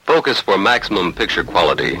Focus for maximum picture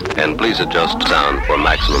quality, and please adjust sound for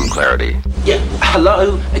maximum clarity. Yeah,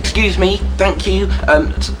 hello, excuse me, thank you.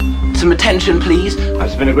 Some attention, please.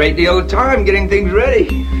 I've spent a great deal of time getting things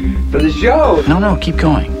ready for the show. No, keep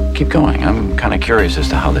going. Keep going. I'm kind of curious as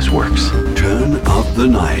to how this works. Turn of the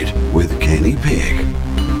Night with Kenny Pig.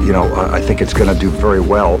 You know, I think it's going to do very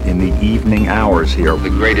well in the evening hours here. The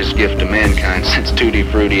greatest gift to mankind since Tutti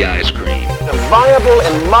Frutti ice cream. A viable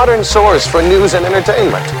and modern source for news and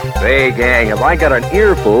entertainment. Hey, gang, have I got an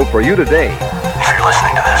earful for you today? If you're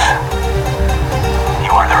listening to this,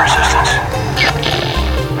 you are the Resistance.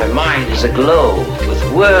 My mind is aglow with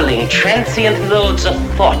whirling, transient loads of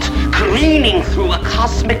thought, careening through a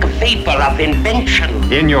cosmic vapor of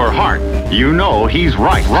invention. In your heart, you know he's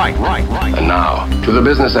right. And now, to the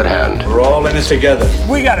business at hand. We're all in this together.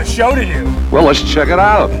 We got a show to do. Well, let's check it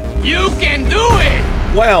out. You can do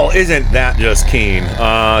it! Well, isn't that just keen?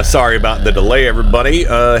 Sorry about the delay, everybody.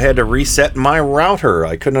 Had to reset my router.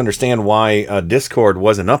 I couldn't understand why Discord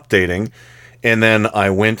wasn't updating. And then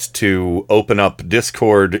I went to open up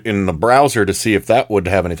Discord in the browser to see if that would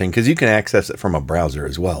have anything, because you can access it from a browser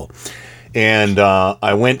as well. And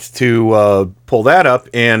I went to pull that up,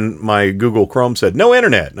 and my Google Chrome said, no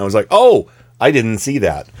internet. And I was like, oh, I didn't see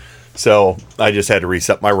that. So I just had to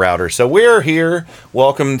reset my router. So we're here.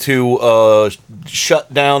 Welcome to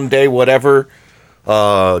Shutdown Day, whatever.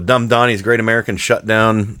 Dumb Donnie's Great American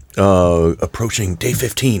Shutdown, approaching day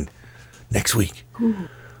 15 next week. Ooh.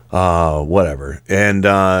 Whatever. And,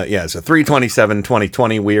 so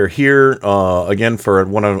 3/27/2020, we are here, again for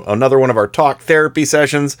another one of our talk therapy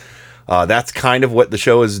sessions. That's kind of what the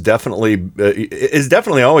show is definitely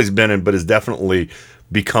always been, but has definitely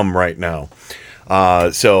become right now.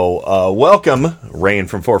 Welcome, Rain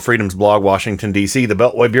from For Freedom's blog, Washington, D.C., the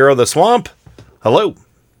Beltway Bureau, the Swamp. Hello.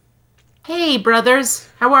 Hey, brothers.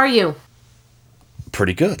 How are you?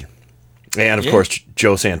 Pretty good. And, of course,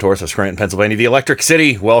 Joe Santoris of Scranton, Pennsylvania, the Electric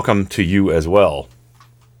City. Welcome to you as well.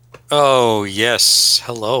 Oh, yes.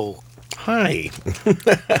 Hello. Hi.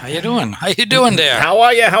 How you doing? How you doing there? How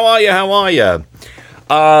are you?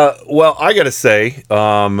 Well, I got to say,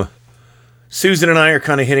 Susan and I are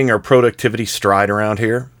kind of hitting our productivity stride around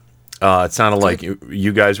here. It sounded like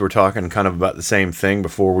you guys were talking kind of about the same thing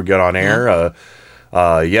before we got on air.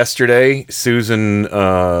 Yesterday, Susan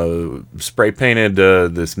spray painted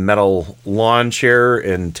this metal lawn chair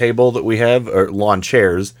and table that we have, or lawn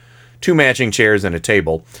chairs, 2 matching chairs and a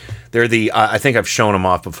table. They're I think I've shown them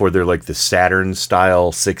off before. They're like the Saturn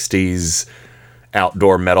style 60s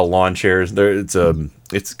outdoor metal lawn chairs. It's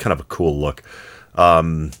kind of a cool look.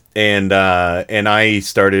 And I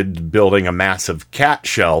started building a massive cat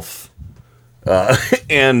shelf,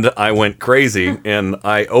 and I went crazy and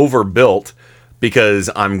I overbuilt. Because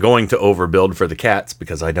I'm going to overbuild for the cats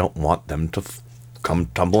because I don't want them to come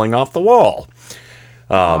tumbling off the wall.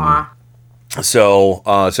 So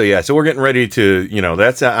we're getting ready to,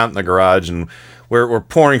 that's out in the garage, and we're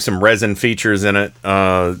pouring some resin features in it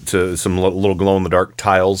to some little glow-in-the-dark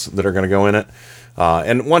tiles that are going to go in it.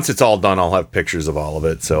 And once it's all done, I'll have pictures of all of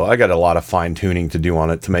it. So I got a lot of fine-tuning to do on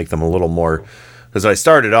it to make them a little more, because I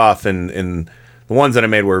started off in the ones that I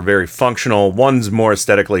made were very functional. One's more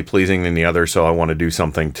aesthetically pleasing than the other, so I want to do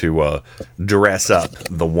something to dress up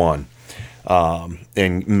the one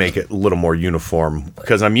and make it a little more uniform.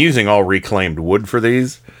 Because I'm using all reclaimed wood for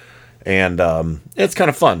these, and it's kind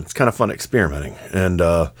of fun. It's kind of fun experimenting.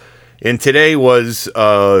 And today was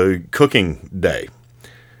cooking day.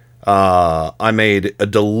 I made a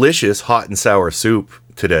delicious hot and sour soup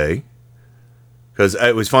today. Because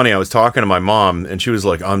it was funny, I was talking to my mom, and she was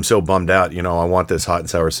like, I'm so bummed out, I want this hot and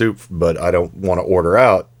sour soup, but I don't want to order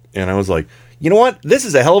out. And I was like, you know what? This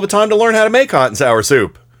is a hell of a time to learn how to make hot and sour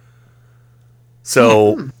soup.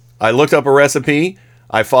 So I looked up a recipe,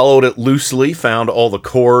 I followed it loosely, found all the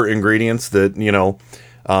core ingredients that,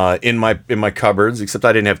 in my cupboards, except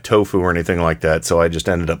I didn't have tofu or anything like that, so I just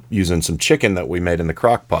ended up using some chicken that we made in the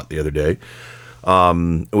crock pot the other day.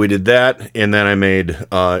 We did that, and then I made,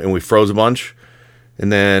 and we froze a bunch. And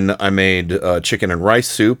then I made chicken and rice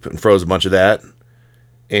soup and froze a bunch of that.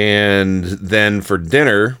 And then for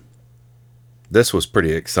dinner, this was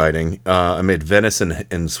pretty exciting. I made venison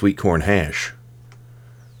and sweet corn hash.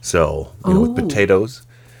 So, with potatoes.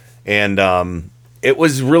 And it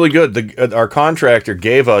was really good. Our contractor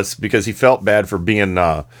gave us, because he felt bad for being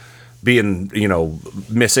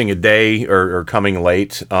missing a day or coming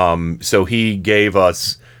late. So he gave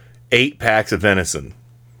us 8 packs of venison.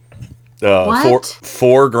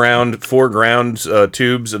 Four ground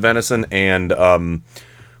tubes of venison and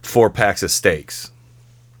 4 packs of steaks.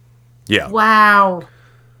 Yeah. Wow.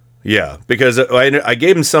 Yeah, because I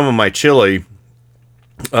gave him some of my chili,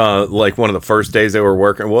 like one of the first days they were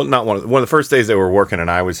working. Well, not one of the first days they were working,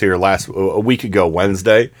 and I was here a week ago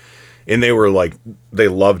Wednesday, and they were like, they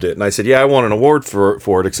loved it, and I said, yeah, I won an award for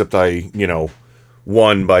it, except I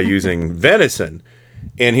won by using venison.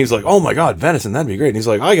 And he's like, oh my God, venison, that'd be great. And he's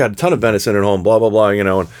like, I got a ton of venison at home, blah, blah, blah,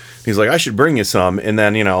 and he's like, I should bring you some. And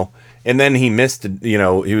then, and then he missed,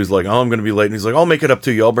 he was like, oh, I'm going to be late. And he's like, I'll make it up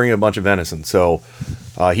to you. I'll bring you a bunch of venison. So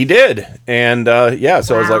he did. And yeah,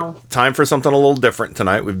 so I was like, time for something a little different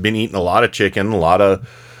tonight. We've been eating a lot of chicken, a lot of,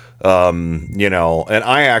 and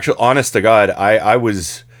I actually, honest to God, I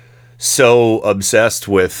was so obsessed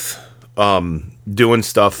with doing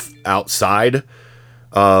stuff outside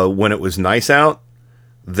when it was nice out,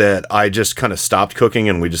 that I just kind of stopped cooking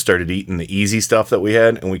and we just started eating the easy stuff that we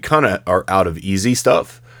had, and we kind of are out of easy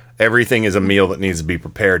stuff. Everything is a meal that needs to be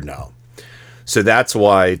prepared now. So that's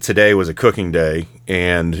why today was a cooking day,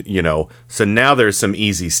 and so now there's some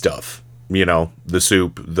easy stuff, the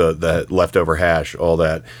soup, the leftover hash, all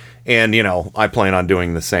that. And I plan on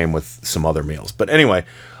doing the same with some other meals. But anyway,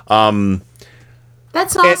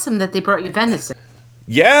 that's awesome that they brought you venison.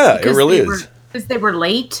 Yeah, it really is. Because they were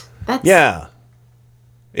late. Yeah.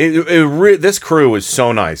 This crew was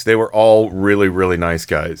so nice. They were all really, really nice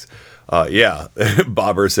guys. Yeah.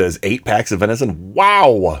 Bobber says 8 packs of venison.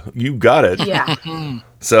 Wow. You got it. Yeah.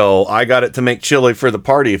 So I got it to make chili for the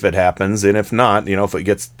party if it happens. And if not, if it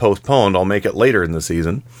gets postponed, I'll make it later in the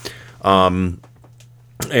season. And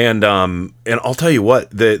I'll tell you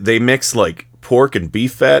what, they mix like pork and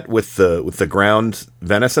beef fat with the ground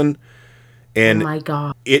venison. And oh my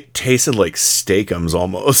God, it tasted like steakums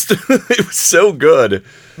almost. It was so good.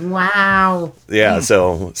 Wow. Yeah,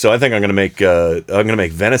 so I think I'm gonna make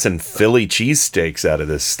venison Philly cheesesteaks out of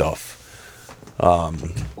this stuff.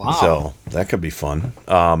 Wow. So that could be fun.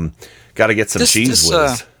 Got to get some cheese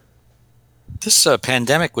whiz. This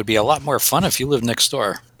pandemic would be a lot more fun if you lived next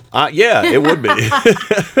door. Yeah, it would be.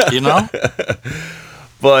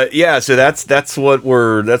 But yeah, so that's what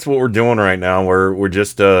we're doing right now. We're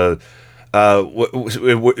just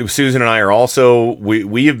Susan and I are also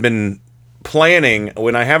we have been planning,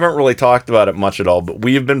 when I haven't really talked about it much at all, but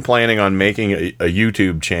we have been planning on making a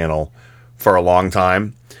YouTube channel for a long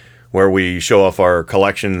time, where we show off our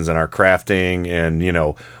collections and our crafting and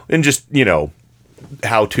and just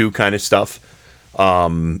how to kind of stuff,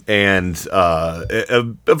 and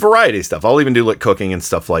a variety of stuff. I'll even do like cooking and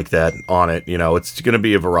stuff like that on it. It's going to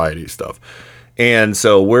be a variety of stuff. And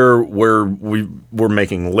so we're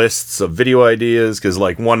making lists of video ideas, because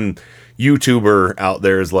like one YouTuber out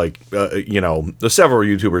there is like, the several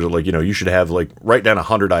YouTubers are like, you should have like, write down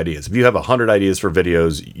 100 ideas. If you have 100 ideas for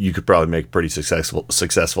videos, you could probably make a pretty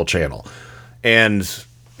successful channel. And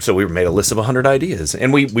so we made a list of 100 ideas,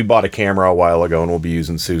 and we bought a camera a while ago, and we'll be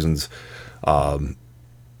using Susan's MacBook,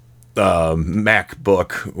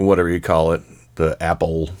 whatever you call it, the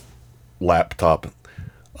Apple laptop.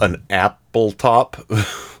 An apple top?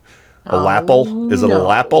 A lapple? Is it a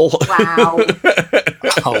lapple? Wow. A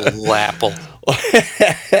lapple.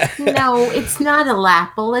 No, it's not a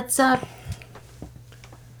lapple. It's a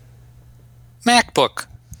MacBook.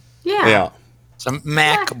 Yeah. Yeah. It's a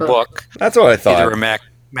MacBook. That's what I thought. Either a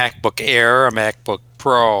MacBook Air, a MacBook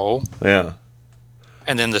Pro. Yeah.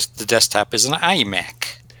 And then the desktop is an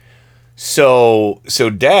iMac. So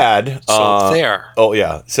Dad. There. Oh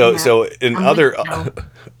yeah. So in other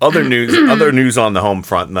news on the home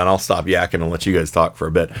front, and then I'll stop yakking and let you guys talk for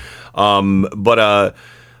a bit. But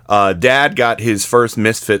Dad got his first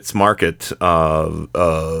Misfits Market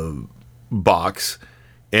box,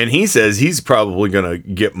 and he says he's probably gonna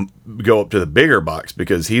go up to the bigger box,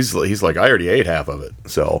 because he's like, I already ate half of it.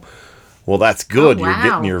 So, well, that's good. Oh, wow. You're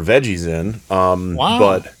getting your veggies in.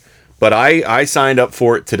 Wow. But I signed up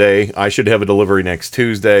for it today. I should have a delivery next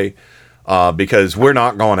Tuesday, because we're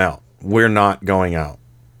not going out. We're not going out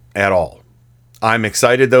at all. I'm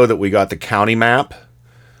excited, though, that we got the county map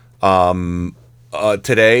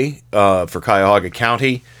today for Cuyahoga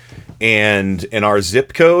County, and in our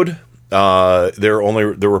zip code, they're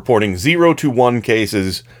reporting 0 to 1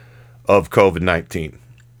 cases of COVID-19.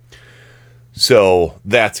 So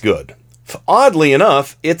that's good. Oddly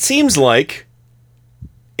enough, it seems like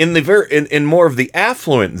in more of the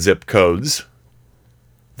affluent zip codes,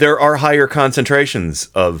 there are higher concentrations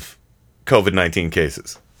of COVID-19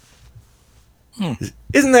 cases.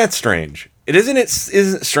 Isn't that strange? Isn't it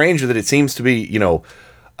strange that it seems to be,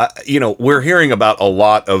 we're hearing about a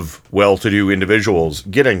lot of well-to-do individuals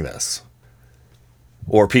getting this,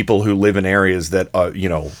 or people who live in areas that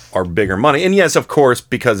are bigger money. And yes, of course,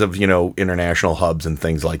 because of, international hubs and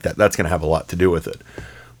things like that, that's going to have a lot to do with it.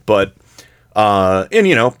 But,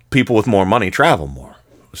 and people with more money travel more.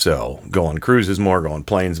 So go on cruises more, go on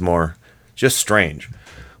planes more. Just strange.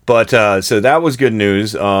 But so that was good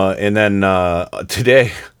news. And then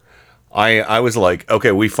today I was like,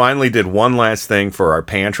 okay, we finally did one last thing for our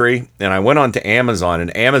pantry. And I went on to Amazon,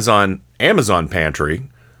 and Amazon Pantry.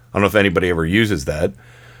 I don't know if anybody ever uses that.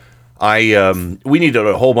 We needed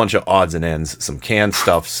a whole bunch of odds and ends, some canned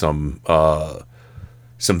stuff, some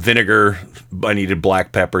vinegar. I needed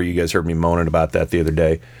black pepper. You guys heard me moaning about that the other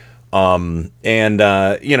day. So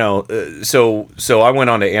I went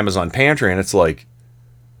on to Amazon Pantry, and it's like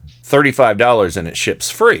 $35 and it ships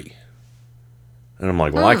free. And I'm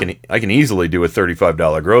like, well, I can easily do a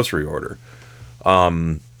 $35 grocery order.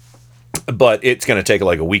 But it's going to take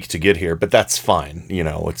like a week to get here, but that's fine.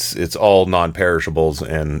 It's all non-perishables,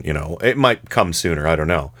 and it might come sooner. I don't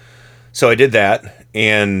know. So I did that,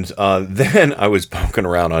 and then I was poking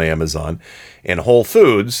around on Amazon, and Whole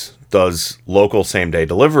Foods does local same-day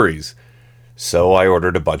deliveries. So I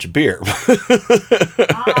ordered a bunch of beer.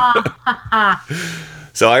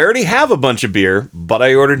 So I already have a bunch of beer, but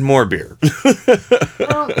I ordered more beer.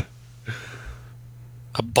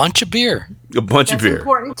 A bunch of beer. A bunch of beer. That's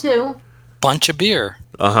important too. Bunch of beer.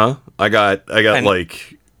 I got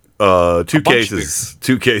like 2 cases,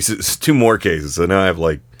 2 cases, 2 more cases. So now I have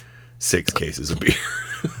like 6 cases of beer.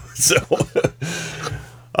 So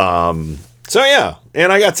yeah,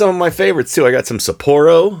 and I got some of my favorites too. I got some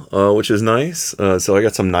Sapporo, which is nice. So I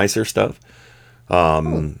got some nicer stuff.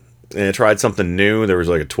 And I tried something new. There was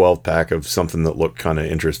like a 12-pack of something that looked kind of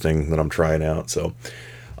interesting that I'm trying out. So,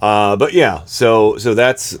 but yeah, so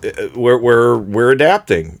that's we're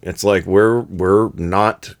adapting. It's like we're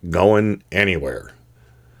not going anywhere.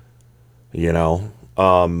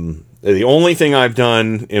 The only thing I've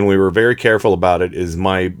done, and we were very careful about it, is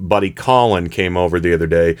my buddy Colin came over the other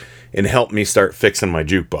day and helped me start fixing my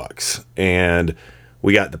jukebox. And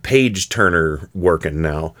we got the page turner working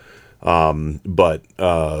now. So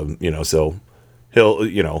he'll,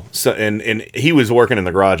 and he was working in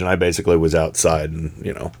the garage, and I basically was outside,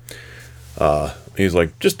 and, he's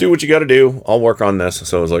like, just do what you got to do. I'll work on this.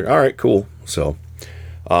 So I was like, all right, cool. So,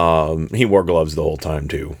 he wore gloves the whole time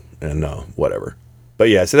too, and, whatever. But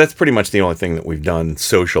yeah, so that's pretty much the only thing that we've done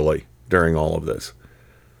socially during all of this.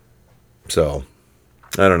 So,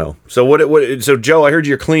 I don't know. So so Joe, I heard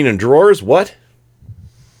you're cleaning drawers. What?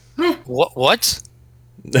 What?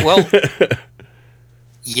 Well,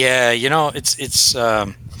 yeah, it's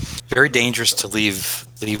very dangerous to leave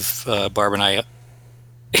Barb and I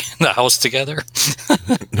in the house together.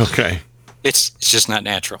 Okay. It's just not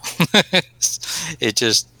natural.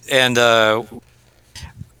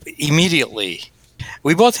 Immediately,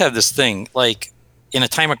 we both have this thing, like in a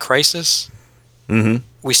time of crisis,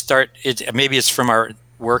 we start it. Maybe it's from our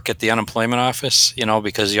work at the unemployment office,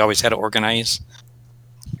 because you always had to organize.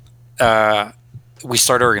 We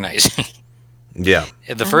start organizing. Yeah.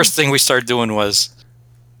 And the first thing we started doing was,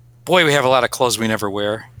 boy, we have a lot of clothes we never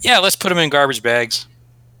wear. Yeah, let's put them in garbage bags,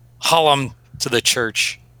 haul them to the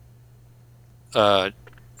church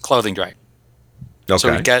clothing drive. Okay.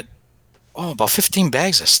 So we got about 15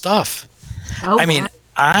 bags of stuff. Oh, I mean,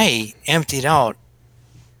 I emptied out,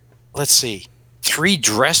 let's see, 3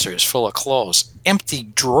 dressers full of clothes, empty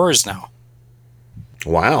drawers now.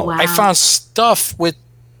 Wow. I found stuff with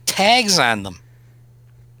tags on them.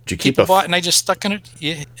 Did you keep People bought, and I just stuck in it.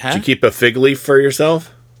 Yeah, Did you keep a fig leaf for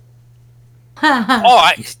yourself?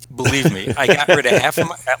 Believe me, I got rid of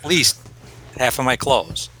at least half of my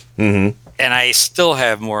clothes, and I still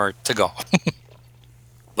have more to go.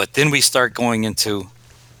 But then we start going into.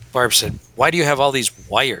 Barb said, "Why do you have all these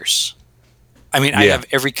wires?" I mean, I have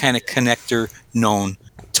every kind of connector known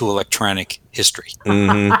to electronic history.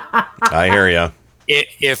 I hear ya.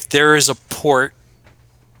 If there is a port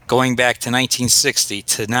going back to 1960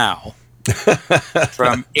 to now,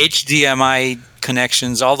 from HDMI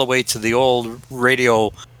connections all the way to the old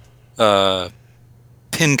radio pin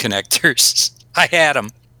connectors, I had them,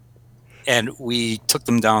 and we took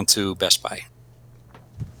them down to Best Buy.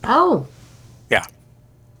 Oh. Yeah.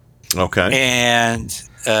 Okay. And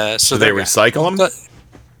so they recycle them?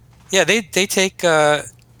 Yeah, they take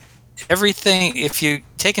everything. If you're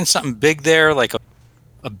taking something big there, like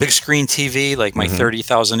a big screen TV, like my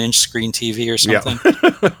 30,000-inch screen TV or something,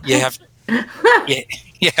 you have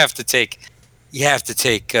to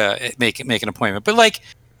make an appointment. But like,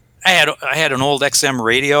 I had an old XM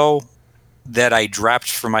radio that I dropped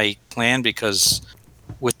for my plan, because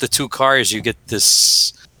with the 2 cars you get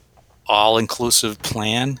this all-inclusive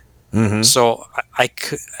plan. So I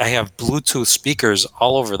have Bluetooth speakers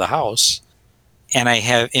all over the house, and I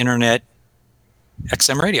have internet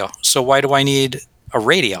XM radio. So why do I need a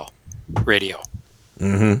radio?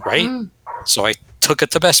 Right? So I took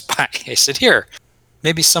it to Best Buy. I said, here,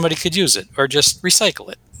 maybe somebody could use it or just recycle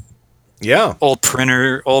it. Yeah. Old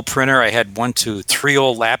printer. I had 1, 2, 3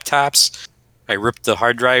 old laptops. I ripped the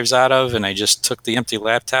hard drives out of, and I just took the empty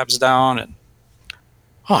laptops down. And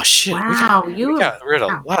oh shit! Wow, we got rid of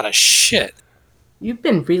a lot of shit. You've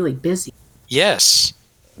been really busy. Yes.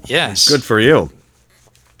 Good for you.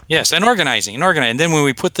 Yes, and organizing. And then when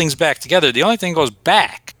we put things back together, the only thing goes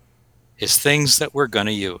back is things that we're going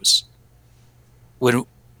to use.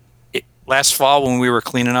 Last fall when we were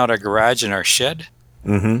cleaning out our garage and our shed,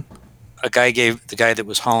 the guy that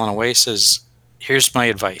was hauling away says, here's my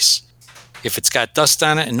advice. If it's got dust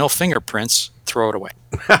on it and no fingerprints, throw it away.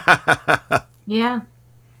 Yeah.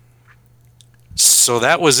 So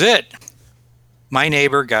that was it. My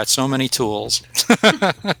neighbor got so many tools.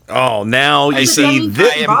 Oh, now you see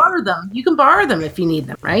this. You can borrow them. You can borrow them if you need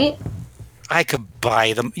them, right? I could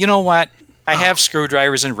buy them. You know what? I have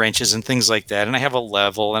screwdrivers and wrenches and things like that, and I have a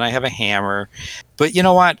level, and I have a hammer. But you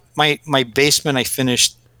know what? My basement I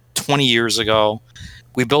finished 20 years ago.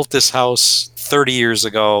 We built this house 30 years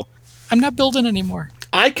ago. I'm not building anymore.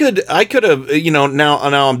 I could have, now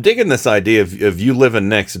I'm digging this idea of you living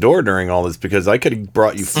next door during all this, because I could have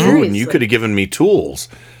brought you food and you could have given me tools.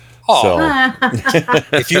 Oh, so.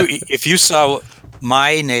 if you saw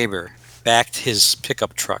my neighbor backed his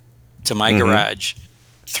pickup truck to my garage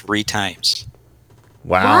 3 times.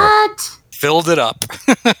 Wow. What? Filled it up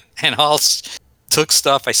and all took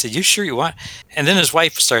stuff. I said, you sure you want? And then his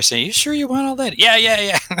wife started saying, you sure you want all that?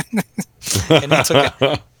 Yeah. And he took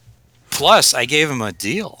it. Plus, I gave him a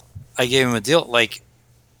deal. Like,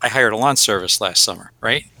 I hired a lawn service last summer,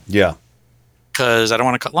 right? Yeah. Because I don't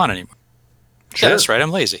want to cut lawn anymore. Sure. Yeah, that's right.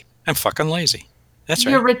 I'm lazy. I'm fucking lazy. That's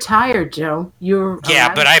right. You're retired, Joe.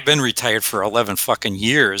 Yeah, but I've been retired for 11 fucking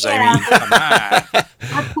years. I mean, come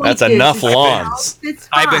on. That's enough lawns.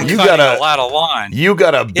 I've been cutting a lot of lawn. You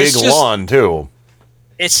got a big lawn, too.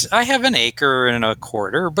 I have an acre and a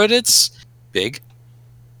quarter, but it's big.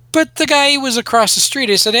 But the guy was across the street.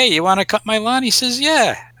 I said, hey, you want to cut my lawn? He says,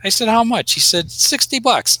 yeah. I said, how much? He said,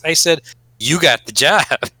 $60. I said, you got the job.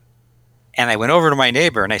 And I went over to my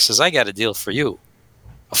neighbor and I says, I got a deal for you.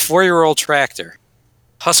 A 4-year-old tractor,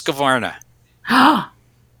 Husqvarna. A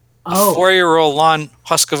 4-year-old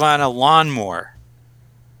Husqvarna lawnmower.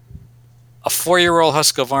 A 4-year-old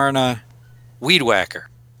Husqvarna weed whacker.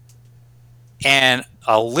 And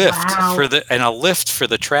a lift for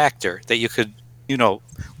the tractor that you could,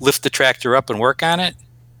 lift the tractor up and work on it.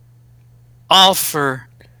 All for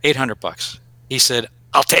 $800. He said,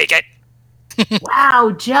 I'll take it.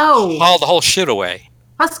 Wow, Joe. Haul the whole shit away.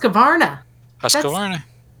 Husqvarna.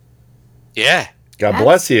 Yeah. God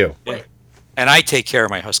bless you. Yeah. And I take care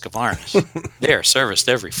of my Husqvarnas. They are serviced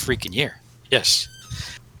every freaking year. Yes.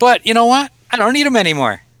 But you know what? I don't need them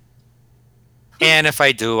anymore. And if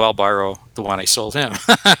I do, I'll borrow the one I sold him.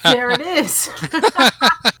 There it is.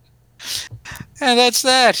 And that's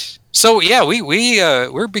that. So yeah,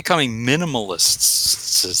 we're becoming minimalists.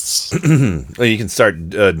 Well, you can start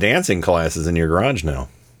dancing classes in your garage now.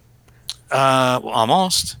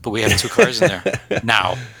 Almost, but we have 2 cars in there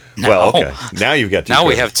now. Well, okay. Now you've got 2 cars.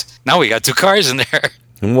 We got 2 cars in there.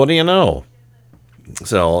 And what do you know?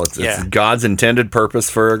 So it's God's intended purpose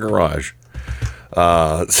for a garage.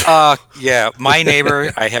 Yeah, my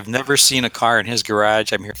neighbor, I have never seen a car in his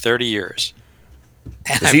garage. I'm here 30 years.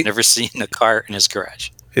 And I've never seen a car in his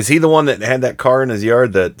garage. Is he the one that had that car in his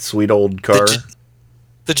yard, that sweet old car?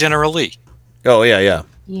 The General Lee. Oh, yeah.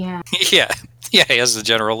 Yeah. Yeah, he has the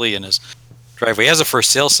General Lee in his driveway. He has a for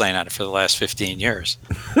sale sign on it for the last 15 years.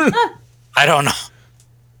 I don't know.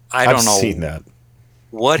 I've seen that.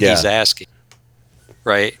 What he's asking,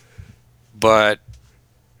 right? But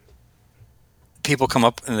people come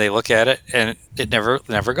up and they look at it, and it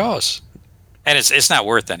never goes. And it's not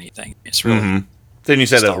worth anything. It's really... Didn't you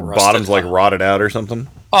say that the bottom's like rotted out or something?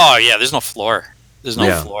 Oh yeah, there's no floor. There's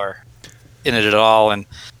no floor in it at all. And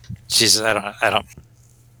she says, I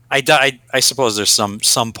suppose there's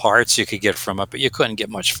some parts you could get from it, but you couldn't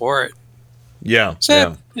get much for it. Yeah.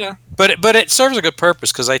 So, yeah. But it serves a good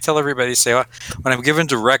purpose, because I tell everybody, when I'm given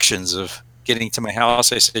directions of getting to my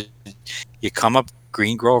house, I say, you come up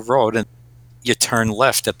Green Grove Road and you turn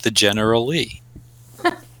left at the General Lee.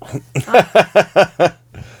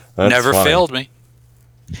 Never failed me.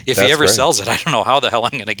 If he ever sells it, I don't know how the hell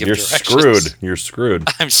I'm going to give directions. You're screwed.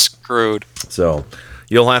 I'm screwed. So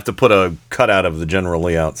you'll have to put a cutout of the General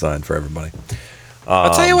Lee outside for everybody.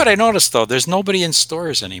 I'll tell you what I noticed, though. There's nobody in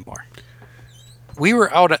stores anymore. We were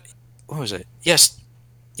out at, what was it?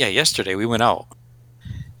 Yesterday we went out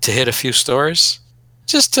to hit a few stores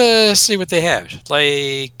just to see what they have.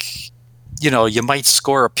 Like, you might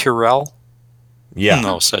score a Purell Yeah.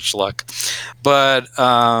 No such luck. But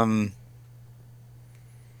there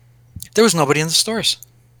was nobody in the stores.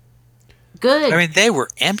 Good. I mean, they were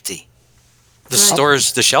empty. The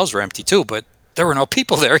stores, the shelves were empty too, but there were no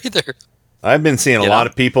people there either. I've been seeing a lot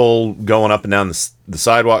of people going up and down the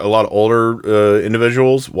sidewalk. A lot of older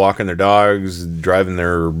individuals walking their dogs, driving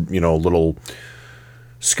their little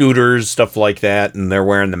scooters, stuff like that, and they're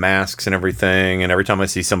wearing the masks and everything. And every time I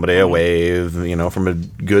see somebody, I wave, from a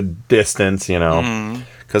good distance,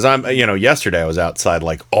 because I'm, yesterday I was outside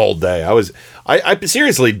like all day. I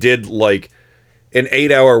seriously did like an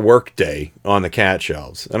 8-hour work day on the cat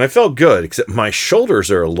shelves, and I felt good, except my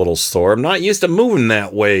shoulders are a little sore. I'm not used to moving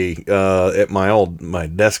that way at my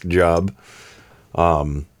desk job.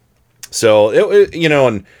 So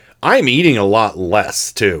and I'm eating a lot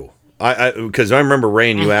less too. Because I remember,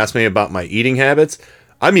 Rain, you asked me about my eating habits.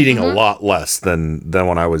 I'm eating a lot less than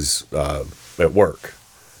when I was at work.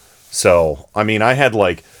 So I mean, I had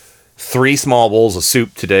like 3 small bowls of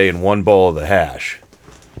soup today and 1 bowl of the hash.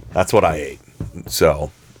 That's what I ate.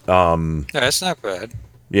 So, that's not bad.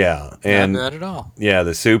 Yeah, and not bad at all. Yeah,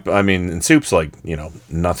 the soup. I mean, and soup's like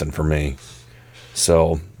nothing for me.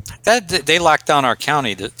 So that they locked down our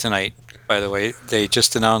county tonight. By the way, they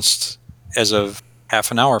just announced as of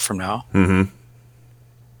half an hour from now. Mm-hmm.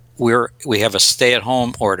 We have a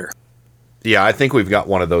stay-at-home order. Yeah, I think we've got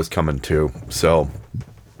one of those coming too. So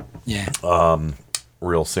yeah,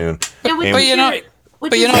 real soon. Yeah,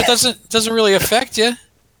 but it doesn't really affect you.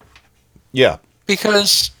 Yeah.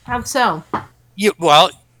 Because how so?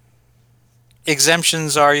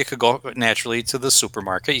 Exemptions are you could go naturally to the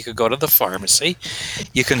supermarket, you could go to the pharmacy,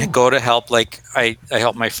 you can go to help. Like I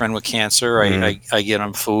help my friend with cancer. I get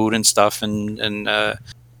him food and stuff and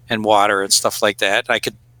water and stuff like that.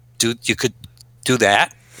 You could do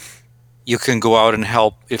that. You can go out and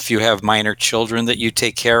help if you have minor children that you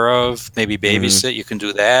take care of, maybe babysit. You can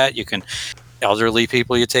do that. You can elderly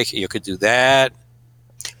people you could do that.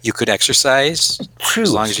 You could exercise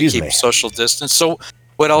as long as you keep social distance. So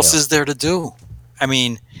what else is there to do? I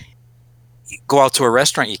mean, go out to a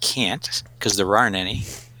restaurant, you can't because there aren't any.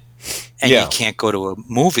 And you can't go to a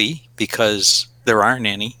movie because there aren't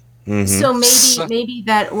any. Mm-hmm. So maybe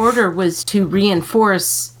that order was to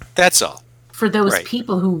reinforce. That's all. For those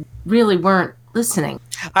people who really weren't listening.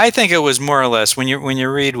 I think it was more or less when you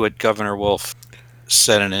read what Governor Wolf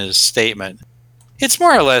said in his statement, it's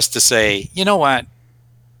more or less to say, you know what?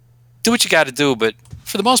 Do what you got to do, but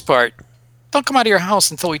for the most part, don't come out of your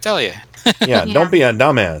house until we tell you. Yeah, don't be a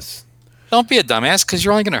dumbass. Don't be a dumbass because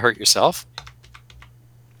you're only going to hurt yourself.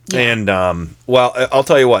 Yeah. And, I'll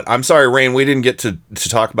tell you what. I'm sorry, Rain, we didn't get to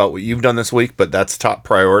talk about what you've done this week, but that's top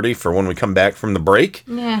priority for when we come back from the break.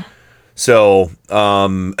 Yeah. So,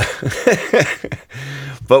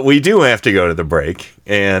 but we do have to go to the break.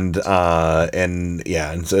 And so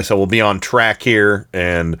we'll be on track here.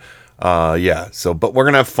 And, but we're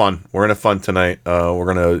going to have fun. We're going to have fun tonight.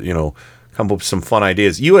 We're going to, come up with some fun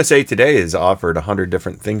ideas. USA Today has offered 100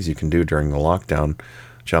 different things you can do during the lockdown,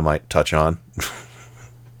 which I might touch on.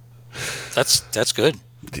 That's good.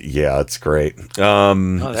 Yeah, it's great.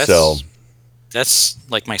 That's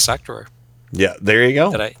like my sock drawer. Yeah, there you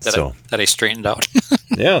go. That I straightened out.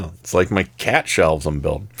 Yeah, it's like my cat shelves I'm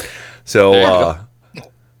building. So,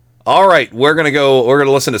 all right, we're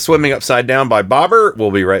gonna listen to "Swimming Upside Down" by Bobber.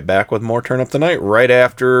 We'll be right back with more Turn Up the Night right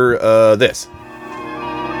after this.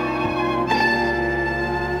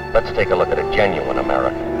 Let's take a look at a genuine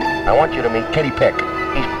American. I want you to meet Kenny Pick.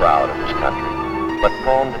 He's proud of his country, but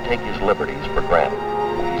prone to take his liberties for granted.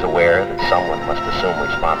 He's aware that someone must assume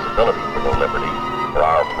responsibility for their liberties, for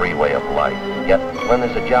our free way of life. Yet, when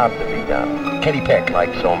there's a job to be done, Kenny Pick,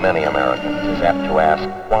 like so many Americans, is apt to ask,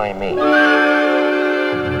 why me?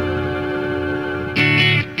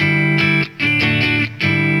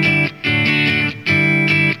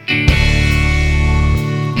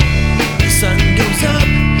 The sun goes up,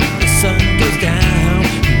 the sun goes down,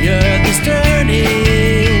 the earth is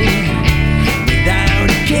turning. Without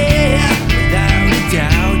a care, without a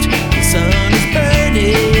doubt, the sun is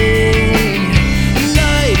burning.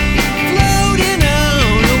 Light floating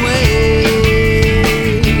on a wave.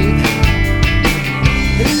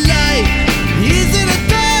 Light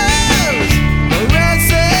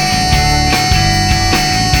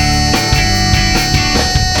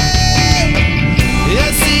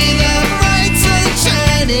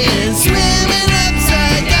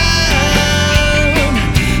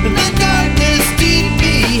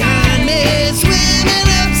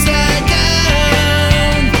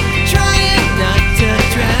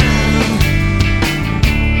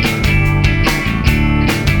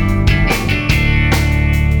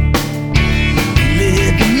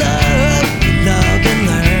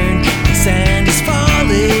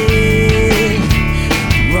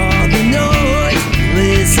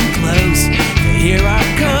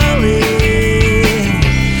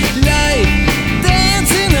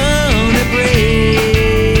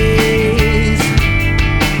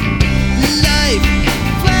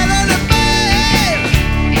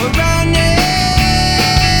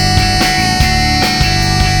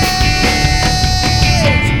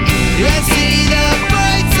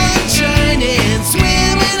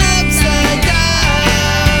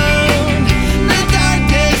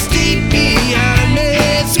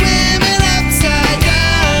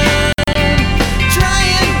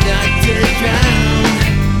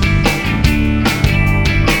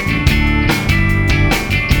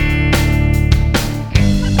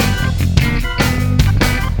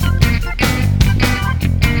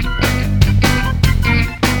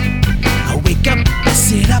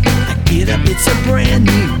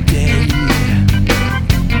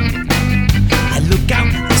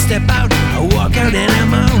out and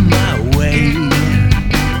I'm on my way.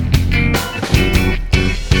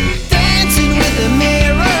 Dancing with the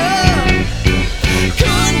mirror,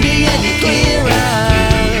 couldn't be any clearer.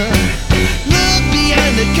 Look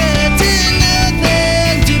behind the curtain,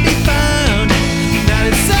 nothing to be found. Not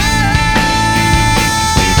inside.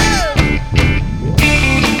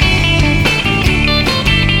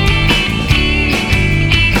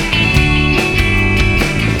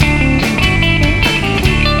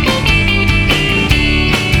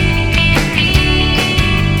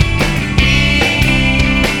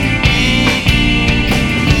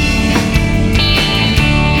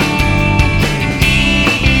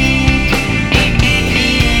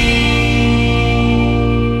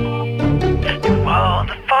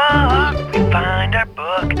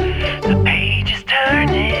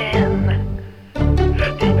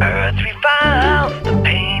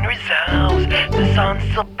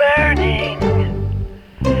 Still burning,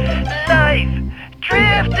 life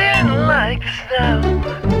drifting like snow.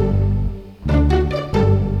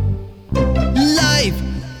 Life,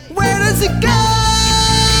 where does it go?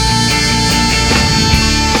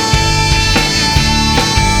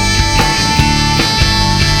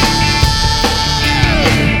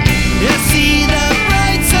 You see the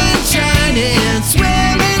bright sun shining,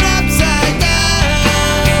 swimming upside down.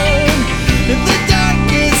 The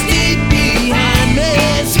dark is deep behind me,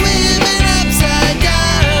 swimming upside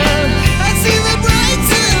down. I see the bright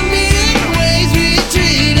sun meeting waves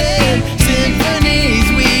retreating,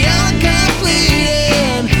 symphonies we are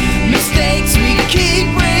completing, mistakes we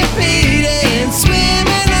keep repeating,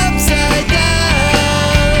 swimming upside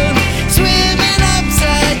down, swimming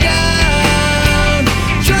upside down,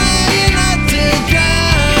 trying not to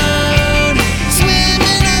drown,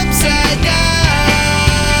 swimming upside down.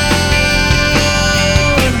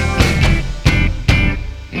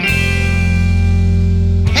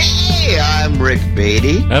 Hey, I'm Rick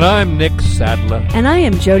Beatty. And I'm Nick Sadler. And I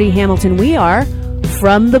am Jody Hamilton. We are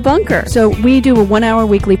From the Bunker. So we do a 1-hour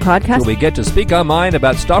weekly podcast. Where we get to speak our mind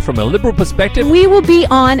about stuff from a liberal perspective. We will be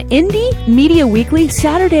on Indie Media Weekly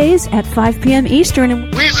Saturdays at 5 p.m. Eastern.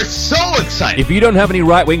 We are so excited. If you don't have any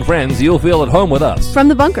right-wing friends, you'll feel at home with us. From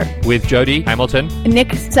the Bunker. With Jody Hamilton.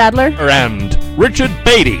 Nick Sadler. And Richard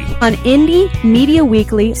Beatty. On Indie Media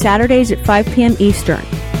Weekly Saturdays at 5 p.m. Eastern.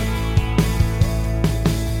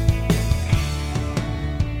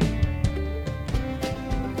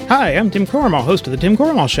 Hi, I'm Tim Cormall, host of The Tim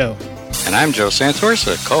Cormall Show. And I'm Joe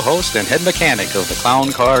Santorsa, co-host and head mechanic of the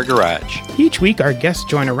Clown Car Garage. Each week, our guests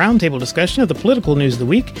join a roundtable discussion of the political news of the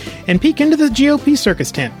week and peek into the GOP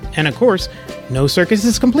circus tent. And of course, no circus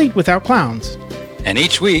is complete without clowns. And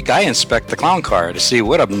each week, I inspect the clown car to see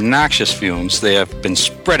what obnoxious fumes they have been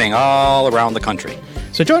spreading all around the country.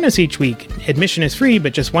 So join us each week. Admission is free,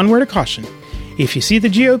 but just one word of caution. If you see the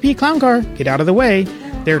GOP clown car, get out of the way.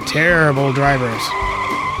 They're terrible drivers.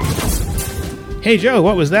 Hey, Joe,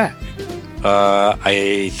 what was that?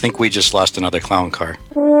 I think we just lost another clown car.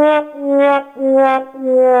 Tune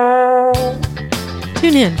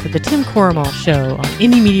in for the Tim Cormall Show on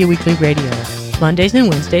Indie Media Weekly Radio, Mondays and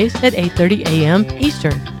Wednesdays at 8:30 a.m.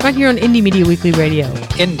 Eastern, right here on Indie Media Weekly Radio.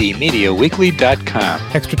 IndieMediaWeekly.com.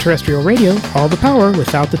 Extraterrestrial radio, all the power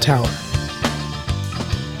without the tower.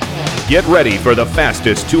 Get ready for the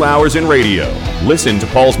fastest 2 hours in radio. Listen to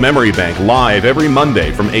Paul's Memory Bank live every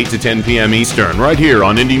Monday from 8 to 10 p.m. Eastern, right here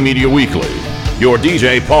on Indie Media Weekly. Your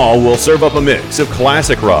DJ, Paul, will serve up a mix of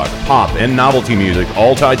classic rock, pop, and novelty music,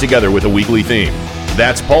 all tied together with a weekly theme.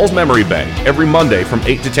 That's Paul's Memory Bank, every Monday from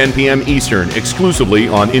 8 to 10 p.m. Eastern, exclusively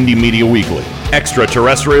on Indie Media Weekly.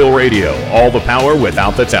 Extraterrestrial radio, all the power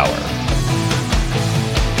without the tower.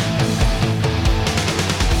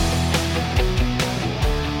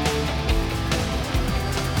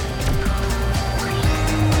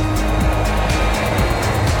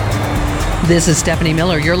 This is Stephanie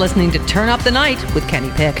Miller. You're listening to Turn Up the Night with Kenny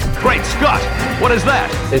Pick. Great Scott! What is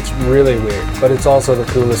that? It's really weird, but it's also the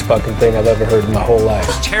coolest fucking thing I've ever heard in my whole life.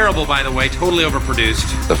 It's terrible, by the way. Totally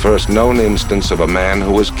overproduced. The first known instance of a man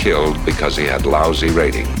who was killed because he had lousy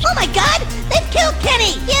ratings. Oh my God! They've killed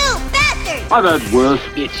Kenny! You bastard! I've had worse.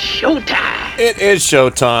 It's showtime! It is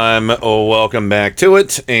showtime. Oh, welcome back to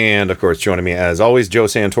it. And, of course, joining me, as always, Joe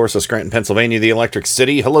Santorsa, Scranton, Pennsylvania, the Electric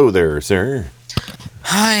City. Hello there, sir.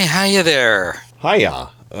 Hi, hiya there. Hiya.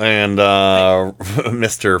 And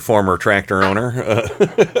Mr. Former Tractor Owner.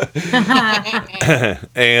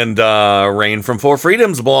 And Rain from Four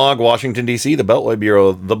Freedoms blog, Washington, D.C., the Beltway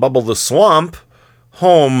Bureau, the Bubble, the Swamp,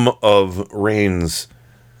 home of Rain's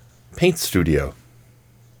paint studio.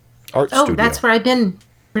 Art studio. Oh, that's where I've been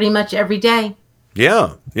pretty much every day.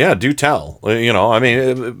 Yeah, do tell. You know, I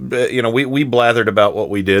mean, you know, we blathered about what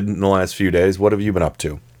we did in the last few days. What have you been up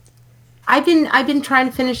to? I've been trying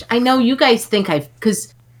to finish. I know you guys think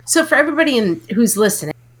so for everybody who's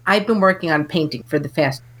listening, I've been working on painting for the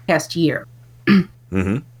past year.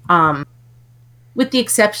 Mm-hmm. With the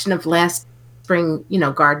exception of last spring, you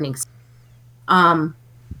know, gardening. And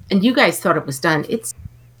you guys thought it was done. It's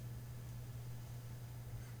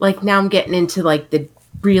like now I'm getting into like the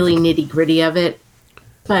really nitty gritty of it.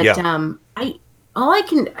 But I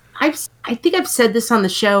think I've said this on the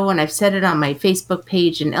show and I've said it on my Facebook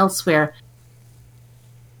page and elsewhere.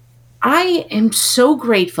 I am so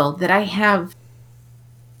grateful that I have,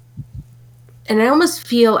 and I almost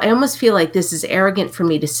feel like this is arrogant for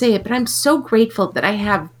me to say it, but I'm so grateful that I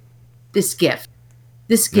have this gift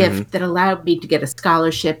that allowed me to get a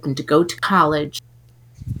scholarship and to go to college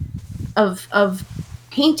of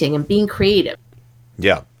painting and being creative.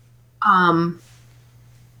 Yeah.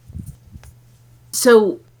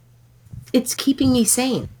 So it's keeping me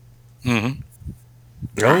sane. Mm-hmm.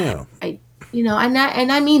 Oh yeah. I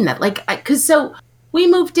mean that, like, so we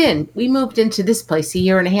moved into this place a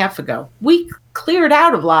year and a half ago. We cleared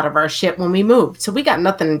out a lot of our shit when we moved, so we got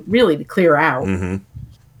nothing really to clear out. Mm-hmm.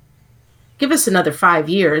 Give us another 5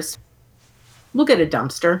 years, we'll get a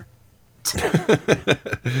dumpster.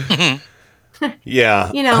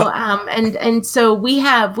 Yeah. You know, and so we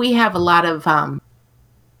have a lot of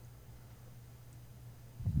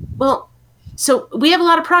so we have a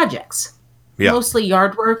lot of projects. Yeah. Mostly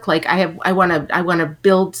yard work. Like I want to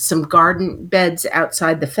build some garden beds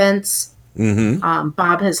outside the fence. Mm-hmm.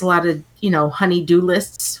 Bob has a lot of, you know, honey-do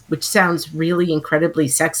lists, which sounds really incredibly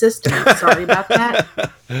sexist. And I'm sorry about that.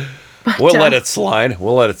 But, we'll let it slide.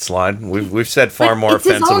 We've said far more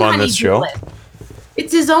offensive on this show. List.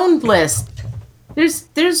 It's his own list.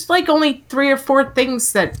 There's like only 3 or 4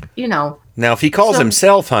 things that, you know. Now, if he calls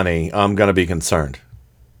himself honey, I'm going to be concerned.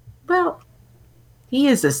 Well, he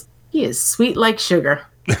is sweet like sugar.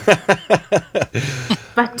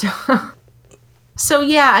 But so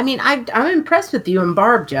yeah, I mean, I'm impressed with you and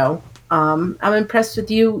Barb, Joe. I'm impressed with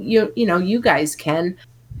you. You know, you guys can.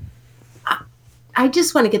 I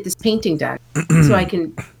just want to get this painting done so I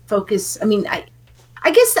can focus. I mean, I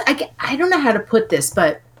guess I don't know how to put this,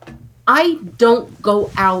 but I don't go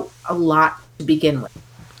out a lot to begin with.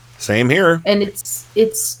 Same here. And it's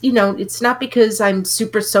you know, it's not because I'm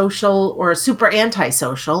super social or super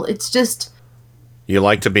antisocial. It's just you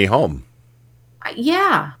like to be home.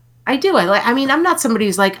 Yeah, I do. I mean, I'm not somebody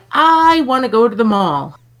who's like, I want to go to the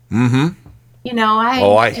mall. Mm-hmm. You know,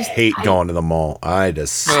 I hate going to the mall. I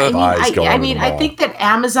despise going to the mall. I think that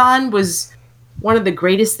Amazon was one of the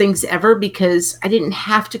greatest things ever because I didn't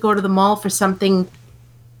have to go to the mall for something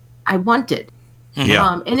I wanted.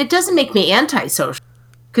 Yeah. And it doesn't make me antisocial.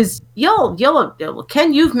 Because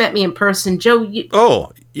Ken, you've met me in person. Joe,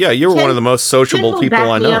 you're one of the most sociable people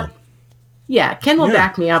I know. Yeah, Ken will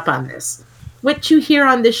back me up on this. What you hear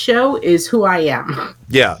on this show is who I am.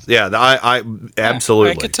 Yeah, I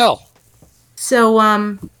absolutely. I could tell. So,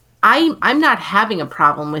 I'm not having a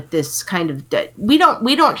problem with this kind of. We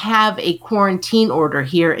don't have a quarantine order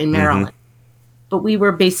here in Maryland, but we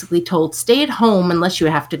were basically told stay at home unless you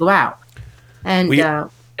have to go out, and.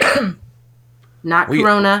 Not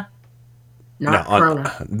Corona. Not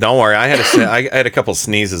Corona. Don't worry. I had a couple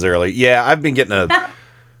sneezes early. Yeah, I've been getting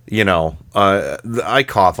I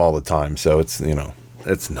cough all the time, so it's, you know,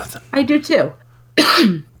 it's nothing. I do too.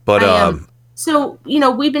 But so, you know,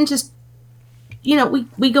 we've been just, you know,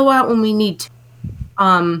 we go out when we need to.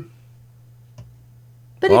 But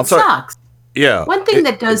it sucks. Yeah. One thing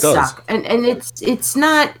that does suck, and it's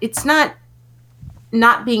not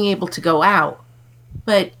being able to go out,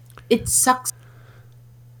 but it sucks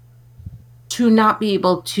to not be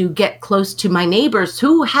able to get close to my neighbors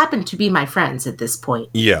who happen to be my friends at this point.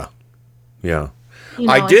 Yeah. Yeah. You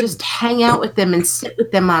know, I just hang out with them and sit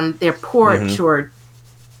with them on their porch or,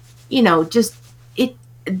 you know,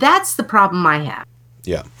 that's the problem I have.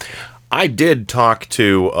 Yeah. I did talk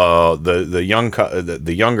to the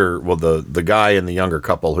guy and the younger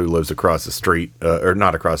couple who lives across the street, or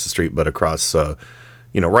not across the street, but across,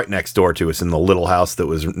 right next door to us in the little house that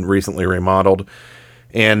was recently remodeled.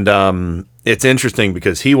 And it's interesting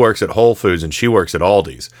because he works at Whole Foods and she works at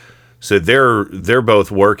Aldi's. So they're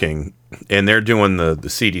both working and they're doing the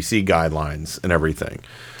CDC guidelines and everything.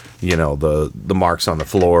 You know, the marks on the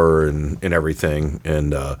floor and everything,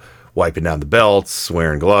 and wiping down the belts,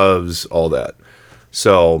 wearing gloves, all that.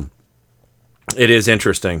 So it is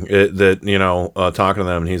interesting that, you know, talking to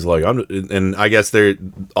them, and he's like, and I guess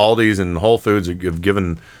Aldi's and Whole Foods have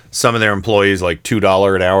given some of their employees like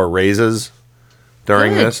 $2 an hour raises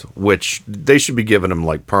during Good. this, which they should be giving them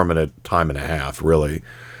like permanent time and a half, really,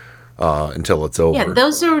 until it's over. Yeah,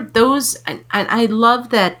 those, and I love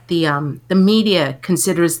that the media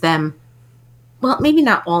considers them. Well, maybe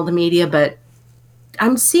not all the media, but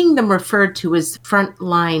I'm seeing them referred to as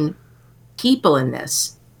frontline people in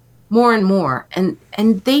this more and more, and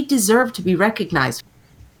they deserve to be recognized.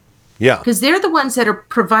 Yeah, because they're the ones that are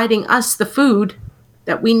providing us the food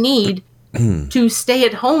that we need to stay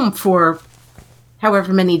at home for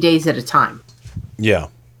however many days at a time. Yeah.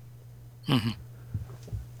 Mm-hmm.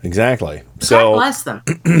 Exactly. God So bless them.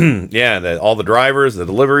 yeah, all the drivers, the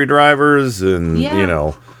delivery drivers, and Yeah. you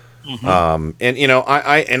know, and you know,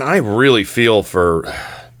 I really feel for.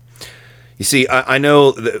 You see, I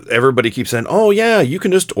know that everybody keeps saying, "Oh yeah, you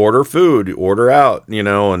can just order food, order out," you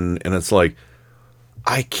know, and it's like,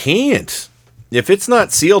 I can't. If it's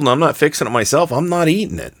not sealed and I'm not fixing it myself, I'm not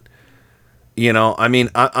eating it. You know, I mean,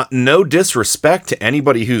 no disrespect to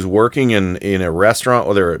anybody who's working in a restaurant,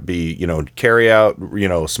 whether it be, you know, carry out, you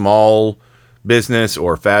know, small business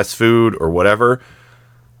or fast food or whatever.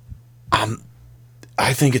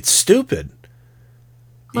 I think it's stupid.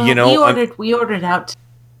 Well, you know, we ordered out.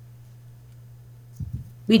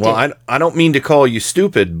 We did. well, I don't mean to call you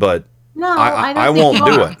stupid, but No, I don't think won't you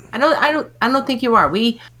do are. it. I don't think you are.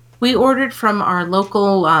 We ordered from our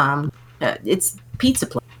local it's pizza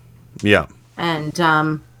place. Yeah.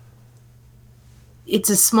 And it's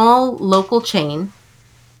a small local chain.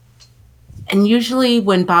 And usually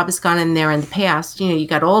when Bob has gone in there in the past, you know, you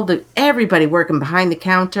got everybody working behind the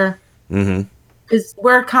counter. Mm-hmm. Because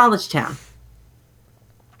we're a college town.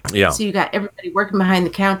 Yeah. So you got everybody working behind the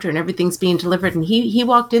counter and everything's being delivered. And he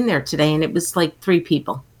walked in there today and it was like 3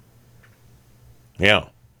 people. Yeah.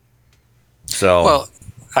 So. Well,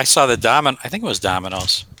 I saw I think it was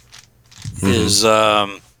Domino's. Is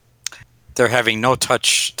they're having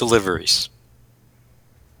no-touch deliveries.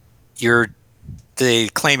 They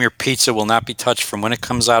claim your pizza will not be touched from when it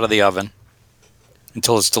comes out of the oven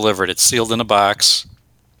until it's delivered. It's sealed in a box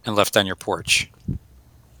and left on your porch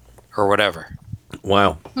or whatever.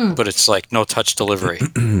 Wow. But it's like no-touch delivery.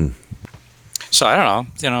 So I don't know.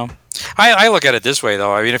 You know, I look at it this way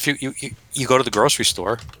though. I mean, if you go to the grocery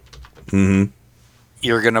store,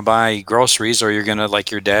 you're gonna buy groceries, or you're gonna,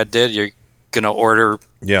 like your dad did, you're gonna order,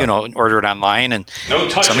 order it online, and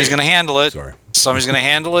somebody's gonna handle it. Sorry. Somebody's gonna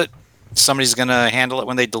handle it. Somebody's gonna handle it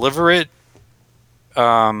when they deliver it.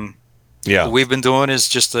 Yeah. What we've been doing is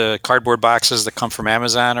just the cardboard boxes that come from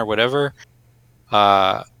Amazon or whatever.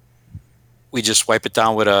 We just wipe it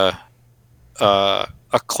down with a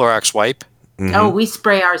Clorox wipe. Oh, we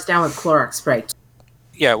spray ours down with Clorox spray.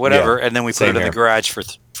 Yeah, whatever, Yeah, and then we put same it in here. the garage for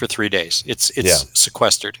 3 days. It's Yeah.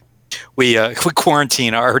 sequestered. We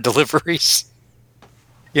quarantine our deliveries.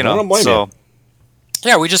 You I know, don't blame so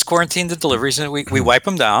yeah, we just quarantine the deliveries, and we wipe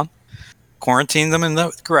them down, quarantine them in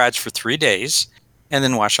the garage for 3 days, and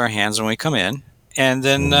then wash our hands when we come in. And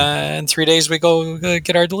then in 3 days we go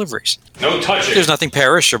get our deliveries. No touching. There's nothing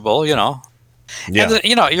perishable, you know. Yeah. And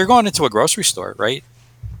you know, you're going into a grocery store, right?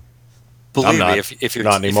 Believe not. me, if you're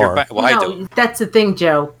Not if you're anymore. well, I No, do. that's the thing,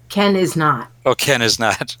 Joe. Ken is not. Oh, Ken is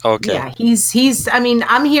not. Okay. Yeah, he's. I mean,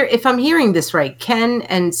 I'm here. If I'm hearing this right, Ken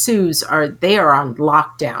and Suze are on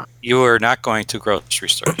lockdown. You are not going to grocery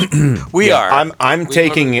stores. We are. I'm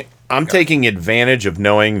taking advantage of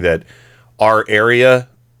knowing that our area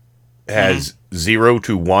has 0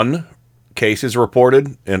 to 1 cases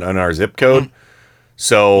reported in our zip code.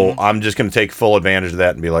 So I'm just going to take full advantage of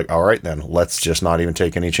that and be like, all right, then let's just not even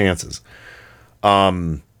take any chances. See,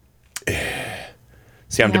 I'm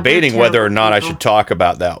we're debating whether or terrible not I people. should talk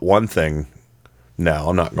about that one thing. No,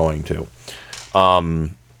 I'm not going to.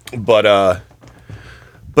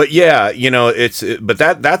 But yeah, you know, but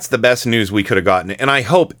that's the best news we could have gotten. And I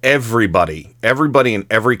hope everybody in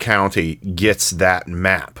every county gets that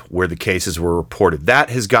map where the cases were reported. That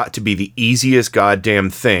has got to be the easiest goddamn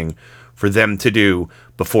thing for them to do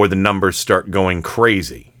before the numbers start going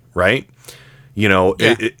crazy, right? You know,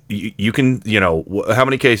 Yeah. you can, you know, how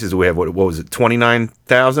many cases do we have? What was it?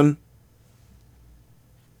 29,000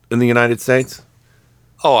 in the United States?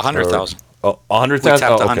 Oh, 100,000. Oh, We 100,000?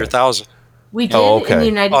 tapped Oh, okay. 100,000. We did Oh, in okay. the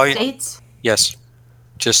United Oh, yeah. States. Yes,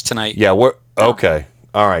 just tonight. Yeah, we're okay.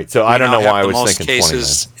 All right. So I We don't now know have why I the was most thinking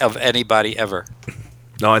cases of anybody ever. 29.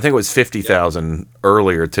 No, I think it was 50,000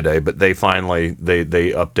 earlier today, but they finally they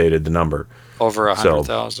updated the number. Over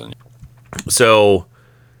 100,000. So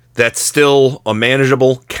that's still a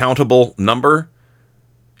manageable, countable number.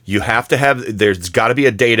 You have to have, there's got to be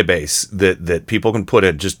a database that people can put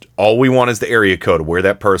in. Just all we want is the area code of where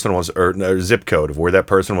that person was, or zip code of where that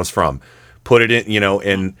person was from. Put it in, you know,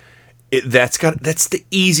 and That's the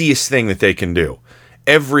easiest thing that they can do.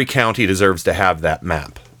 Every county deserves to have that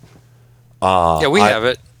map. Yeah, we have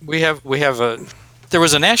it. We have a. There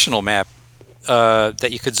was a national map that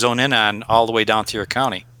you could zone in on all the way down to your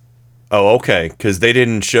county. Oh, okay. Because they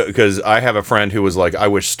didn't show. Because I have a friend who was like, "I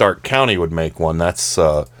wish Stark County would make one." That's.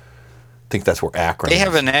 I think that's where Akron. They is.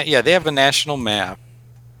 have they have a national map.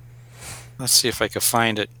 Let's see if I could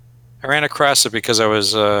find it. I ran across it because I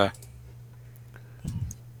was.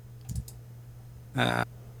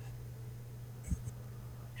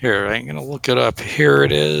 Here, I'm gonna look it up. Here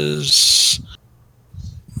it is.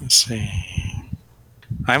 Let's see.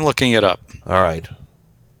 I'm looking it up. All right.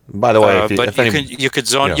 By the way, you could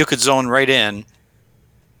zone right in,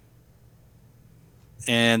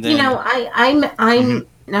 and then,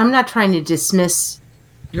 I'm not trying to dismiss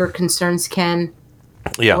your concerns, Ken,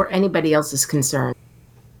 or anybody else's concern.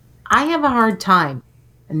 I have a hard time,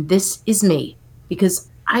 and this is me, because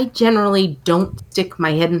I generally don't stick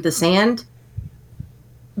my head in the sand,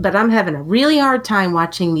 but I'm having a really hard time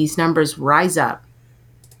watching these numbers rise up.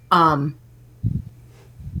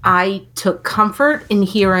 I took comfort in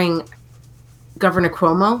hearing Governor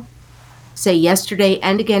Cuomo say yesterday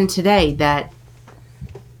and again today that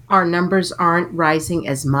our numbers aren't rising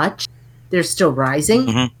as much. They're still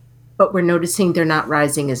rising, but we're noticing they're not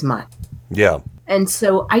rising as much. Yeah. And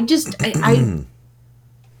so I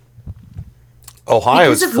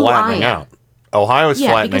Ohio's flattening out. Ohio's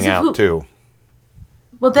flattening out too.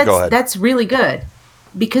 Well, that's really good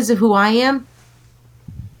because of who I am.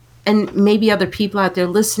 And maybe other people out there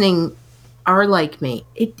listening are like me.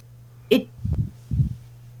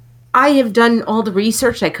 I have done all the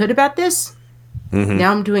research I could about this.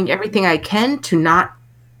 Now I'm doing everything I can to not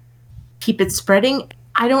keep it spreading.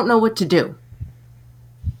 I don't know what to do.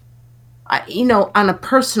 On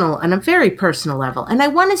a very personal level. And I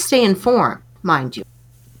want to stay informed, mind you.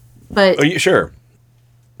 But sure.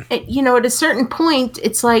 At a certain point,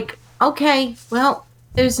 it's like, okay, well,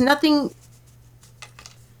 there's nothing.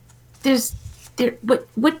 There's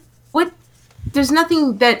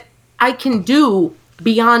nothing that I can do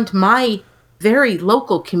beyond my very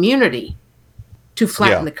local community to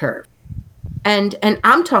flatten the curve. And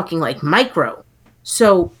I'm talking like micro.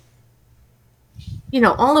 So,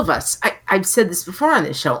 all of us, I've said this before on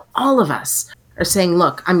this show, all of us are saying,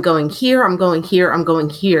 look, I'm going here, I'm going here, I'm going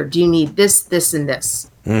here. Do you need this, this, and this?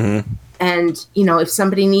 Mm-hmm. And, if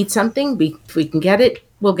somebody needs something, if we can get it,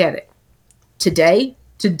 we'll get it. Today,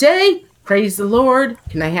 praise the Lord.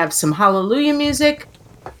 Can I have some hallelujah music?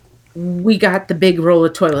 We got the big roll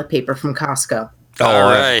of toilet paper from Costco. Oh, all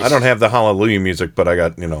right. I don't have the hallelujah music, but I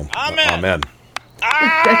got, amen.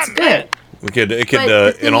 That's good. We could,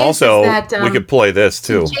 and also we could play this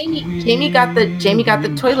too. Jamie got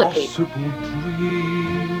the toilet paper.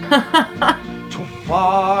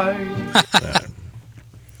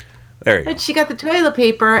 There you go. But she got the toilet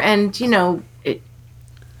paper, and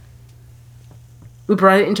we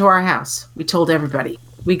brought it into our house. We told everybody,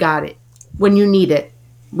 we got it. When you need it,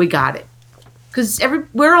 we got it. Because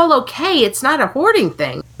we're all okay. It's not a hoarding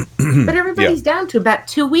thing. But everybody's down to about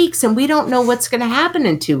 2 weeks, and we don't know what's going to happen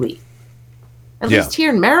in 2 weeks. At least here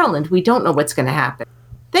in Maryland, we don't know what's going to happen.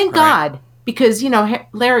 Thank God, because,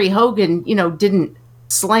 Larry Hogan, didn't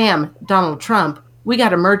slam Donald Trump. We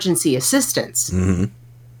got emergency assistance. Mm-hmm.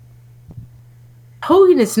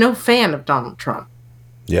 Hogan is no fan of Donald Trump.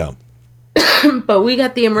 Yeah. But we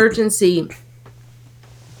got the emergency,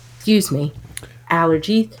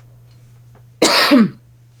 allergies.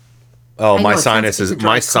 Oh, my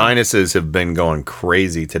sinuses have been going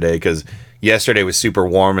crazy today because yesterday was super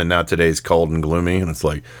warm and now today's cold and gloomy. And it's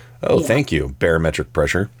like, thank you, barometric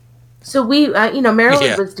pressure. So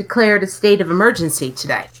Maryland was declared a state of emergency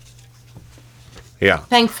today. Yeah.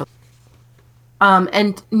 Thankfully.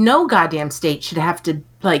 And no goddamn state should have to,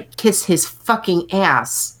 kiss his fucking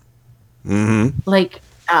ass. Mm-hmm.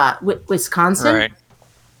 Wisconsin. Right.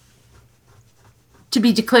 To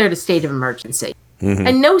be declared a state of emergency. Mm-hmm.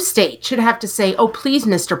 And no state should have to say, oh, please,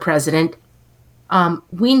 Mr. President,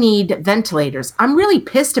 we need ventilators. I'm really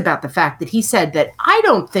pissed about the fact that he said that I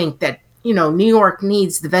don't think that, New York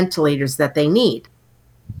needs the ventilators that they need.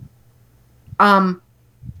 I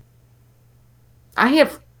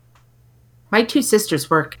have my two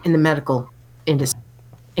sisters work in the medical industry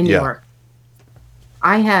in New York.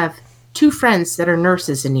 I have two friends that are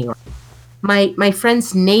nurses in New York. My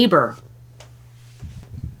friend's neighbor,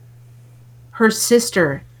 her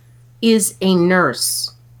sister is a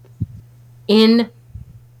nurse in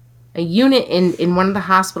a unit in one of the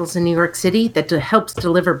hospitals in New York City that helps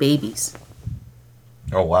deliver babies.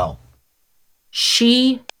 Oh, wow.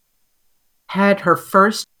 She had her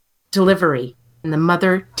first delivery and the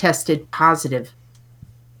mother tested positive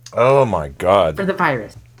Oh my God. for the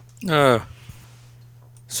virus.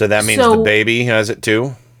 So that means So- the baby has it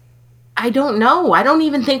too? I don't know. I don't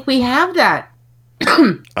even think we have that.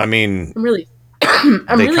 I mean, I'm really, I'm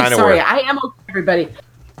They really kinda sorry. were. I am okay, everybody.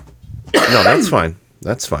 no, that's fine.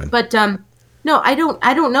 That's fine. But no, I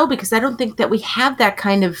don't know because I don't think that we have that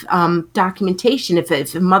kind of documentation.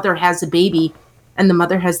 If a mother has a baby, and the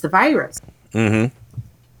mother has the virus, Mm-hmm.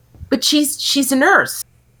 but she's a nurse,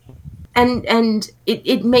 and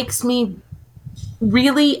it makes me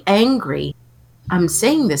really angry. I'm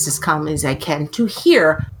saying this as calmly as I can to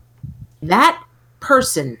hear that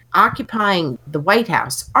person occupying the White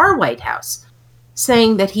House, our White House,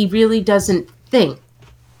 saying that he really doesn't think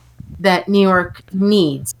that New York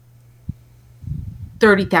needs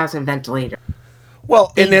 30,000 ventilators.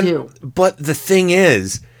 Well, They and then, do. but the thing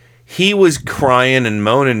is, he was crying and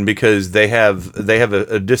moaning because they have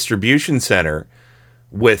a distribution center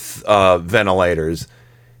with ventilators,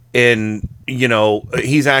 and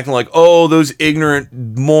he's acting like, oh, those ignorant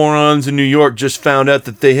morons in New York just found out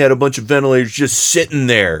that they had a bunch of ventilators just sitting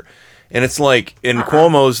there, and it's like, and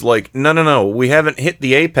Cuomo's like, no, we haven't hit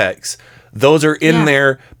the apex. Those are in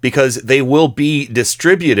there because they will be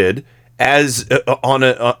distributed as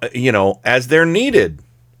as they're needed.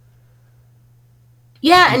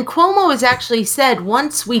 Yeah, and Cuomo has actually said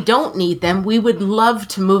once we don't need them, we would love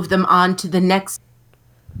to move them on to the next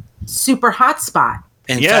super hotspot.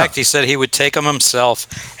 In fact, he said he would take them himself,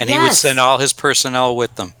 and he would Yes. send all his personnel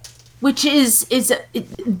with them. Which is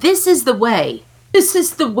this is the way. This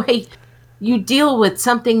is the way you deal with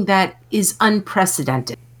something that is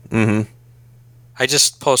unprecedented. Mm-hmm. I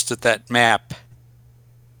just posted that map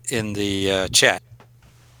in the chat.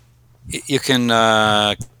 You can.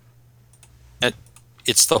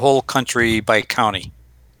 It's the whole country by county.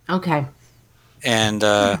 Okay. And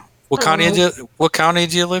what county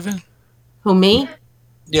do you live in? Who, me?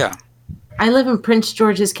 Yeah. I live in Prince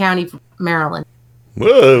George's County, Maryland.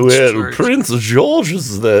 Whoa, well, Prince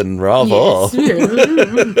George's then, rather.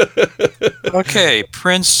 Okay,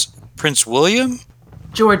 Prince William?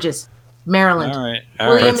 George's, Maryland. All right.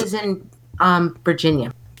 William is in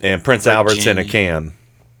Virginia. And Prince Albert's in a can.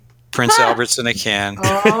 Prince Albert's in a can.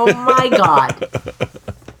 Oh my God.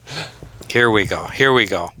 Here we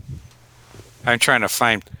go. I'm trying to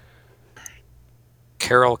find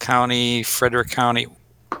Carroll County, Frederick County,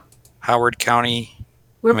 Howard County.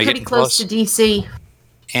 We're Am I pretty getting close to DC.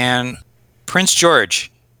 And Prince George.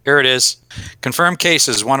 Here it is. Confirmed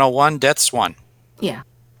cases 101, deaths 1. Yeah.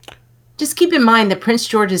 Just keep in mind that Prince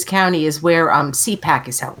George's County is where CPAC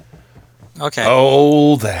is held. Okay.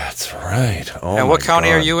 Oh, that's right. Oh, and what my county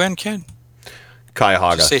God. are you in, Ken?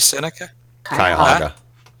 Cuyahoga. Did you say Seneca? Cuyahoga.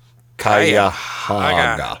 Cuyahoga.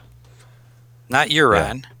 Cuyahoga. Not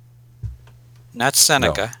Huron. Not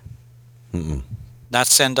Seneca. Mm-mm. Not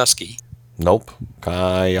Sandusky. Nope.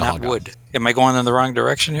 Cuyahoga. Not Wood. Am I going in the wrong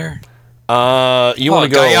direction here? You want to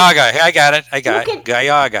go? Cuyahoga. Hey, I got it.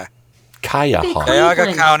 Cuyahoga. Cuyahoga.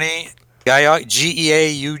 Cuyahoga County.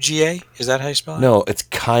 Geauga. Is that how you spell it? No, it's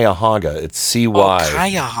Cuyahoga. It's C-Y.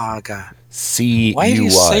 Cuyahoga. C-U-Y. Why do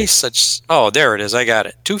you say such? Oh, there it is. I got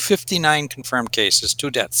it. 259 confirmed cases,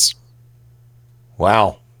 2 deaths.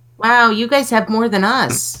 Wow. Wow, you guys have more than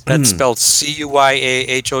us. That's spelled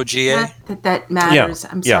Cuyaahoga. Not that matters.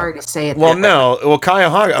 I'm yeah. sorry to say it. Well, that way. no. Well,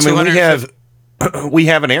 Cuyahoga. I mean, we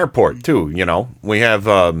have an airport Mm-hmm. too. We have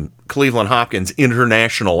Cleveland Hopkins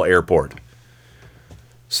International Airport.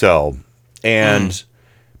 So, and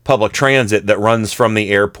public transit that runs from the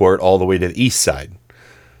airport all the way to the east side.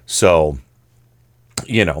 So,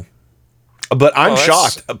 But I'm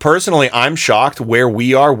shocked. Personally, I'm shocked where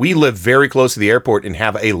we are. We live very close to the airport and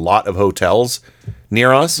have a lot of hotels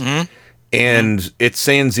near us. Mm-hmm. And it's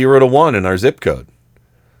saying 0 to 1 in our zip code.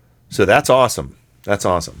 So that's awesome. That's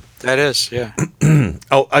awesome. That is, yeah. Can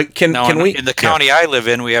we? In the county I live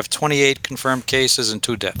in, we have 28 confirmed cases and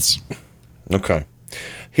 2 deaths. Okay.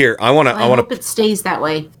 Here, I want to. I hope it stays that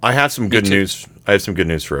way. I have some good news. I have some good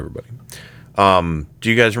news for everybody. Do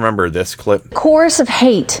you guys remember this clip? Chorus of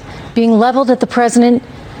hate being leveled at the president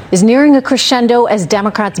is nearing a crescendo as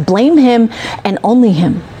Democrats blame him and only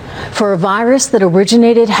him for a virus that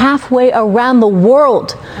originated halfway around the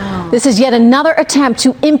world. This is yet another attempt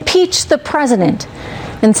to impeach the president.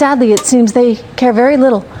 And sadly, it seems they care very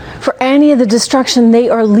little for any of the destruction they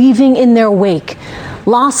are leaving in their wake.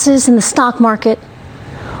 Losses in the stock market.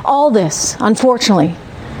 All this, unfortunately,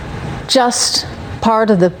 just part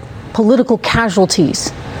of the political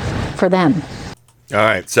casualties for them. All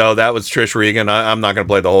right, so that was Trish Regan. I'm not going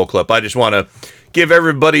to play the whole clip. I just want to give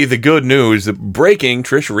everybody the good news. Breaking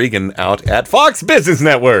Trish Regan out at Fox Business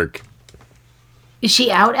Network. Is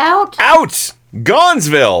she out? Out!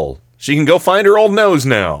 Gonzville! She can go find her old nose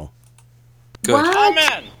now. Good. What?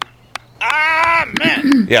 Amen.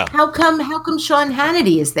 Amen. Yeah. How come Sean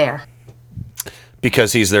Hannity is there?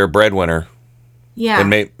 Because he's their breadwinner. Yeah.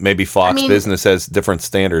 And maybe Fox Business has different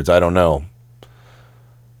standards. I don't know.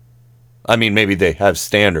 I mean, maybe they have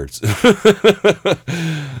standards. Because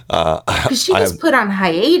she was put on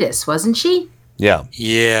hiatus, wasn't she? Yeah.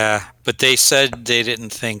 Yeah, but they said they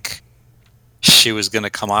didn't think she was going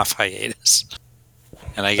to come off hiatus.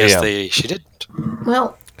 And I guess she didn't.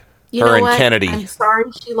 Well, you Her know and what? Kennedy. I'm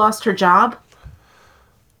sorry she lost her job.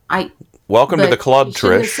 Welcome to the club, you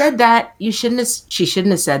shouldn't Trish. have said that. She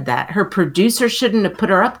shouldn't have said that. Her producer shouldn't have put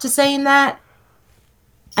her up to saying that.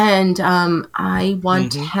 And I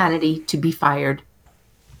want Hannity to be fired.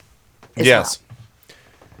 Yes. Well.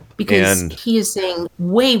 Because he is saying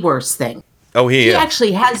way worse thing. Oh, he is.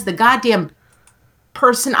 Actually has the goddamn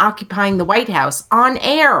person occupying the White House on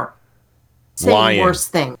air saying worse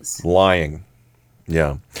things. Lying.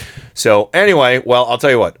 Yeah. So anyway, well, I'll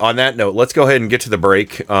tell you what. On that note, let's go ahead and get to the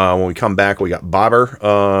break. When we come back, we got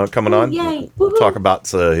Bobber coming on. Yay. We'll talk about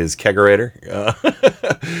his kegerator.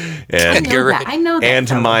 And I know that. And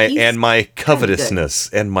fellow. my covetousness.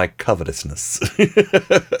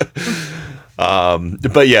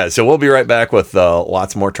 But yeah, so we'll be right back with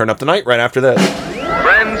lots more Turn Up the Night right after this.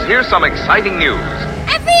 Friends, here's some exciting news.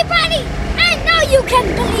 Everybody, I know you can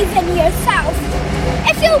believe in yourself.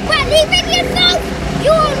 If you believe in yourself,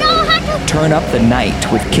 you will know how to Turn Up the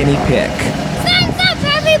Night with Kenny Pick. Thumbs up,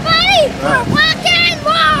 everybody, for rock and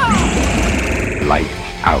roll. Light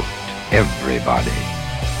out, everybody.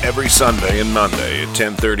 Every Sunday and Monday at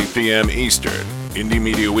 10:30 p.m. Eastern, Indie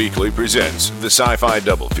Media Weekly presents the Sci-Fi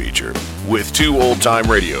Double Feature with two old-time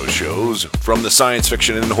radio shows from the science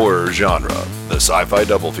fiction and horror genre. The Sci-Fi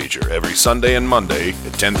Double Feature every Sunday and Monday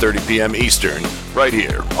at 10:30 p.m. Eastern, right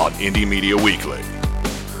here on Indie Media Weekly.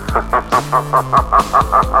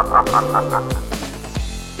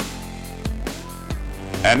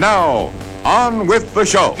 And now, on with the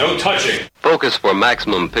show. No touching. Focus for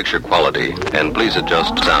maximum picture quality, and please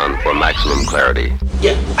adjust sound for maximum clarity.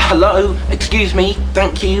 Yeah, hello, excuse me,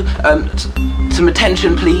 thank you. Some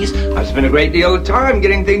attention, please. I've spent a great deal of time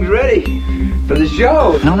getting things ready for the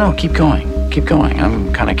show. No, keep going. Keep going.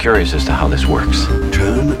 I'm kind of curious as to how this works.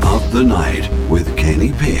 Turn Up the Night with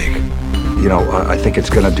Kenny Pig. You know, I think it's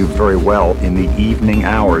going to do very well in the evening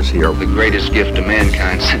hours here. The greatest gift to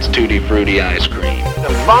mankind since Tutti Frutti ice cream. A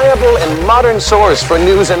viable and modern source for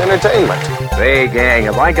news and entertainment. Hey, gang,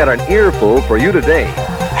 have I got an earful for you today?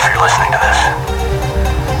 If you're listening to this,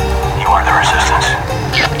 you are the resistance.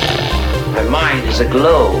 My mind is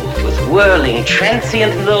aglow with whirling,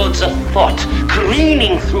 transient loads of thought,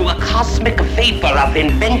 careening through a cosmic vapor of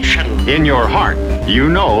invention. In your heart, you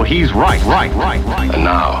know he's right. And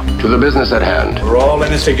now, to the business at hand. We're all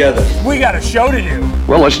in this together. We got a show to do.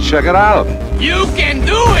 Well, let's check it out. You can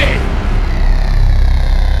do it.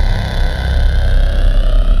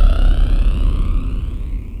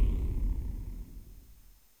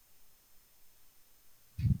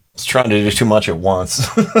 It's trying to do too much at once.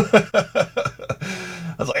 I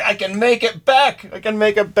was like, I can make it back. I can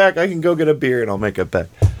go get a beer and I'll make it back.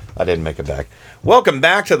 I didn't make it back. Welcome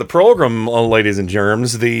back to the program, ladies and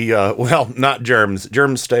germs. Well, not germs.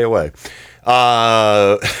 Germs stay away.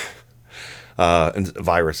 And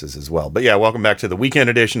viruses as well. But yeah, welcome back to the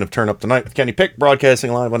weekend edition of Turn Up the Night with Kenny Pick,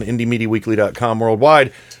 broadcasting live on IndieMediaWeekly.com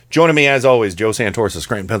worldwide. Joining me, as always, Joe Santos of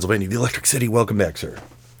Scranton, Pennsylvania, the Electric City. Welcome back, sir.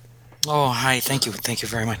 Oh, hi. Thank you. Thank you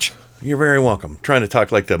very much. You're very welcome. Trying to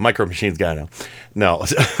talk like the Micro Machines guy now. No.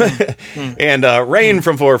 And Rain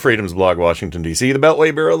from Four Freedoms blog, Washington, D.C., the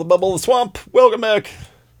Beltway Bureau, the Bubble, the Swamp. Welcome back.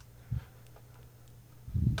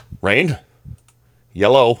 Rain?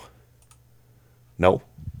 Yellow? No?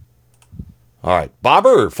 All right.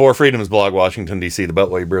 Bobber, Four Freedoms blog, Washington, D.C., the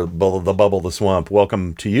Beltway Bureau, the Bubble, the Swamp.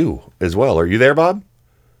 Welcome to you as well. Are you there, Bob?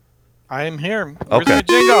 I am here. Where's Okay. my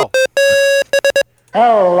jingle?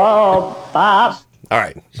 Hello, Bob. All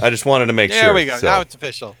right. I just wanted to make sure. There we go. So, Now it's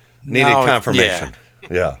official. needed Now confirmation.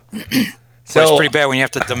 Yeah. So it's pretty bad when you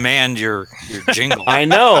have to demand your jingle. I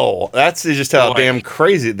know. That's just how Boy. damn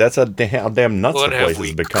crazy. That's how damn nuts What the have place we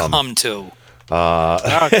has become. come to?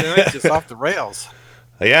 Now it's just off the rails.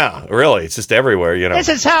 Yeah, really. It's just everywhere, you know. This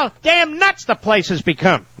is how damn nuts the place has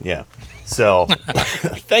become. Yeah. So,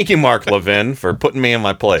 thank you, Mark Levin, for putting me in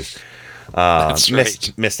my place. That's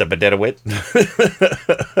right. Mr. Bedetowit.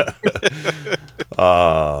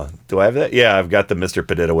 Do I have that? Yeah, I've got the Mr.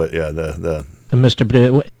 Bedetowit. Yeah, the Mr.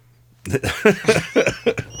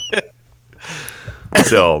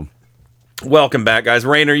 So, welcome back, guys.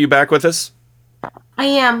 Rain, are you back with us? I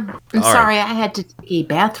am. I'm All sorry. I had to take a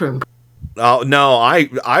bathroom. Oh no,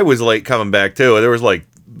 I was late coming back too. There was like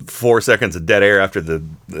 4 seconds of dead air after the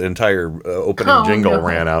entire opening jingle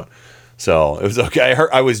ran out. So it was okay.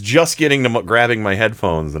 I was just getting to grabbing my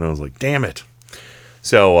headphones, and I was like, "Damn it!"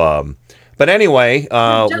 So, but anyway,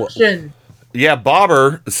 yeah,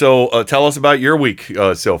 Bobber. So tell us about your week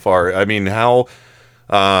so far. I mean, how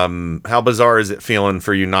bizarre is it feeling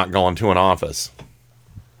for you not going to an office?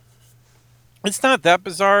 It's not that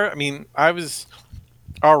bizarre. I mean, I was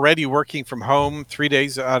already working from home 3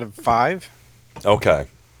 days out of 5. Okay.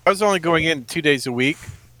 I was only going in 2 days a week.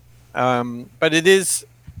 But it is,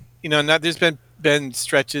 not, there's been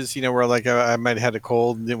stretches, where like I might have had a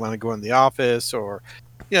cold and didn't want to go in the office, or,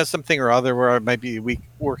 something or other where I might be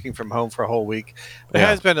working from home for a whole week. It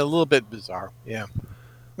has been a little bit bizarre. Yeah.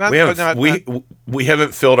 We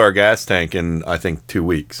haven't filled our gas tank in, I think, 2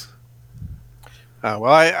 weeks. Well,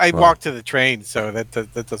 I walked to the train, so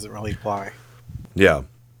that doesn't really apply. Yeah.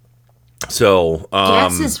 So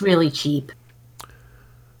gas is really cheap.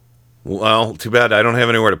 Well, too bad I don't have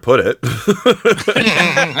anywhere to put it.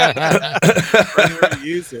 Anywhere to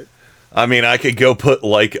use it. I mean, I could go put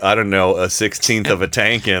like, I don't know, a 16th of a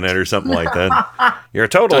tank in it or something like that. Your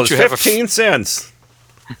total is 15 cents.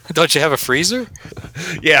 Don't you have a freezer?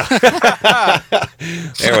 Yeah.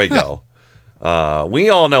 There we go. We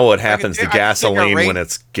all know what happens to gasoline when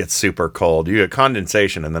it gets super cold. You get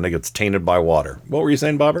condensation, and then it gets tainted by water. What were you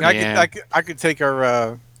saying, Bobber? I could take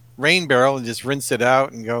our rain barrel and just rinse it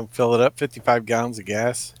out and go fill it up, 55 gallons of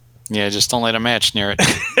gas. Yeah, just don't light a match near it.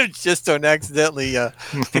 Just don't accidentally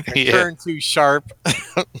turn too sharp.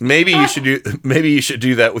 Maybe you should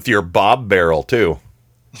do that with your Bob barrel too.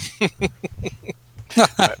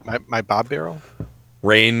 my Bob barrel?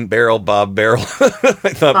 Rain barrel, Bob barrel. I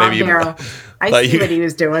thought Bob maybe barrel. I see what he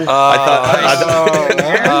was doing. Slow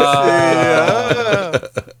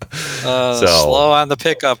on the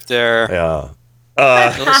pickup there. Yeah.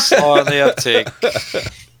 A little slow on the uptake.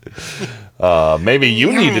 Maybe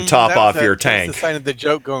you need to top off your tank. That's the sign of the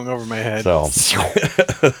joke going over my head. So.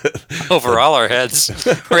 Over all our heads,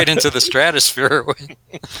 right into the stratosphere.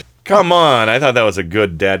 Come on, I thought that was a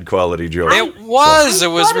good dad quality joke. It was.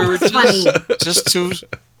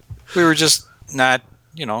 We were just not,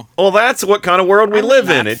 Well, that's what kind of world we live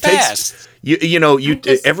in. It fast. takes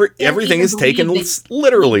everything is taken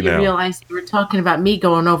literally now. You realize you were talking about me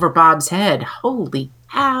going over Bob's head. Holy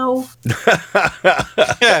cow!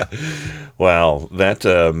 Well, that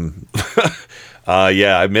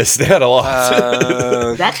yeah, I missed that a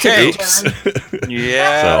lot. That's oops.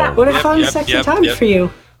 Yeah. So. What a fun sexy time for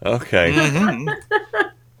you. Okay. Mm-hmm.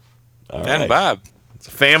 All and right. Bob. It's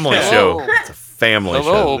a family show. It's a family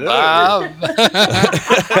Hello, show. Bob.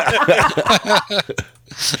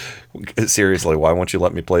 Seriously, why won't you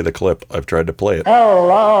let me play the clip? I've tried to play it.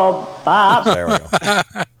 Hello, Bob. There we go.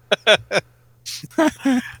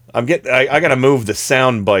 I got to move the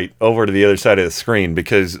sound bite over to the other side of the screen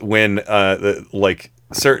because when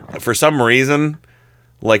for some reason,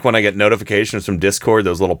 like when I get notifications from Discord,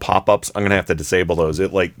 those little pop-ups, I'm gonna have to disable those.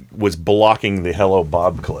 It like was blocking the Hello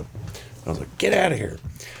Bob clip. I was like, get out of here.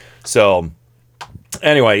 So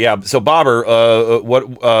anyway, yeah. So Bobber, what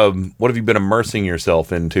have you been immersing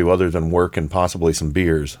yourself into other than work and possibly some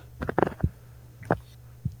beers?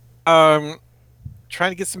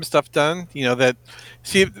 Trying to get some stuff done.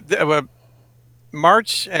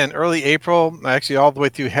 March and early April, actually all the way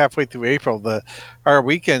through halfway through April, our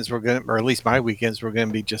weekends were going, or at least my weekends were going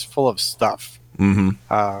to be just full of stuff. Mm-hmm.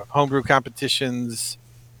 Homebrew competitions,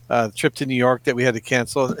 trip to New York that we had to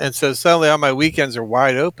cancel, and so suddenly all my weekends are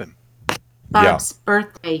wide open. Bob's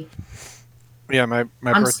birthday. Yeah, my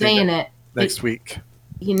I'm birthday saying it next week.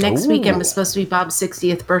 Next weekend was supposed to be Bob's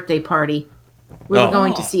 60th birthday party. We were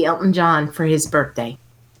going to see Elton John for his birthday.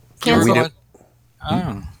 Canceled.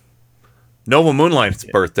 Nova Moonlight's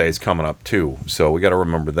birthday is coming up too, so we got to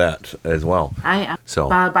remember that as well.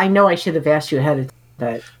 Bob, I know I should have asked you ahead of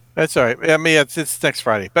that. That's all right. I mean, it's next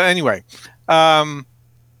Friday, but anyway. So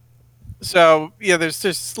yeah, there's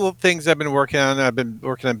just little things I've been working on. I've been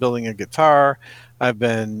working on building a guitar. I've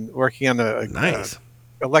been working on a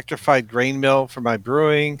electrified grain mill for my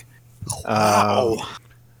brewing. Wow.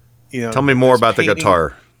 Tell me more about the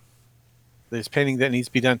guitar. There's painting that needs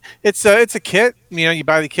to be done. It's a kit. You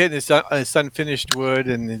buy the kit and it's unfinished wood,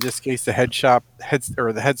 and in this case, the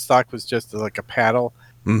headstock was just like a paddle,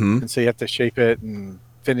 mm-hmm. and so you have to shape it and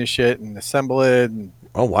finish it and assemble it and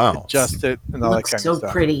Oh wow! Adjust it and all that kind so of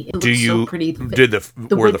stuff. pretty. It looks so pretty. Did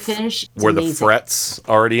the wood finish? were the frets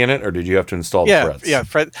already in it, or did you have to install the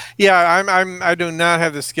frets? I do not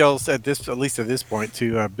have the skills at least at this point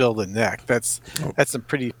to build a neck. That's some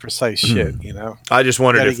pretty precise shit, you know. I just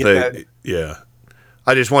wondered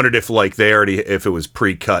I just wondered if like if it was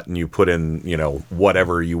pre-cut and you put in, you know,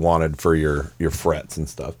 whatever you wanted for your frets and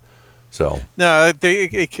stuff. So no,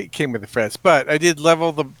 it came with the frets, but I did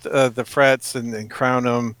level the frets and crown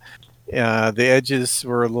them. The edges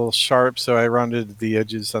were a little sharp, so I rounded the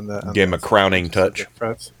edges on the. Gave them a crowning touch.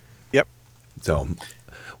 Frets. Yep. So,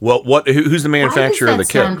 well, who's the manufacturer of the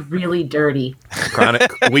kit? Sound really dirty.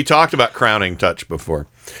 We talked about crowning touch before.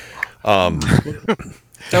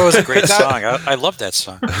 That was a great song. I love that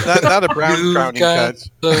song. Not a brown crowning touch.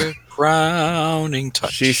 The crowning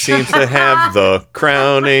touch. She seems to have the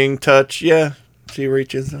crowning touch. Yeah, she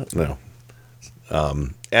reaches out. No.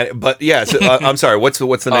 But yeah, so, I'm sorry. What's the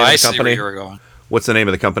name of the company? See where you were going. What's the name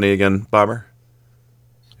of the company again, Bobber?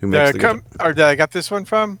 Who makes or did I got this one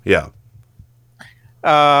from? Yeah.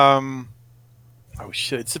 Oh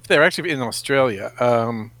shit! They're actually in Australia.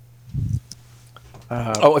 If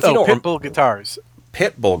you don't Pitbull Guitars.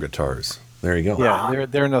 Pitbull Guitars. There you go. Yeah,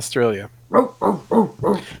 they're in Australia.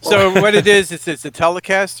 So what it is, it's a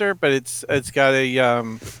Telecaster, but it's got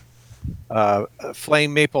a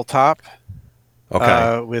flame maple top.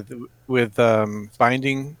 Okay. With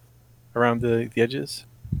binding around the edges.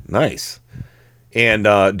 Nice. And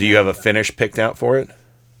do you have a finish picked out for it?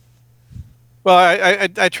 Well,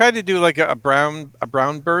 I tried to do like a brown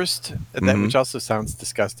burst, which also sounds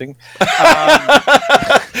disgusting.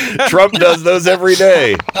 Trump does those every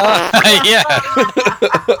day. Yeah.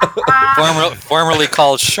 Formerly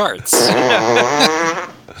called sharts.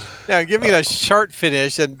 Yeah, giving it a shart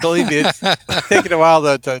finish, and believe me, it's taking a while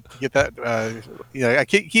to get that. I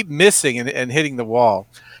keep missing and hitting the wall.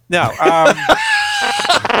 No.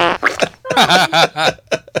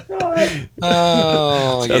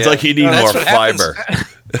 Sounds like you need more fiber.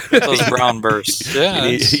 Those brown bursts. Yeah,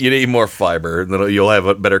 you need more fiber, and then you'll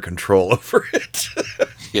have better control over it.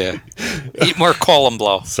 Yeah. Eat more column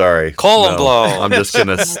blow. Sorry. Column blow. I'm just going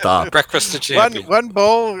to stop. Breakfast to champion. One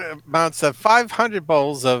bowl amounts to 500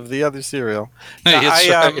 bowls of the other cereal.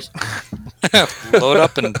 Right. Load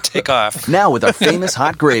up and take off. Now with our famous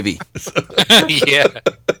hot gravy. Yeah.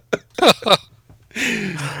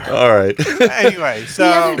 All right. Anyway,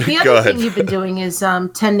 so the other thing you've been doing is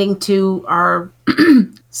tending to our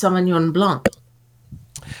Sauvignon Blanc.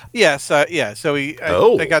 Yes, yeah. So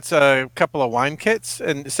I got a couple of wine kits,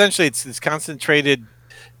 and essentially it's concentrated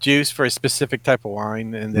juice for a specific type of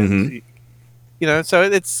wine, and then so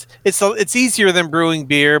it's easier than brewing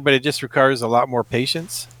beer, but it just requires a lot more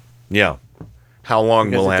patience. Yeah. How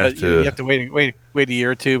long will have to? You have to wait a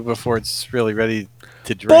year or two before it's really ready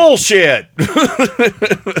to drink. Bullshit.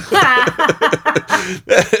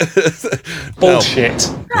 Bullshit.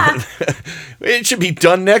 It should be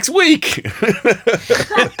done next week.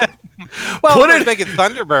 Well, let's make it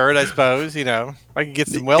Thunderbird, I suppose. I can get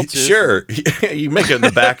some Welch's. Sure, you make it in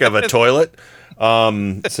the back of a toilet.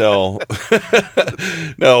 So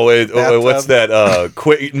no, what's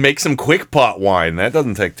that? Make some quick pot wine. That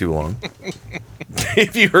doesn't take too long.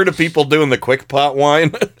 Have you heard of people doing the quick pot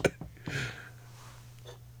wine?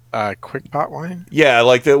 Quick pot wine? Yeah,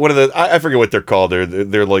 like one of the I forget what they're called.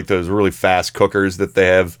 They're like those really fast cookers that they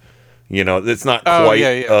have. It's not quite.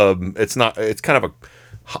 Yeah. It's not. It's kind of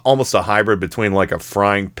almost a hybrid between like a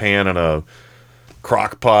frying pan and a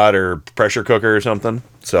crock pot or pressure cooker or something.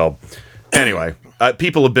 So anyway,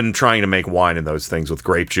 people have been trying to make wine in those things with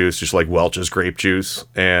grape juice, just like Welch's grape juice.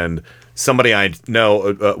 And somebody I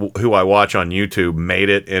know who I watch on YouTube made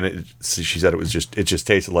it, and she said it just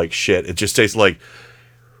tasted like shit. It just tasted like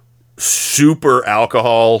super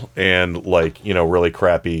alcohol and really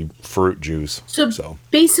crappy fruit juice. So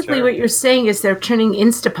basically what you're saying is they're turning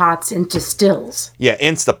Instapots into stills. Yeah,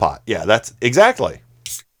 Instapot. Yeah, that's exactly.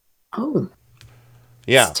 Oh.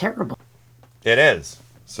 Yeah. It's terrible. It is.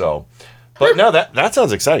 So, but no, that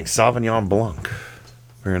sounds exciting. Sauvignon Blanc.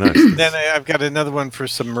 Very nice. Then I've got another one for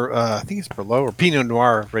some, I think it's Merlot or Pinot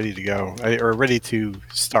Noir ready to go, or ready to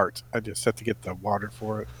start. I just have to get the water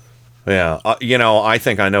for it. Yeah, I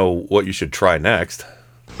think I know what you should try next.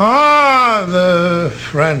 The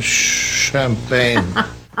French champagne.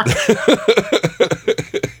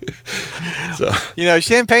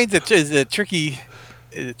 Champagne is a tricky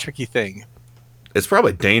thing. It's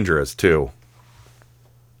probably dangerous too.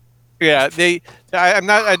 Yeah,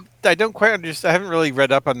 I don't quite understand. I haven't really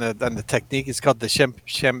read up on the technique. It's called the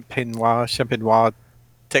champenois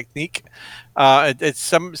technique. It's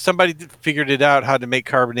somebody figured it out how to make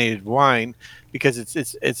carbonated wine because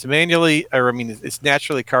it's manually, or I mean, it's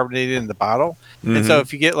naturally carbonated in the bottle. And so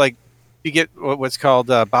if you get what's called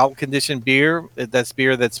bottle conditioned beer, that's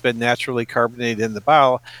beer that's been naturally carbonated in the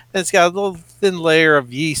bottle, and it's got a little thin layer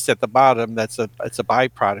of yeast at the bottom. It's a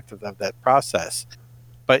byproduct of that process.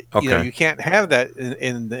 But you can't have that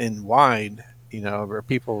in wine, where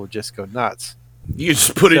people will just go nuts. You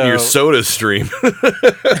just put it in your soda stream.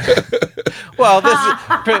 Well, this is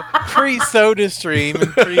pre-soda stream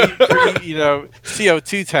and pre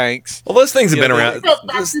CO2 tanks. Well, those things have been around.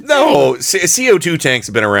 No, CO2 tanks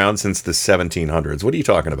have been around since the 1700s. What are you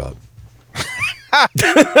talking about?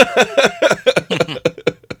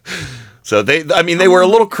 So they were a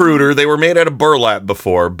little cruder. They were made out of burlap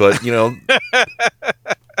before, but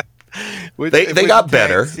they got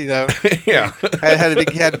better. Tanks, Yeah.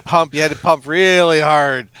 You had to pump really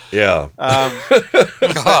hard. Yeah.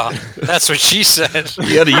 That's what she said.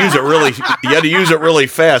 You had to use it really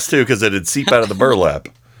fast too, because it'd seep out of the burlap.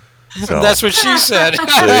 So. That's what she said. Oh,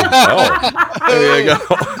 there you go.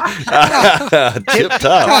 Tip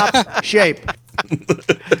top shape.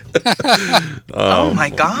 Oh my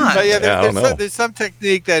God! But there's some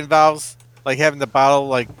technique that involves like having the bottle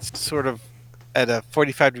like sort of at a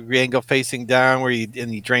 45-degree angle facing down, where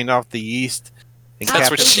you drain off the yeast. That's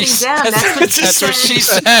what she said. That's what she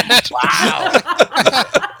said. Wow.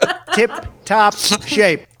 Tip top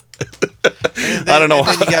shape. I don't know.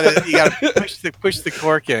 And then you gotta push the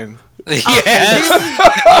cork in. Yes.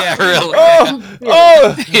 Yeah, really.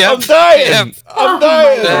 I'm dying. I'm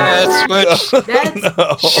dying. That's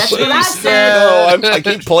what I said. No, I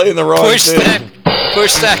keep playing the wrong thing.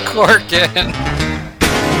 Push that cork in.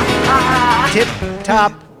 Tip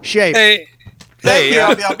top shape. Hey,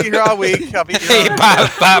 I'll be here all week. Hey,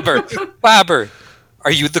 Bobber,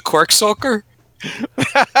 are you the cork soaker?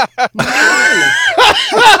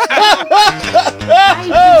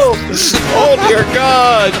 Oh dear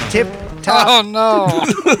God! Tip top. Oh no!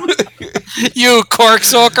 You cork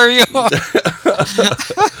soaker, you.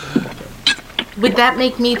 Would that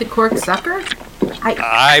make me the cork sucker?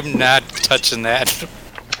 I'm not touching that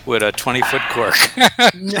with a 20-foot cork.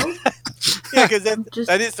 No. Yeah, because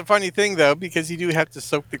that is the funny thing, though, because you do have to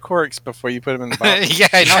soak the corks before you put them in the bottle. Yeah,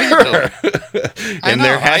 I know you do. And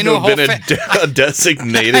there had to have been a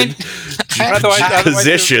designated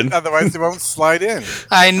position. Otherwise, they won't slide in.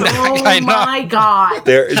 I know. Oh I know. my God!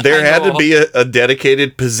 There had to be a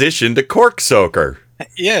dedicated position to cork soaker.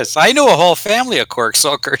 Yes, I know a whole family of cork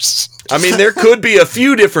soakers. I mean, there could be a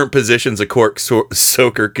few different positions a cork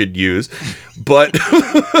soaker could use, but for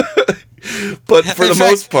the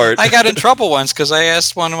most part, I got in trouble once because I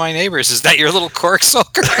asked one of my neighbors, "Is that your little cork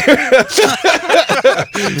soaker?"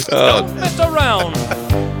 Don't mess around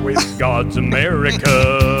with God's America.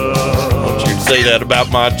 Don't you say that about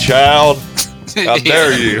my child? How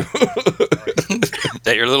dare you?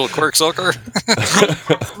 That your little cork soaker?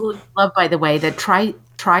 Absolutely love, by the way, that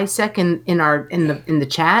Trisec in the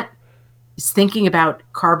chat is thinking about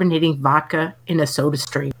carbonating vodka in a soda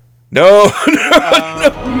stream. No,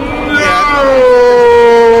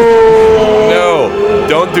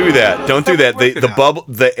 don't do that. Don't do that.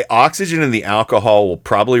 The oxygen in the alcohol will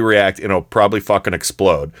probably react and it'll probably fucking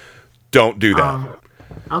explode. Don't do that.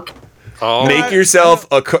 Okay. Oh. Make yourself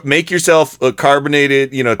a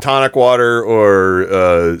carbonated, tonic water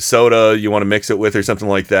or soda you want to mix it with or something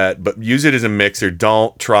like that. But use it as a mixer.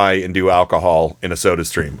 Don't try and do alcohol in a soda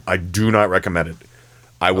stream. I do not recommend it.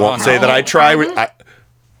 I won't say that I try.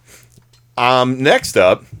 Next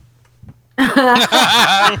up.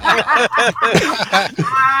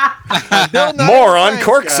 More on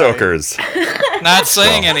cork soakers. Not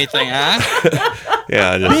saying anything, huh?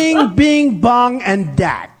 Yeah. Bing, bing, bong, and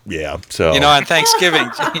dat. Yeah. So on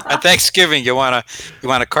Thanksgiving, you wanna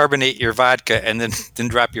carbonate your vodka and then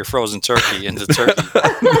drop your frozen turkey into turkey.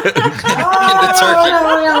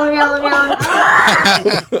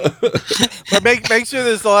 But make sure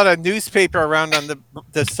there's a lot of newspaper around on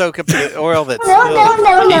the soak up the oil that's No.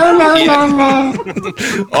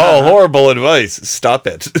 Oh, horrible advice. Stop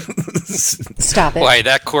it. Stop it. Why,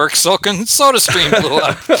 that cork soaking soda stream blew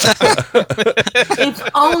up.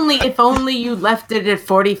 If only you left it at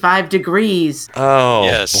 45 degrees. Oh,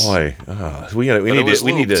 yes. Boy. We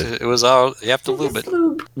need to. It was all. You have to lube it.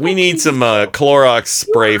 We need some Clorox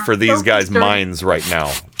spray for these guys' minds right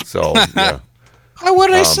now. So, yeah. What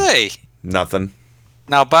did I say? Nothing.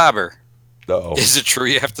 Now, Bobber, Uh-oh. is it true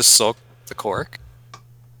you have to soak the cork?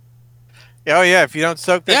 Oh, yeah. If you don't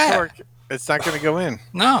soak that cork, it's not going to go in.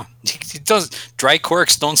 No. It does. Dry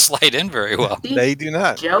corks don't slide in very well. They do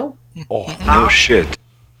not. Joe? Oh, no shit.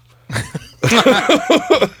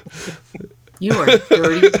 You are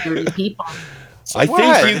dirty people. I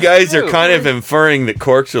think you guys are kind of inferring that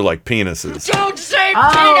corks are like penises. Don't say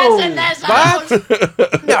Oh, penis in this What? house!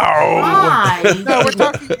 No. No,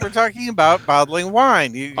 we're talking about bottling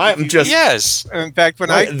wine. I'm just Yes. In fact,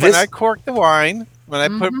 when I cork the wine, when I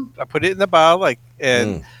put it in the bottle,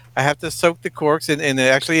 and I have to soak the corks, and it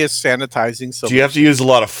actually is sanitizing. So do you have to use a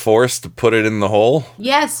lot of force to put it in the hole?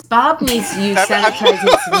 Yes, Bob needs to use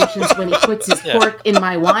sanitizing solutions when he puts his cork in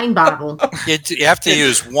my wine bottle. You have to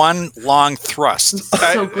use one long thrust.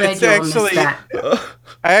 I'm so glad you missed that.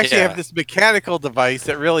 I actually have this mechanical device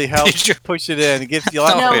that really helps push it in. It gives you a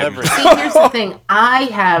lot of leverage. See, here's the thing. I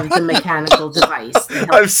have the mechanical device. that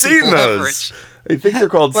helps I've seen people those. I think they're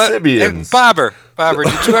called Sibians. Bobber,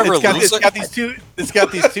 did you ever lose it's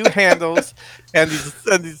got these two handles and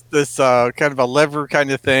this kind of a lever kind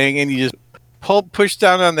of thing, and you just push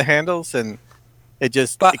down on the handles, and it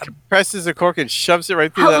compresses the cork and shoves it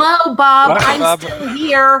right through. Hello, Bob. I'm still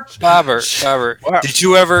here. Bobber, did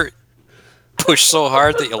you ever push so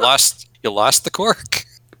hard that you lost the cork?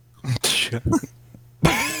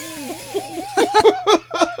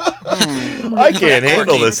 I can't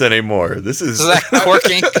handle this anymore. This is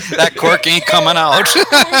that cork ain't coming out.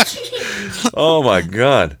 Oh my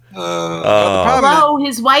god. Hello,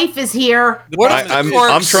 his wife is here.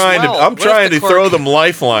 I'm trying to throw them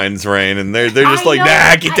lifelines, Rain, and they're just like,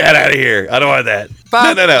 nah, get that out of here. I don't want that. No.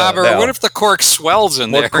 Bobber, what if the cork swells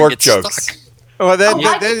in there? Cork and gets jokes. Stuck? Well, then I you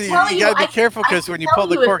can got to be I careful, because when you pull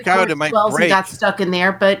the if cork out, it might swells and break. got stuck in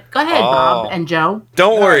there, but go ahead, Bob and Joe.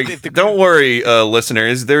 Don't worry,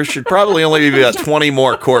 listeners. There should probably only be about 20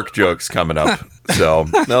 more cork jokes coming up. So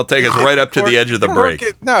they'll take us right up to the edge of the break.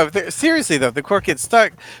 Seriously though, the cork gets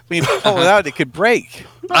stuck. When you pull it out, it could break.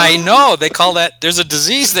 I know. They call that. There's a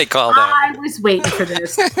disease they call that. I was waiting for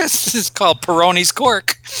this. This is called Peroni's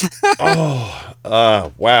cork.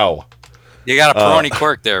 Wow. You got a Peroni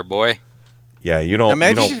cork there, boy. Yeah, you don't.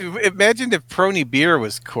 Imagine if Peroni beer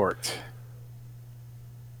was corked.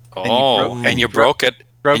 And you broke it.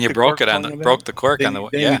 And you broke the cork on the way.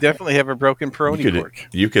 Then you definitely have a broken Peroni cork.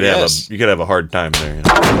 You could have a hard time there. You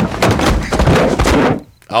know?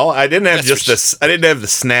 Oh, I didn't have I didn't have the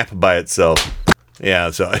snap by itself.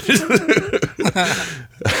 Yeah, so that's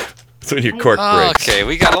when your cork breaks. Okay,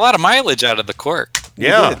 we got a lot of mileage out of the cork.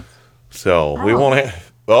 Yeah. So we won't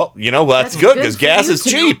have. Well, that's good because gas is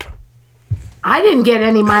cheap. I didn't get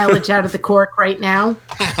any mileage out of the cork right now.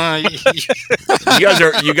 You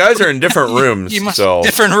guys are in different rooms.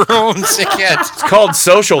 Different rooms. It's called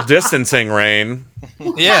social distancing, Rain.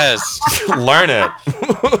 Yes. Learn it.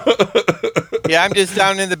 Yeah, I'm just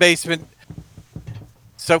down in the basement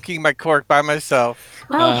soaking my cork by myself.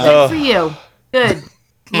 Well, good for you. Good.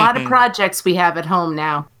 A lot of projects we have at home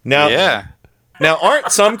now. Now,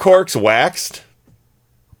 aren't some corks waxed?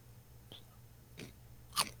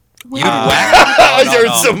 You'd whack. I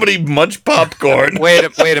heard somebody munch popcorn. Wait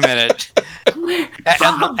a minute.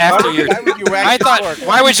 After your, I thought,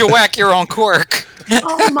 why would you whack your own cork?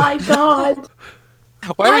 Oh my god!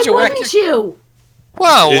 Why would you whack you?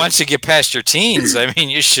 Well, once you get past your teens, I mean,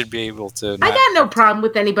 you should be able to. I got no problem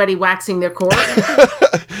with anybody waxing their cork.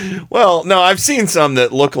 Well, no, I've seen some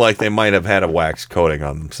that look like they might have had a wax coating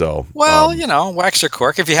on them. So, wax your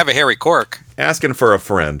cork if you have a hairy cork. Asking for a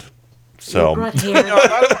friend. So, a lot of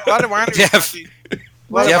wineries. Do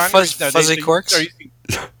you have fuzzy corks?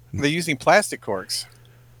 They're using plastic corks.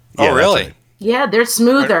 Oh, really? Right. Yeah, they're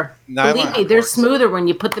smoother. Believe me, they're smoother when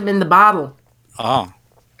you put them in the bottle. Oh.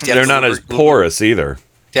 They're not as porous either. Do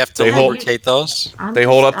you have to lubricate those? They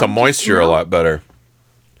hold up to moisture a lot better.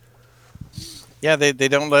 Yeah, they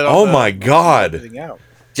don't let. Oh my god! Do you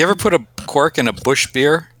ever put a cork in a Busch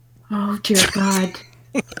beer? Oh dear God!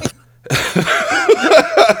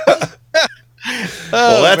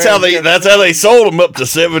 Well, that's how they sold them up to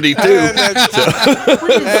 72. And that's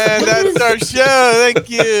our show. Thank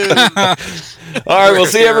you. All right, we'll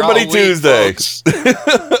see everybody Tuesday.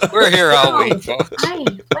 We're here all week, folks.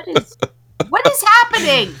 What is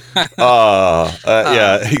happening?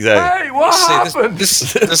 Yeah, exactly. Hey, what happened?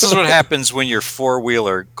 This is what happens when your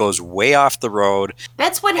four-wheeler goes way off the road.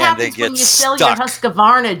 That's what happens when you sell your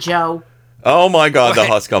Husqvarna, Joe. Oh my God, the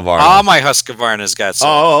Husqvarna! All my Husqvarnas got sold.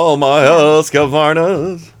 All my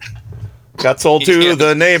Husqvarnas got sold to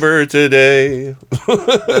the neighbor today.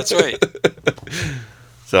 That's right.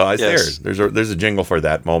 So there's a jingle for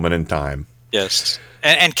that moment in time. Yes,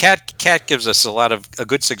 and Kat gives us a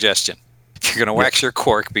good suggestion. If you're gonna wax your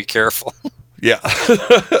cork, be careful. Yeah,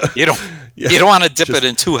 you don't want to dip it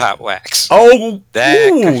in too hot wax. Oh,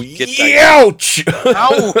 ouch!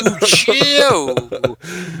 Ouch!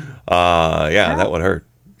 Yeah, that would hurt.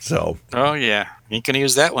 So. Oh yeah, you ain't gonna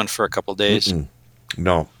use that one for a couple days. Mm-mm.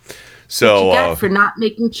 No. So what you got for not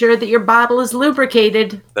making sure that your bottle is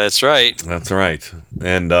lubricated. That's right. That's right.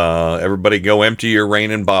 And everybody go empty your Rain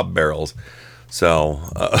and Bob barrels. So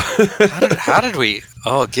how did we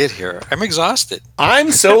all get here? I'm exhausted.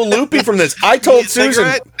 I'm so loopy from this. I told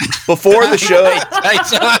Susan before the show.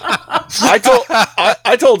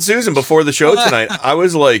 I told Susan before the show tonight. I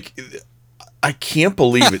was like, I can't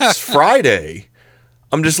believe it's Friday.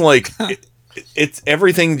 I'm just like, it's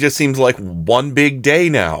everything just seems like one big day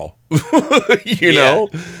now. you know?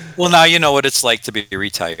 Well, now you know what it's like to be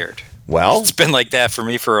retired. Well, it's been like that for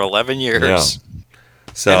me for 11 years. Yeah.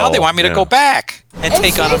 So and now they want me to go back and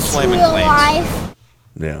take unemployment claims.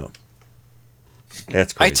 Yeah.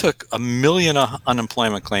 That's crazy. I took 1 million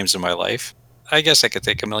unemployment claims in my life. I guess I could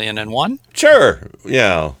take 1,000,001. Sure.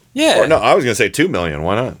 Yeah. Yeah. Or no, I was going to say 2 million.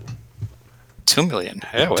 Why not? 2 million.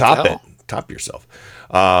 Yeah, Top it. Top yourself.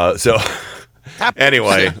 So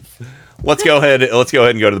anyway, let's go ahead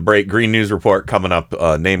and go to the break. Green News Report coming up.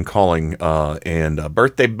 Name calling and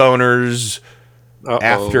birthday boners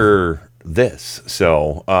after this.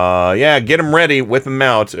 So get them ready, whip them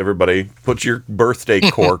out, everybody. Put your birthday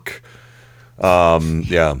cork.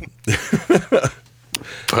 Yeah.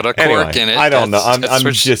 Put a cork in it. I don't know.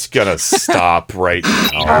 I'm just gonna stop right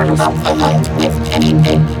now.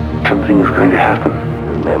 Something's going to happen.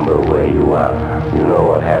 Remember where you are. You know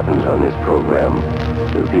what happens on this program.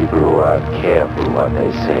 The people who aren't careful what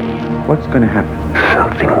they say. What's going to happen?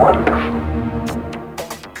 Something wonderful.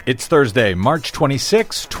 It's Thursday, March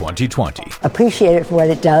 26, 2020. Appreciate it for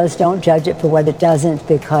what it does. Don't judge it for what it doesn't,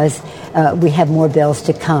 because we have more bills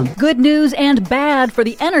to come. Good news and bad for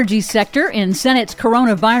the energy sector in Senate's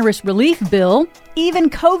coronavirus relief bill. Even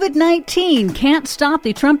COVID-19 can't stop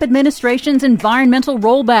the Trump administration's environmental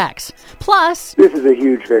rollbacks. Plus, this is a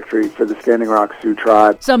huge victory for the Standing Rock Sioux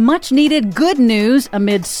tribe. Some much-needed good news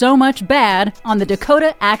amid so much bad on the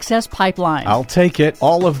Dakota Access Pipeline. I'll take it.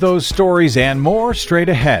 All of those stories and more straight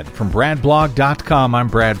ahead. From BradBlog.com, I'm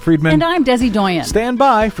Brad Friedman. And I'm Desi Doyen. Stand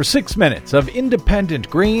by for 6 minutes of independent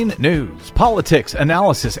green news, politics,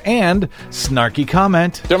 analysis, and snarky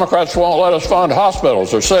comment. Democrats won't let us fund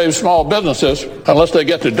hospitals or save small businesses unless they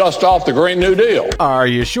get to dust off the Green New Deal. Are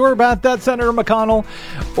you sure about that, Senator McConnell?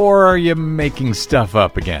 Or are you making stuff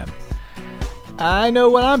up again? I know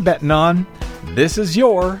what I'm betting on. This is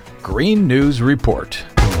your Green News Report.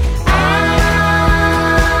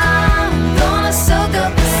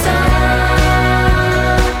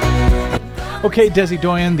 Okay, Desi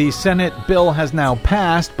Doyen, the Senate bill has now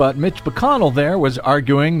passed, but Mitch McConnell there was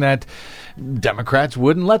arguing that Democrats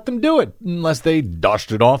wouldn't let them do it unless they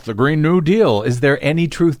dusted off the Green New Deal. Is there any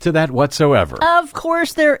truth to that whatsoever? Of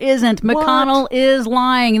course there isn't. McConnell is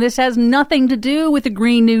lying. This has nothing to do with the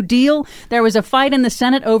Green New Deal. There was a fight in the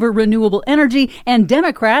Senate over renewable energy, and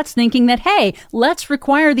Democrats thinking that, hey, let's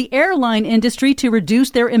require the airline industry to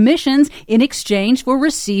reduce their emissions in exchange for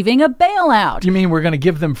receiving a bailout. You mean we're going to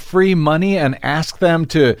give them free money and ask them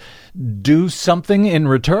to do something in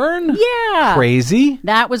return? Yeah. Crazy.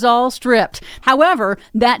 That was all stripped. However,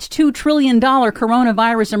 that $2 trillion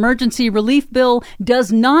coronavirus emergency relief bill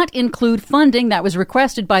does not include funding that was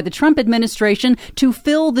requested by the Trump administration to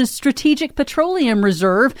fill the strategic petroleum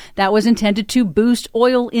reserve that was intended to boost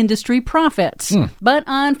oil industry profits. But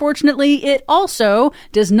unfortunately, it also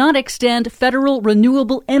does not extend federal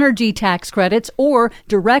renewable energy tax credits or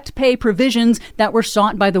direct pay provisions that were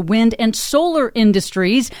sought by the wind and solar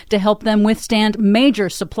industries to help them withstand major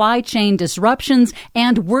supply chain disruptions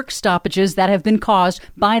and work stoppages that have been caused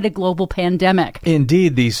by the global pandemic.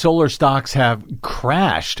 Indeed, the solar stocks have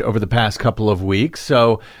crashed over the past couple of weeks,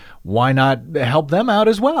 so why not help them out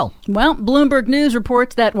as well? Well, Bloomberg News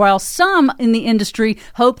reports that while some in the industry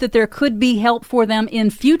hope that there could be help for them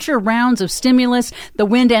in future rounds of stimulus, the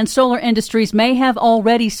wind and solar industries may have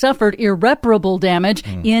already suffered irreparable damage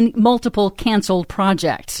in multiple canceled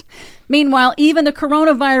projects. Meanwhile, even the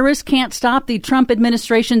coronavirus can't stop the Trump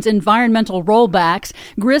administration's environmental rollbacks.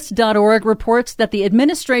 Grist.org reports that the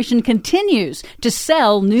administration continues to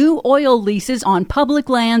sell new oil leases on public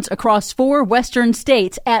lands across 4 western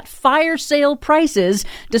states at fire sale prices,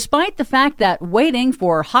 despite the fact that waiting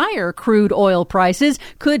for higher crude oil prices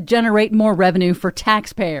could generate more revenue for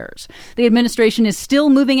taxpayers. The administration is still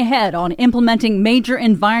moving ahead on implementing major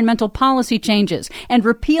environmental policy changes and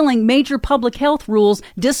repealing major public health rules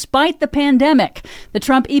despite the pandemic. The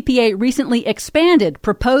Trump EPA recently expanded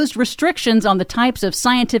proposed restrictions on the types of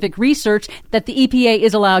scientific research that the EPA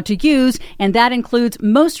is allowed to use, and that includes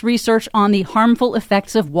most research on the harmful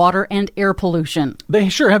effects of water and air pollution. They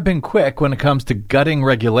sure have been quick when it comes to gutting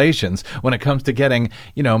regulations. When it comes to getting,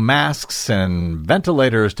 masks and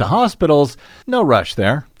ventilators to hospitals, no rush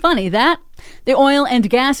there. Funny that. The oil and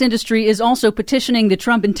gas industry is also petitioning the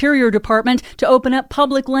Trump Interior Department to open up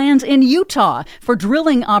public lands in Utah for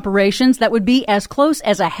drilling operations that would be as close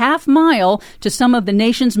as a half mile to some of the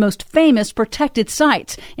nation's most famous protected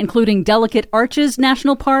sites, including Delicate Arches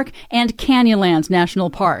National Park and Canyonlands National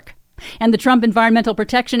Park. And the Trump Environmental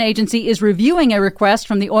Protection Agency is reviewing a request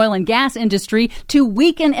from the oil and gas industry to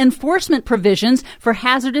weaken enforcement provisions for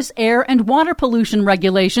hazardous air and water pollution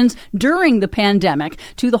regulations during the pandemic,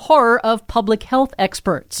 to the horror of public health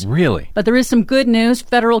experts. Really? But there is some good news.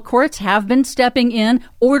 Federal courts have been stepping in,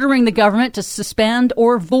 ordering the government to suspend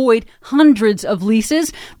or void hundreds of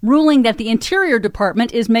leases, ruling that the Interior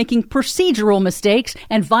Department is making procedural mistakes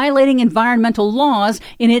and violating environmental laws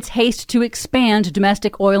in its haste to expand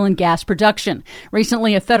domestic oil and gas production.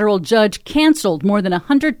 Recently, a federal judge canceled more than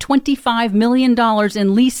 $125 million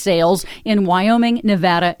in lease sales in Wyoming,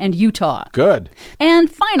 Nevada, and Utah. Good. And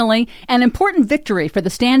finally, an important victory for the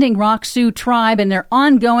Standing Rock Sioux tribe in their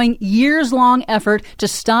ongoing years-long effort to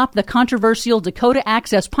stop the controversial Dakota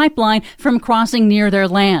Access Pipeline from crossing near their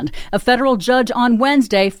land. A federal judge on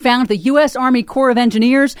Wednesday found the U.S. Army Corps of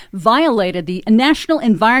Engineers violated the National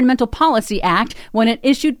Environmental Policy Act when it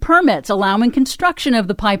issued permits allowing construction of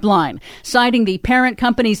the pipeline. Citing the parent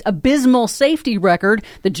company's abysmal safety record,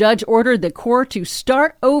 the judge ordered the Corps to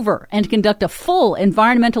start over and conduct a full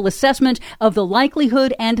environmental assessment of the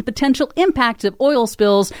likelihood and potential impacts of oil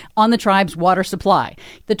spills on the tribe's water supply.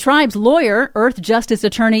 The tribe's lawyer, Earth Justice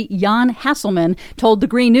Attorney Jan Hasselman, told the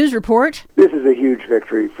Green News Report, "This is a huge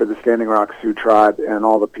victory for the Standing Rock Sioux tribe and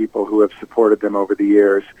all the people who have supported them over the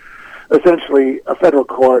years. Essentially, a federal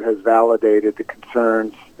court has validated the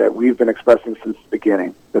concerns that we've been expressing since the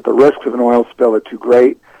beginning, that the risks of an oil spill are too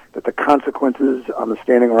great, that the consequences on the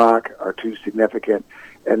Standing Rock are too significant,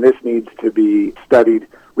 and this needs to be studied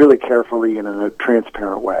really carefully and in a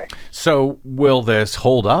transparent way." So will this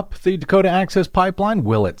hold up the Dakota Access Pipeline?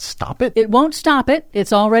 Will it stop it? It won't stop it.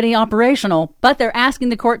 It's already operational, but they're asking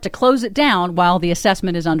the court to close it down while the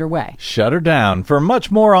assessment is underway. Shut her down. For much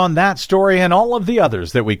more on that story and all of the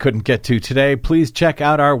others that we couldn't get to today, please check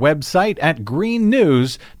out our website at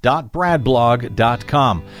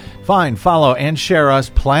greennews.bradblog.com. Find, follow, and share us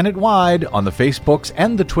planet-wide on the Facebooks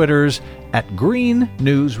and the Twitters at Green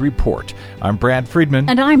News Report. I'm Brad Friedman.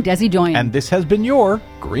 And I'm Desi Doyen. And this has been your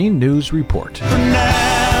Green News Report. For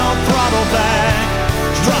now, throttle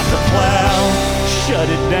back, drop the plow, shut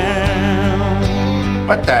it down.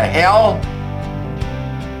 What the hell?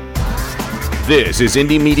 This is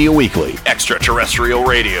Indie Media Weekly, extraterrestrial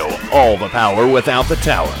radio, all the power without the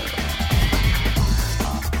tower.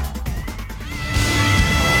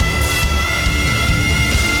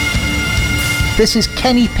 This is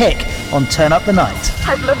Kenny Pick on Turn Up the Night.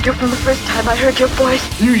 I've loved you from the first time I heard your voice.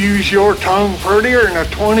 You use your tongue prettier than a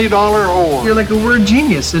 $20 whore. You're like a word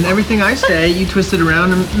genius, and everything I say, you twist it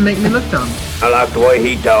around and make me look dumb. I like the way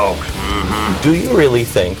he talks. Do you really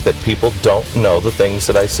think that people don't know the things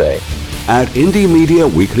that I say? At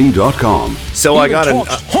IndieMediaWeekly.com. So I got an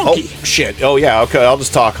honky shit. Oh yeah, okay. I'll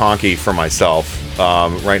just talk honky for myself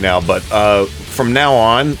right now. But from now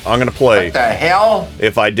on, I'm going to play. What the hell?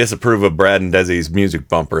 If I disapprove of Brad and Desi's music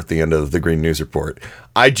bumper at the end of the Green News Report.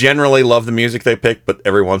 I generally love the music they pick, but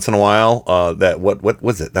every once in a while, what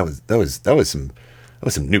was it? That was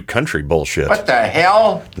some new country bullshit. What the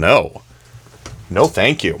hell? No,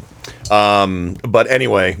 thank you. But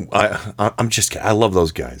anyway, I'm just kidding. I love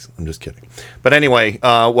those guys. I'm just kidding. But anyway,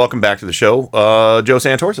 welcome back to the show. Joe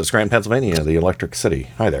Santorsa, Scranton, Pennsylvania, the Electric City.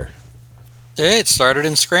 Hi there. Hey, it started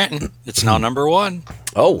in Scranton. It's now number one.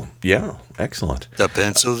 Oh, yeah. Excellent. The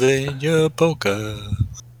Pennsylvania Polka.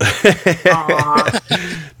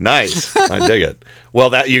 Nice. I dig it.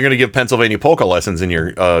 Well, you're going to give Pennsylvania polka lessons in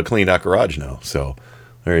your cleaned out garage now. So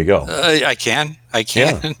there you go. I can.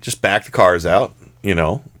 Yeah, just back the cars out.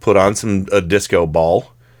 Put on some disco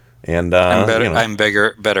ball, and I'm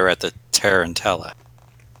better at the tarantella.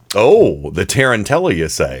 Oh, the tarantella, you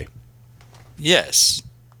say? Yes,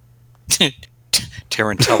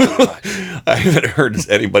 tarantella. I haven't heard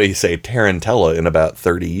anybody say tarantella in about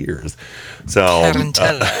 30 years. So,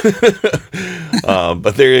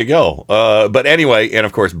 but there you go. But anyway, and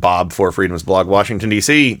of course, Bob for Freedom's Blog, Washington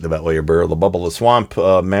D.C., the Beltway of Burr, the Bubble, the Swamp,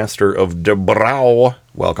 Master of DeBrow.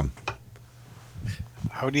 Welcome.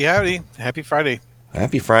 Howdy, howdy. Happy Friday.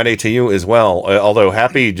 Happy Friday to you as well. Although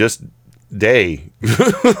happy just day.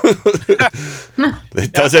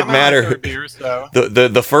 It doesn't matter. Beer, so.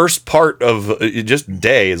 The first part of just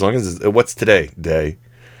day, as long as what's today? Day.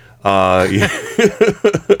 I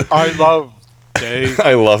love day.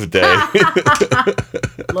 I love day.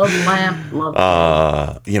 Love lamp. Love.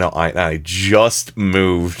 I just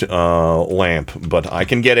moved lamp, but I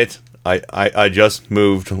can get it. I just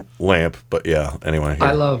moved lamp, but yeah. Anyway,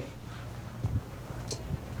 I love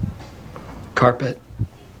carpet.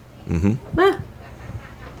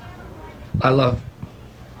 I love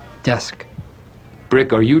desk.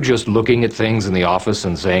 Brick, are you just looking at things in the office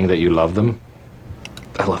and saying that you love them?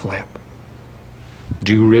 I love lamp.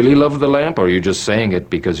 Do you really love the lamp, or are you just saying it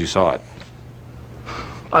because you saw it?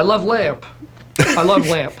 I love lamp. I love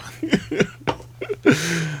lamp.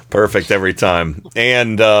 Perfect every time.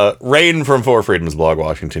 And Rain from Four Freedoms Blog,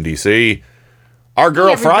 Washington, D.C. Our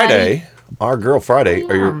Girl Friday. Are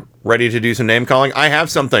you ready to do some name calling? I have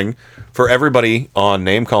something for everybody on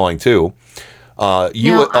name calling, too.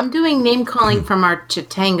 I'm doing name calling from our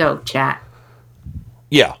Chitango chat.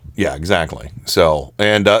 Yeah, exactly. So,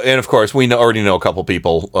 and of course, we already know a couple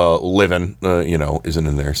people living, isn't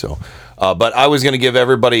in there. So, but I was going to give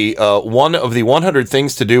everybody one of the 100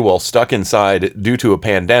 things to do while stuck inside due to a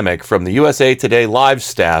pandemic from the USA Today live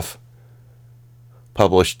staff,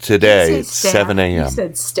 published today at 7 a.m. You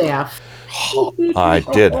said staff. I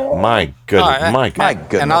did. My goodness. My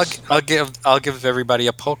goodness. And I'll give everybody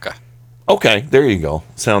a polka. Okay, there you go.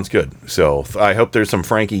 Sounds good. So I hope there's some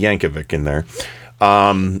Frankie Yankovic in there.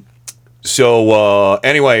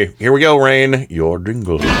 Anyway, here we go, Rain. Your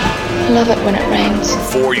jingle. I love it when it rains.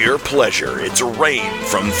 For your pleasure, it's Rain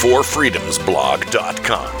from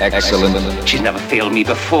FourFreedomsBlog.com. Excellent. She's never failed me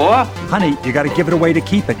before. Honey, you got to give it away to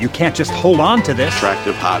keep it. You can't just hold on to this.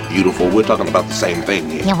 Attractive, hot, beautiful. We're talking about the same thing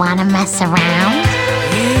here. You want to mess around?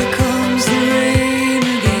 Here comes the rain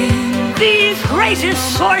again. The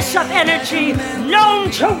greatest source of energy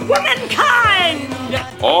known to womankind.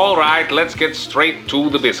 All right, let's get straight to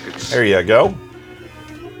the biscuits. There you go.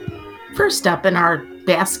 First up in our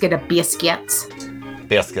basket of biscuits,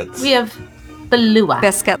 Biscuits. we have Balua.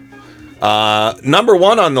 Biscuit. Number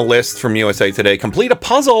one on the list from USA Today, complete a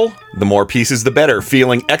puzzle. The more pieces, the better.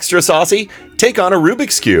 Feeling extra saucy? Take on a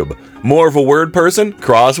Rubik's Cube. More of a word person?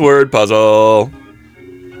 Crossword puzzle.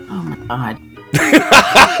 Oh my God.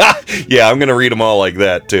 Yeah, I'm going to read them all like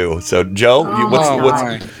that, too. So, Joe, you got a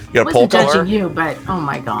Wasn't polka? judging you, but oh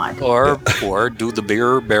my God. Or do the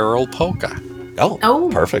beer barrel polka. Oh,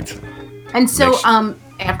 perfect. And so,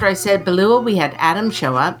 after I said Balua, we had Adam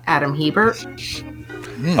show up, Adam Hebert.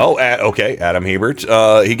 Okay, Adam Hebert.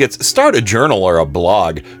 He gets start a journal or a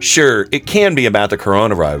blog. Sure, it can be about the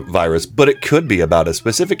coronavirus, but it could be about a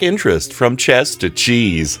specific interest from chess to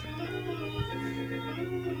cheese.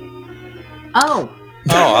 I'll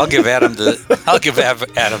give Adam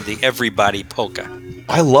the everybody polka.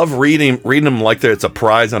 I love reading them like it's a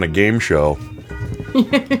prize on a game show.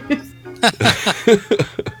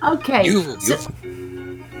 Okay.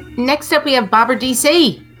 Next up, we have Bobber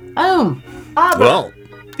DC. Boom. Bobber. Well,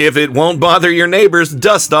 if it won't bother your neighbors,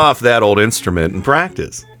 dust off that old instrument and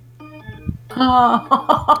practice. Oh.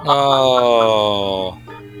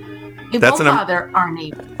 It That's won't bother our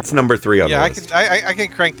neighbors. That's number 3 on the list. I can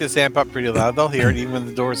crank this amp up pretty loud. They'll hear it even when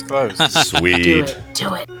the door's closed. Sweet.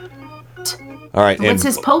 Do it. All right. What's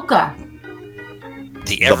his polka? I'm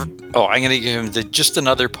going to give him just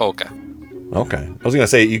another polka. Okay. I was going to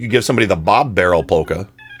say, you could give somebody the Bob Barrel polka.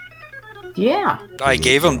 Yeah. I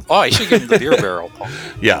gave him... I should give him the beer barrel polka.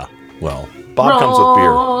 Yeah. Well, Bob comes with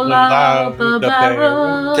beer. Roll out the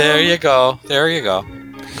barrel. There you go.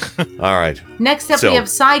 All right. Next up, we have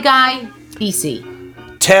Psy Guy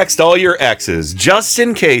DC. Text all your exes, just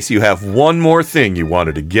in case you have one more thing you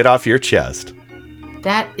wanted to get off your chest.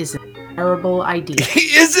 That is a terrible idea.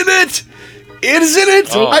 Isn't it? Isn't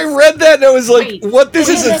it? Oh. I read that and I was like, what? This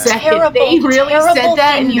is a terrible, they really said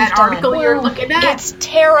that in that article you're looking at? It's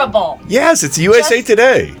terrible. Yes, it's USA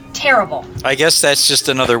Today. Terrible. I guess that's just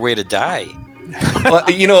another way to die. Well,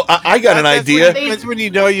 I got an idea. That's when you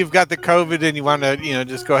know you've got the COVID and you want to,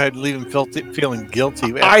 just go ahead and leave them feeling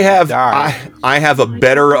guilty. I have a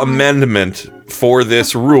better amendment for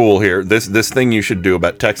this rule here. This thing you should do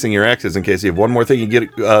about texting your exes in case you have one more thing you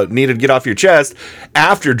need to get off your chest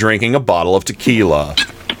after drinking a bottle of tequila.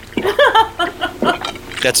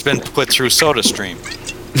 That's been put through SodaStream.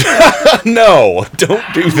 No, don't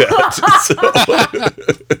do that.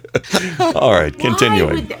 All right,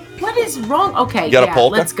 continuing. What is wrong? Okay, You got a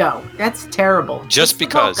polka? let's go. That's terrible. Just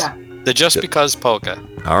because. Because polka.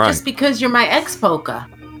 All right. Just because you're my ex polka.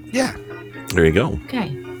 Yeah. There you go.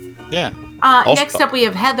 Okay. Yeah. Next up, we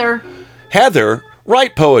have Heather. Heather,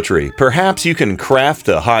 write poetry. Perhaps you can craft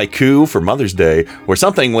a haiku for Mother's Day or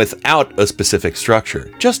something without a specific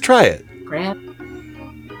structure. Just try it. Grab.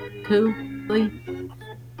 Coo.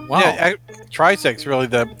 Wow. Yeah, Trisec's really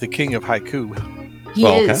the king of haiku. He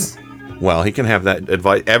is. Well, he can have that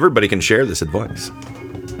advice. Everybody can share this advice.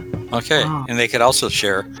 Okay, and they could also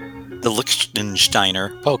share the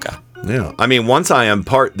Lichtensteiner polka. Yeah. I mean, once I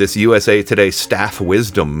impart this USA Today staff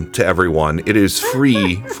wisdom to everyone, it is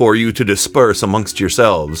free for you to disperse amongst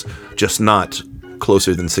yourselves, just not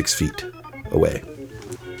closer than 6 feet away.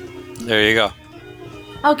 There you go.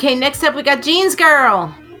 Okay, next up we got Jeans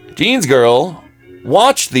Girl. Jeans Girl,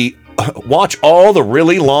 watch all the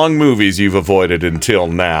really long movies you've avoided until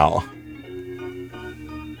now.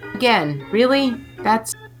 Again, really?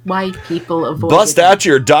 That's why people avoid Bust out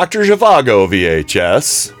your Dr. Zhivago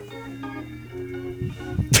VHS.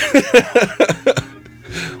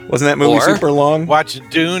 Wasn't that movie super long? Watch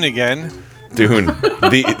Dune again. Dune.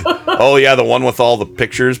 The one with all the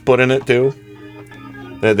pictures put in it too.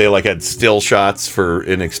 They like had still shots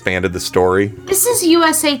and expanded the story. This is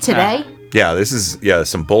USA Today. Yeah, this is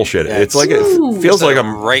some bullshit. Yeah, it's like it feels like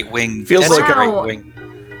I'm right wing. Feels like a right wing.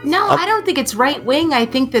 No, I don't think it's right wing. I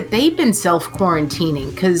think that they've been self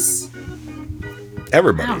quarantining because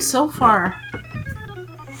everybody. So far,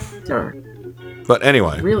 they're but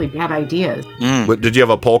anyway, really bad ideas. But did you have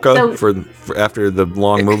a polka for after the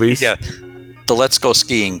long movies? Yeah, the Let's Go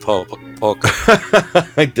Skiing polka.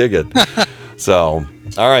 I dig it. So,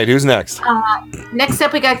 all right, who's next? Next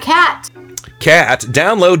up, we got Kat. Kat,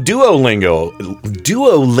 download Duolingo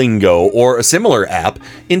or a similar app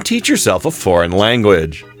and teach yourself a foreign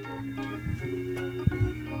language.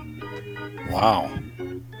 Wow.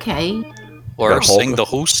 Okay. Or sing the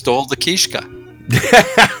Who Stole the Kishka.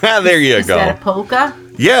 There you Is go. that a polka?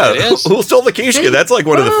 Yeah, It is. Who Stole the Kishka? That's like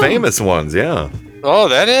one of the famous ones. Yeah. Oh,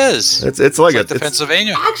 that is. It's like the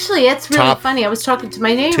Pennsylvania. Actually, it's really funny. I was talking to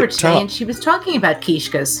my neighbor today, top. and she was talking about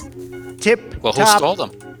quiches. Well, who stole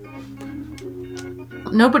them?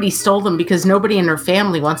 Nobody stole them because nobody in her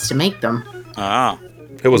family wants to make them. Ah.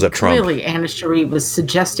 It was a Trump. Clearly, Anna Cherie was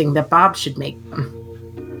suggesting that Bob should make them.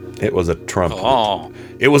 It was a Trump. Oh.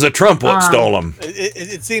 It was a Trump what stole them.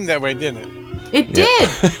 It seemed that way, didn't it? It did.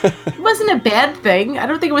 It wasn't a bad thing. I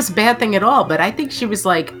don't think it was a bad thing at all, but I think she was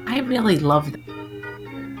like, I really love them.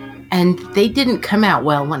 And they didn't come out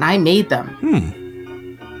well when I made them.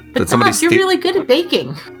 But Bob, you're really good at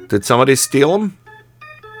baking. Did somebody steal them?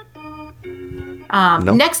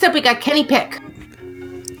 Nope. Next up, we got Kenny Pick.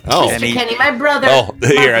 Oh, Mr. Kenny, my brother. Oh,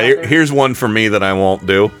 here's one for me that I won't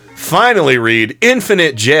do. Finally read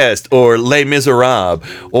Infinite Jest or Les Miserables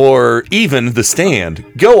or even The Stand.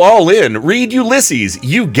 Go all in. Read Ulysses.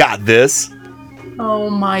 You got this. Oh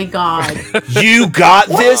my God. You got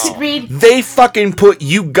this? Read. They fucking put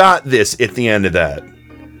 "you got this" at the end of that.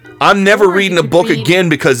 I'm never reading a book again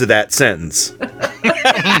because of that sentence.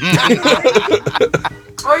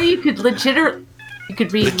 Or you could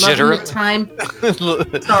read Love in the Time.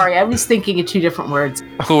 Sorry, I was thinking of two different words.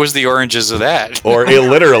 Who was the oranges of that? Or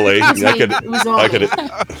illiterally. It was all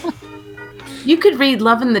You could read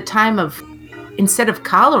Love in the Time of, instead of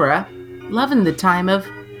cholera, Love in the Time of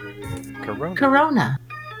Corona.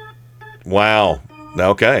 Wow.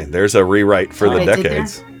 Okay, there's a rewrite for the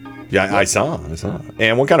decades. Yeah, I saw.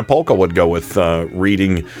 And what kind of polka would go with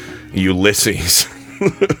reading Ulysses?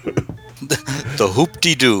 The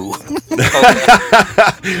hoop-de-doo.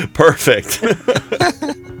 Perfect.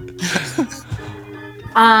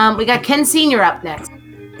 We got Ken Sr. up next.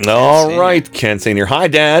 All right, Ken Sr. Hi,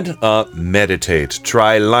 Dad. Meditate.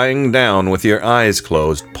 Try lying down with your eyes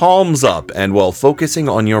closed, palms up, and while focusing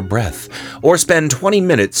on your breath. Or spend 20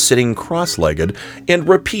 minutes sitting cross-legged and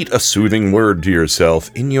repeat a soothing word to yourself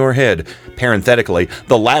in your head. Parenthetically,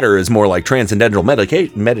 the latter is more like transcendental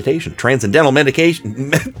meditation. Transcendental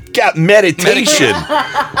medication. Meditation.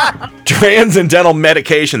 Transcendental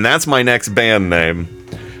medication. That's my next band name.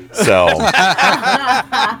 So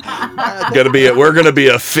we're gonna be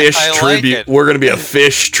a fish tribute. We're gonna be a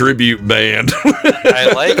fish tribute band.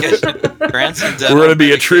 I like it. Transcendental. We're gonna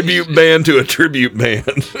be a tribute band to a tribute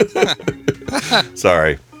band.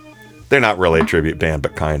 Sorry, they're not really a tribute band,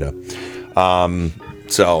 but kinda.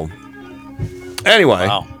 So anyway,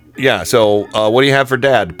 yeah. So what do you have for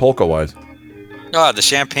Dad, polka wise? The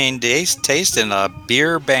champagne taste and a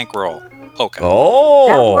beer bankroll. Polka. Oh,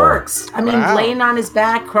 that works. I mean, laying on his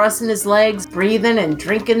back, crossing his legs, breathing and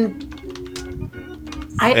drinking.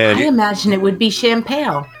 I imagine it would be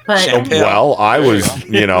champagne, but well, I was,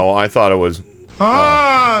 I thought it was.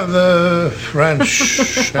 The French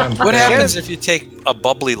champagne. What happens if you take a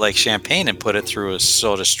bubbly like champagne and put it through a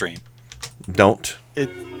soda stream? Don't.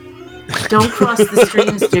 Don't cross the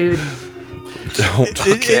streams, dude. Don't.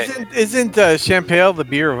 Isn't Champagne the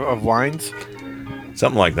beer of wines?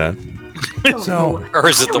 Something like that. So, or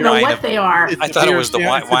is it I the don't know wine what of? they are. I thought it was the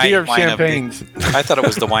wine. It's the beer of wine champagnes. I thought it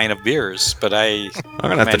was the wine of beers, but I'm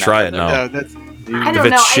gonna have to try it now. No, that's I don't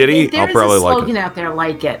If it's know. shitty, there I'll is probably a like slogan out there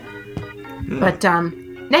like it. But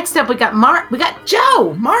next up, we got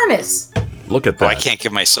Joe Marnus. Look at Oh, that. I can't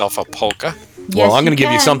give myself a polka. Well, I'm going to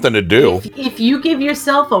give you can. something to do. If you give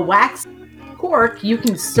yourself a wax cork, you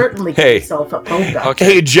can certainly Hey. give yourself a polka. Okay.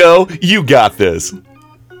 Hey, Joe, you got this.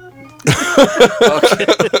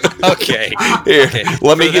 Okay. Here, Okay.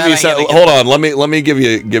 let me For give that, you I some. gotta get- Hold on. Let me give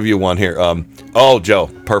you one here. Oh, Joe,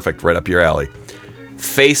 perfect, right up your alley.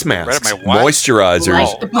 Face masks, Right up my what? moisturizers,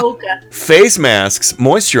 Like the polka. face masks,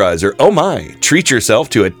 moisturizer. Oh my! Treat yourself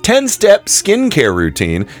to a 10-step skincare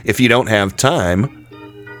routine if you don't have time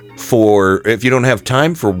for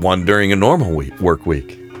one during a normal work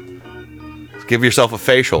week. Give yourself a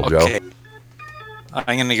facial, Joe. Okay.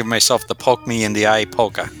 I'm gonna give myself the poke me in the eye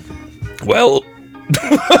polka. Well,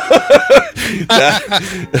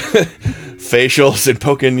 facials and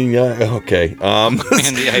poking in the eye. Okay. In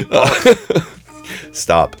the eye polka.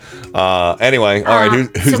 Stop. Anyway, all right.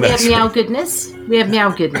 Who's so we next? have Meow Goodness. We have Meow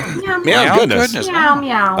Goodness. Meow, Meow Goodness. Meow,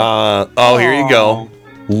 meow. Oh, here you go.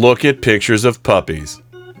 Look at pictures of puppies.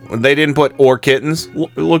 They didn't put or kittens.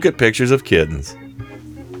 Look at pictures of kittens.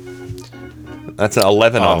 That's an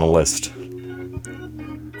 11 on the list.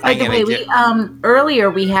 By the way, we earlier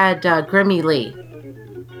we had Grimmy Lee.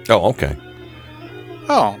 Oh, okay.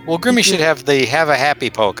 Oh, well, Grimmy should have the Have a Happy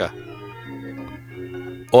polka.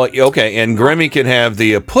 Well, okay, and Grimmy can have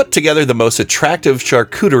the put together the most attractive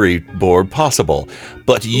charcuterie board possible,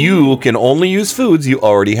 but you can only use foods you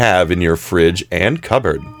already have in your fridge and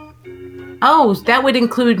cupboard. Oh, that would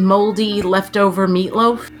include moldy leftover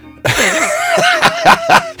meatloaf.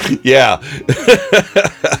 Yeah.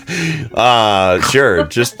 Sure.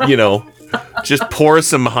 Just, just pour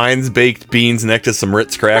some Heinz baked beans next to some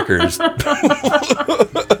Ritz crackers. And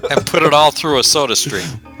put it all through a soda stream.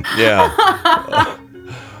 Yeah.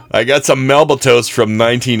 I got some Melba toast from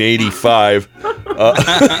 1985.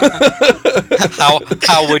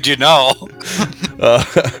 How would you know?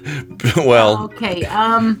 Well, Okay.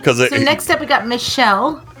 'cause So it- next up we got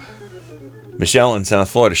Michelle. Michelle in South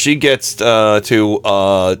Florida. She gets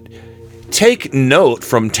to take note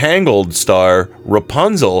from Tangled star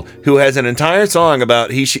Rapunzel, who has an entire song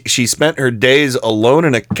about she spent her days alone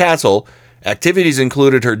in a castle. Activities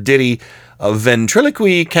included her ditty of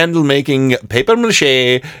ventriloquy, candle making, paper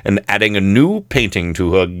mache, and adding a new painting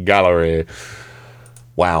to her gallery.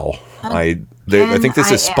 Wow. I think this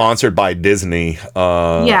is sponsored by Disney.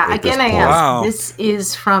 Yeah, at this again I point. asked. This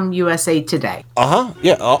is from USA Today.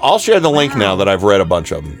 Yeah, I'll share the link now that I've read a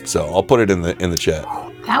bunch of them, so I'll put it in the chat.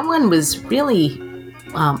 That one was really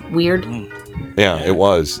weird. Yeah, it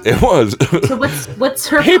was. It was. So what's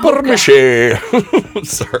her paper polka? mache?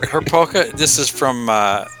 Sorry. Her polka. This is from.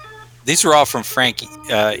 These are all from Frank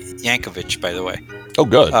Yankovic, by the way. Oh,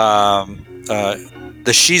 good.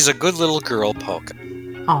 The She's a Good Little Girl polka.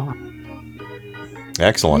 Oh.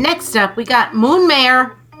 Excellent. Next up, we got Moon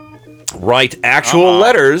Mare. Write actual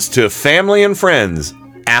letters to family and friends.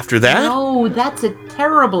 After that, No, that's a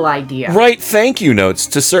terrible idea. write thank you notes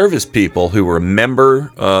to service people who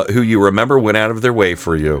you remember went out of their way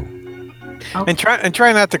for you. And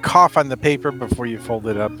try not to cough on the paper before you fold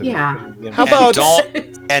it up. Yeah. How about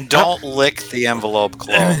don't lick the envelope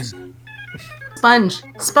closed. Sponge.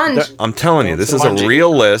 I'm telling you, this is a Spongy.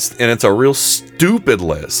 real list, and it's a real stupid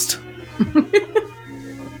list.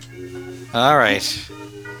 All right.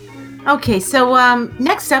 Okay, so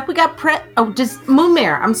next up we got just Moon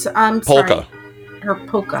Mare. I'm Polka. sorry. Her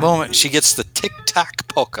polka. Moment, she gets the Tic Tac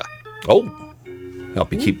polka. Oh,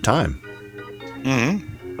 help you keep time.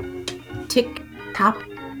 Mm-hmm. Tick top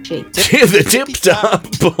shape. The tip top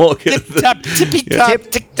polka. Tippy Yeah. top,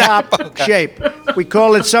 tic tac shape. We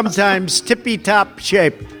call it sometimes tippy top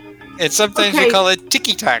shape. And sometimes Okay. we call it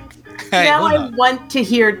Ticky Tack. Now I want to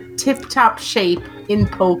hear tip top shape in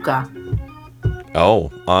polka.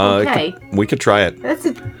 Oh, Okay. we could try it.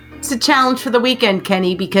 It's a challenge for the weekend,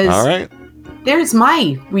 Kenny, because All right. there's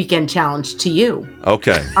my weekend challenge to you.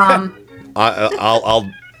 Okay. I'll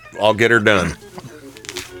get her done.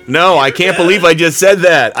 No, I can't believe I just said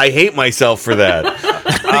that. I hate myself for that.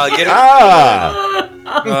 I'll get her.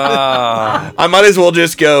 I might as well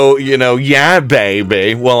just go, yeah,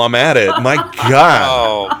 baby, while I'm at it. My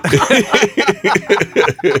God.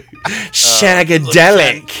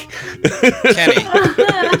 Shagadelic.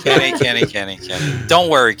 Kenny. Don't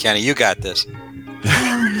worry, Kenny. You got this.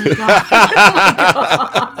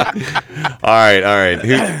 All right.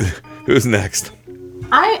 Who's next?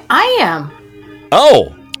 I am.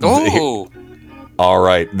 Oh. Oh. All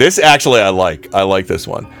right. This actually I like. I like this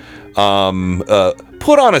one.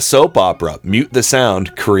 Put on a soap opera, mute the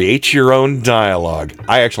sound, create your own dialogue.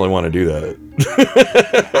 I actually want to do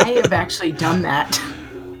that. I have actually done that.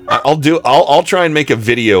 I'll try and make a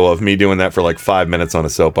video of me doing that for like 5 minutes on a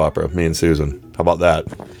soap opera. Me and Susan. How about that?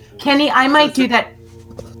 Kenny, I might do that.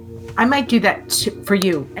 I might do that for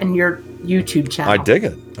you and your YouTube channel. I dig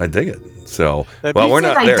it. So, That'd well, be- we're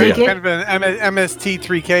not I there dig yet. it. Kind of an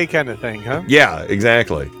MST3K kind of thing, huh? Yeah,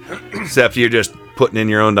 exactly. Except you're just putting in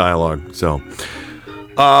your own dialogue. So,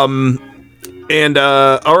 all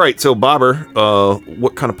right. So, Bobber,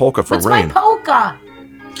 what kind of polka for What's Rain? my polka?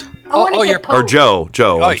 I want to get Or polka.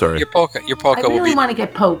 Joe. I'm sorry. Your polka I will really be want to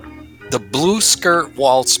get polka. the blue skirt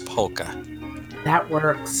waltz polka. That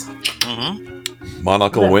works. Mm-hmm.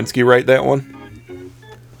 Monocle Lewinsky write that one?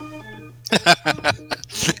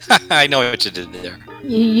 I know what you did there.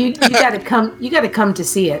 You gotta come. You gotta come to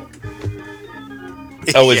see it.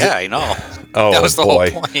 Oh, is yeah, it? I know. Oh, That was the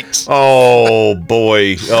boy. whole point. Oh,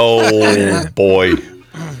 boy. Oh, boy.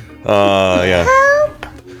 Yeah.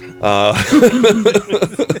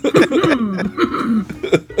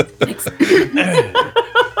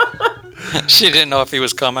 She didn't know if he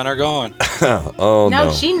was coming or going. Oh, no.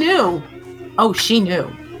 No, she knew. Oh, she knew.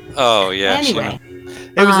 Oh, yeah. she Anyway.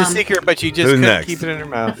 It was a secret, but you just Who's couldn't next? keep it in her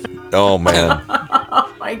mouth. Oh, man.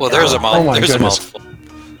 Oh my Well, there's a God. mouth. my There's goodness. a mouthful.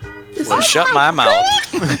 Well, shut my mouth.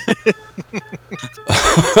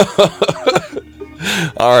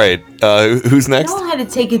 All right. Who's I next? don't had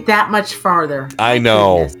to take it that much farther. I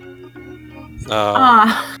know.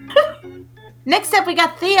 Next up, we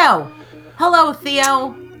got Theo. Hello,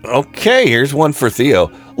 Theo. Okay, here's one for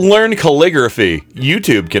Theo. Learn calligraphy.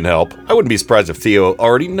 YouTube can help. I wouldn't be surprised if Theo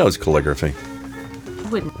already knows calligraphy. I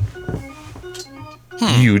wouldn't.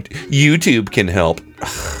 YouTube can help.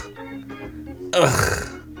 Ugh.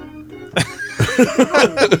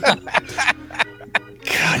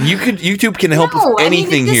 God, YouTube can help with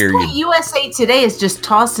anything at this here. Point, USA Today is just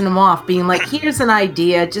tossing them off, being like, "Here's an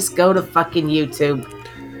idea. Just go to fucking YouTube."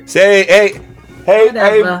 Say, hey,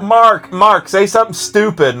 Whatever. Mark, say something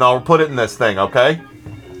stupid and I'll put it in this thing, okay?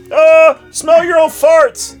 Smell your own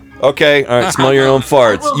farts. Okay, all right, smell your own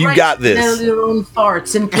farts. Well, You right, got this. Smell your own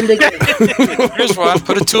farts and calligraphy. Here's one.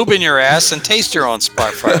 Put a tube in your ass and taste your own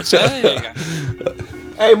spot farts. There you go.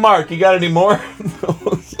 Hey, Mark, you got any more?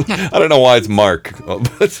 I don't know why it's Mark, but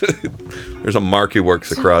there's a Mark who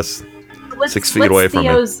works across 6 feet away from me.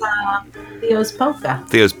 Theo's polka.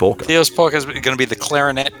 Theo's polka. Theo's polka is going to be the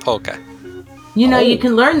clarinet polka. You know, you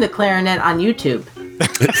can learn the clarinet on YouTube.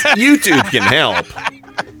 YouTube can help.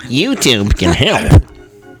 YouTube can help.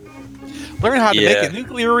 Learn how to make a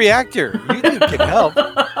nuclear reactor. YouTube can help.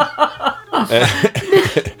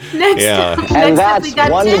 Next, Yeah. next up, we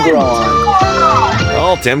got Tim.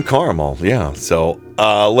 Oh, Tim Carmel. Yeah. So,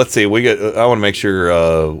 let's see. I want to make sure.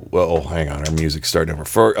 Hang on. Our music's starting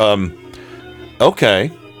over.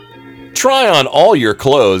 Okay. Try on all your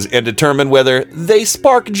clothes and determine whether they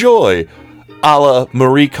spark joy, a la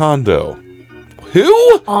Marie Kondo.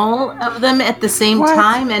 Who? All of them at the same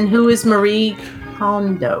time, and who is Marie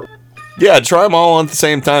Kondo? Yeah, try them all on at the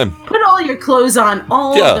same time. Put all your clothes on,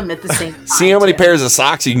 all Yeah. of them at the same time. See how many pairs of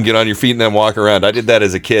socks you can get on your feet and then walk around. I did that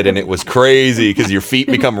as a kid, and it was crazy because your feet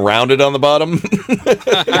become rounded on the bottom.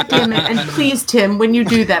 Damn it. And please, Tim, when you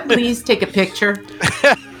do that, please take a picture.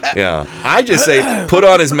 Yeah, I just say put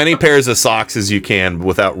on as many pairs of socks as you can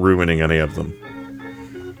without ruining any of them.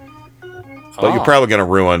 But you're probably gonna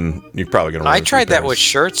ruin. I tried that with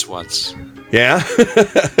shirts once. Yeah.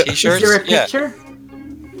 T-shirts. Is there a Yeah. picture?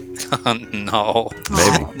 No.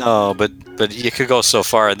 Maybe. No, but you could go so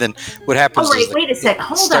far, and then what happens Oh, wait, is the- wait a sec.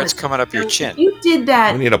 Hold it on. starts coming up your chin. You did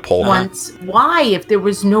that We need a poll. once. Why? If there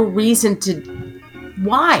was no reason to.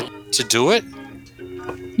 Why? To do it?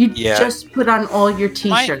 You Yeah. just put on all your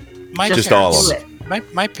t-shirts. Just all of do them.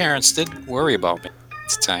 it. My parents did worry about me at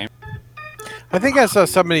the time. I think I saw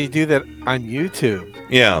somebody do that on YouTube.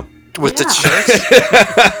 Yeah. With the shirts?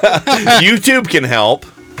 YouTube can help.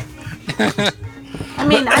 I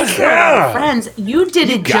mean, I saw a lot of friends. You did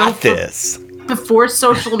it, Joe, Got this. before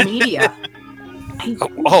social media.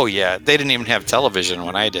 Oh, yeah. They didn't even have television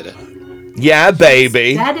when I did it. Yeah,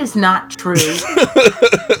 baby. That is not true.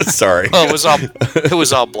 Sorry. Well, it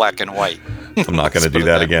was all black and white. I'm not going to do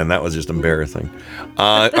that again. That was just embarrassing.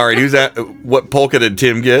 All right, who's that? What polka did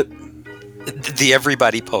Tim get? The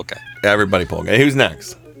Everybody polka. Everybody polka. Who's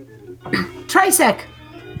next? Trisec.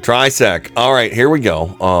 Trisec. All right, here we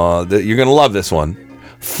go. You're going to love this one.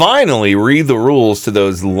 Finally, read the rules to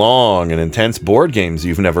those long and intense board games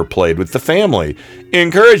you've never played with the family.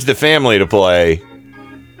 Encourage the family to play.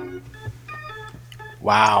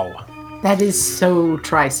 Wow. That is so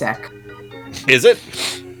Trisec. Is it?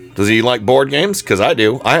 Does he like board games? Because I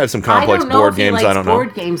do. I have some complex board games. I don't know.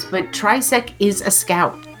 Board games, but Trisec is a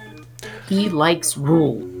scout. He likes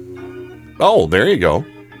rule. Oh, there you go.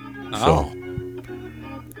 Oh. So,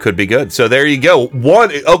 could be good. So there you go.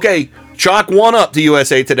 Okay, chalk 1 up to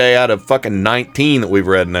USA Today out of fucking 19 that we've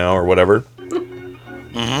read now or whatever.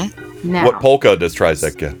 Mm-hmm. Now, What polka does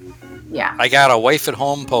Trisec get? Yeah. I got a wife at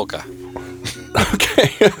home polka.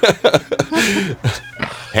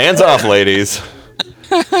 Hands off, ladies.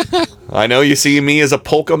 I know you see me as a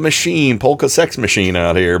polka sex machine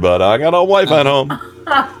out here, but I got a wife at home.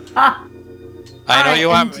 I know you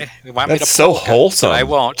want me to That's so polka, wholesome. but I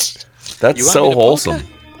won't. That's You want so me to wholesome.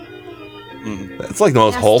 Mm. That's like the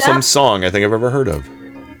most wholesome song I think I've ever heard of.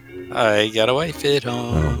 I got a wife at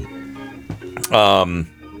home.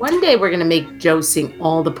 One day we're going to make Joe sing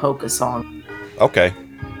all the polka songs. Okay.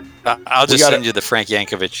 I'll just We gotta- send you the Frank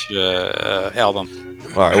Yankovic album.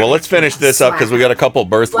 All right. Well, let's finish this up because we got a couple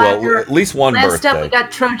well, at least one Last up, birthday. we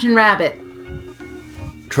got Trojan Rabbit.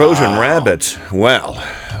 Trojan Rabbit. Well,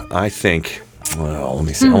 I think. Well, let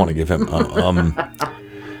me see. I want to give him.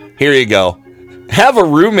 Here you go. Have a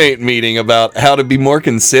roommate meeting about how to be more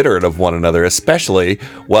considerate of one another, especially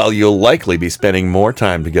while you'll likely be spending more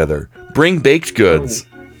time together. Bring baked goods.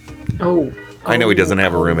 Oh. I know he doesn't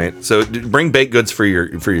have a roommate, so bring baked goods for your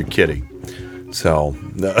kitty. So,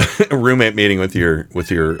 a roommate meeting with your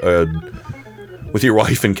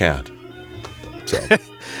wife and cat. So.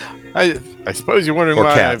 I suppose you're wondering Or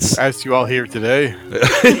why cats. I've asked you all here today.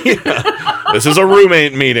 This is a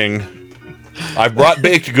roommate meeting. I've brought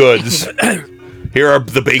baked goods. Here are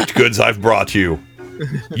the baked goods I've brought you.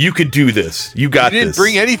 You could do this. You got this. You didn't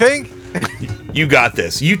bring anything? You got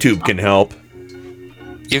this. YouTube can help.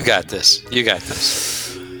 You got this. You got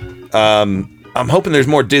this. I'm hoping there's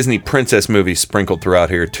more Disney princess movies sprinkled throughout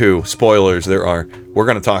here too. Spoilers, there are. We're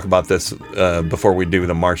going to talk about this before we do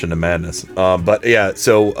the March into Madness. But yeah,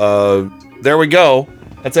 so there we go.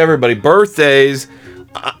 That's everybody. Birthdays.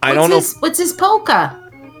 I don't know. What's his polka?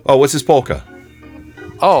 Oh, what's his polka?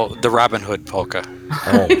 Oh, the Robin Hood polka.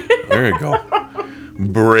 Oh, there you go.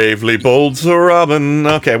 Bravely bold Sir Robin.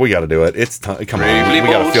 Okay, we got to do it. It's time. Come on, we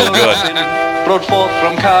got to feel good. Rode forth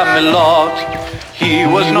from Camelot. He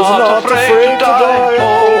was not afraid to die.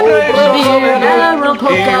 Oh, brave Sir Robin.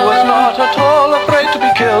 He was not at all afraid to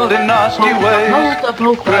be killed in nasty ways.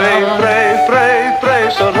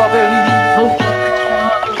 Brave Sir Robin.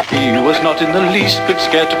 He was not in the least bit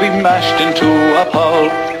scared to be mashed into a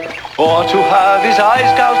pulp, or to have his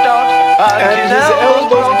eyes gouged out and his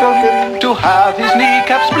elbows broken, to have his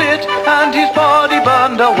kneecap split and his body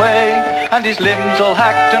burned away, and his limbs all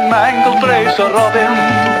hacked and mangled. Brave Sir Robin.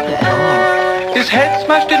 His head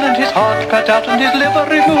smashed in and his heart cut out and his liver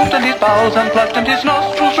removed and his bowels unplugged and his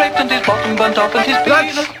nostrils raped and his bottom burnt off and his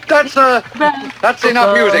penis. That's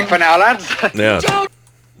enough music for now, lads. Yeah.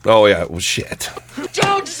 Oh yeah. Well, shit.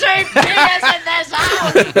 Don't say penis in this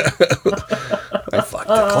house! I fucked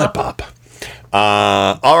the clip up.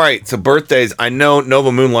 All right, so birthdays. I know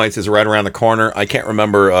Nova Moonlights is right around the corner. I can't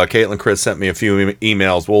remember. Caitlin Chris sent me a few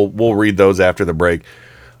emails. We'll read those after the break.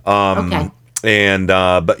 Okay. And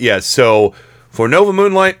but yeah, so for Nova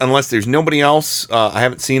Moonlight, unless there's nobody else, I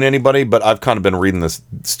haven't seen anybody, but I've kind of been reading this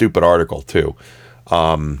stupid article too.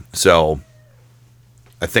 So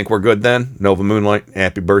I think we're good then. Nova Moonlight,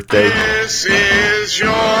 happy birthday. This is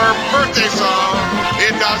your birthday song.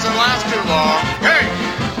 It doesn't last too long. Hey!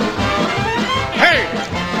 Hey!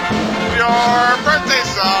 Your birthday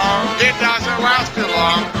song. It doesn't last too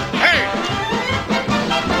long. Hey!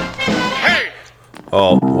 Hey!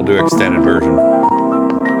 Oh, we'll do extended version.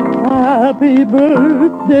 Happy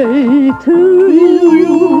birthday to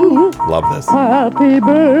you. Love this. Happy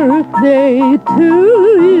birthday to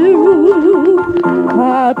you.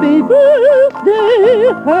 Happy birthday,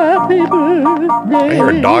 happy birthday. I hear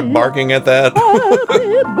a dog barking at that.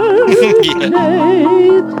 Happy birthday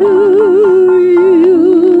to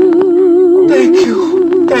you.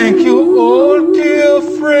 Thank you, all dear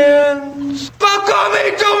friends, for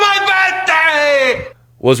coming to my birthday.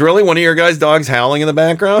 Was really one of your guys' dogs howling in the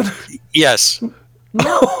background? Yes.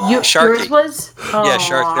 No, yours was? Yeah,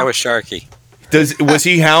 Shark. That was Sharky. Was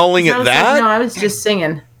he howling at that? No, I was just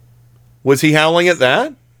singing. Was he howling at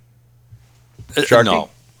that? Sharky? No.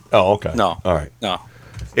 Oh, okay. No. All right. No.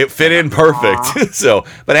 It fit in perfect. So,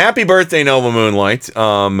 but happy birthday, Nova Moonlight.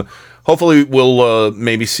 Hopefully we'll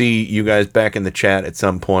maybe see you guys back in the chat at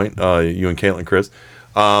some point. You and Caitlin, Chris.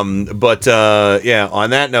 But on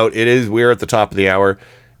that note, we're at the top of the hour,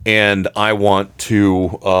 and I want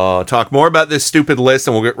to talk more about this stupid list,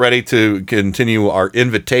 and we'll get ready to continue our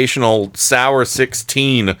invitational Sour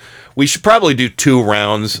 16. We should probably do 2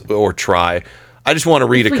 rounds or try. I just want to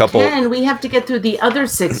read a couple. We have to get through the other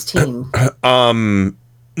 16.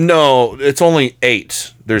 No, it's only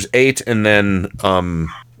 8. There's 8, and then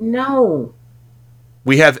no.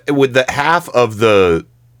 We have with the half of the.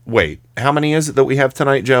 Wait, how many is it that we have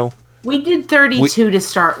tonight, Joe? We did 32 to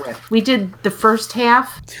start with. We did the first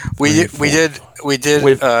half. We did 8.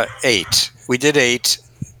 We did 8.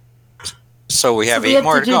 So we have 8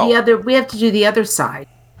 more to go. We have to do the other side.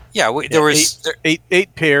 Yeah, there was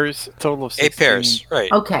eight pairs, total of 16. 8 pairs,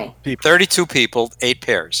 right? Okay. 32 people, 8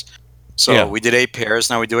 pairs. So we did 8 pairs.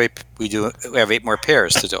 Now we have 8 more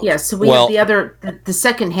pairs to do. Yeah, so we have the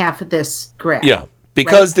second half of this graph. Yeah.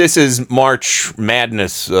 Because this is March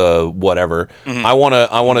Madness, whatever. Mm-hmm.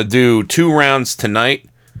 I want to do 2 rounds tonight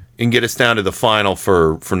and get us down to the final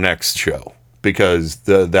for next show, because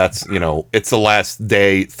that's it's the last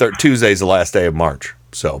day. Tuesday's the last day of March.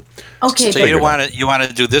 So okay. So you want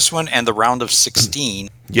to do this one and the round of 16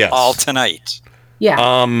 all tonight.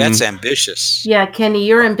 Yeah. That's ambitious. Yeah, Kenny,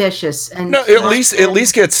 you're ambitious, and no, at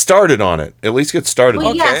least get started on it. At least get started. Well,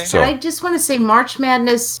 on yes, it. So. but I just want to say March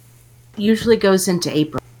Madness usually goes into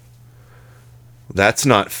April. That's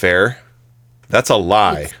not fair. That's a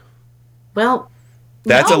lie.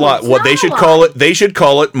 That's a lie. What they should call it? They should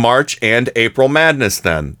call it March and April Madness.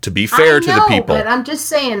 Then, to be fair to the people. But I'm just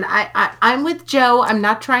saying, I'm with Joe. I'm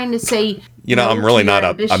not trying to say. I'm really not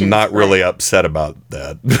I'm not really upset about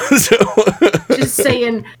that. Just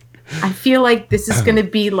saying, I feel like this is going to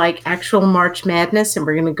be like actual March Madness, and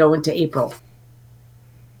we're going to go into April.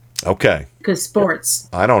 Okay. Because sports.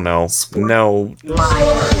 I don't know. No.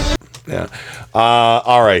 Yeah.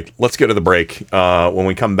 All right. Let's go to the break. When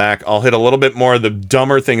we come back, I'll hit a little bit more of the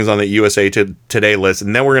dumber things on the USA Today list,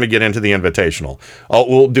 and then we're going to get into the Invitational.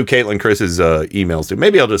 We'll do Caitlin Chris's emails too.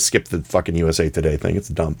 Maybe I'll just skip the fucking USA Today thing. It's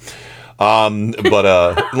dumb. But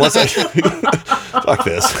unless I fuck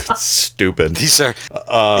this, it's stupid. These are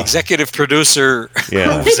executive producer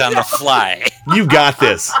moves on the fly. You got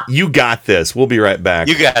this. You got this. We'll be right back.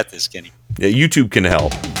 You got this, Kenny. Yeah, YouTube can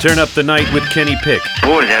help. Turn up the night with Kenny Pick.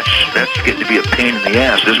 Boy, that's getting to be a pain in the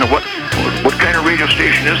ass, isn't it? What kind of radio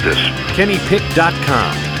station is this?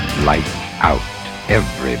 KennyPick.com. Light out,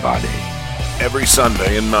 everybody. Every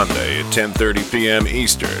Sunday and Monday at 10:30 p.m.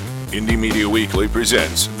 Eastern, Indie Media Weekly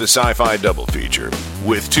presents the Sci-Fi Double Feature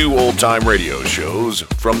with 2 old-time radio shows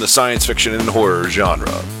from the science fiction and horror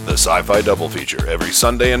genre. The Sci-Fi Double Feature every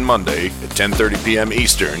Sunday and Monday at 10:30 p.m.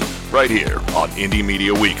 Eastern, right here on Indie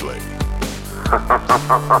Media Weekly.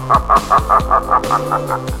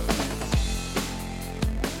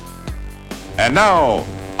 And now,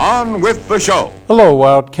 on with the show. Hello,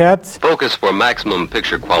 Wildcats. Focus for maximum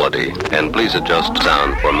picture quality, and please adjust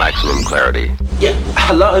sound for maximum clarity. Yeah,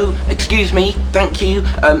 hello, excuse me, thank you.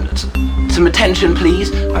 Some attention, please.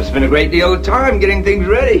 I've spent a great deal of time getting things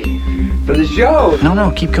ready for the show. No,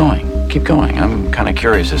 keep going. Keep going. I'm kind of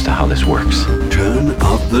curious as to how this works. Turn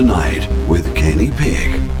up the night with Kenny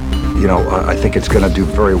Pick. I think it's going to do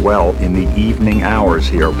very well in the evening hours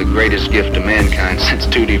here. The greatest gift to mankind since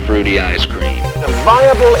Tutti Frutti ice cream. A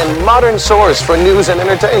viable and modern source for news and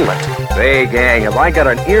entertainment. Hey, gang, have I got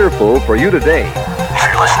an earful for you today? If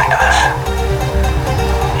you're listening to this,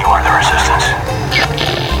 you are the Resistance.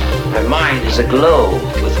 My mind is aglow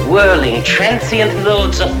with whirling, transient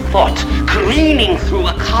loads of thought, careening through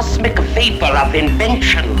a cosmic vapor of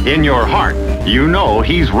invention. In your heart, you know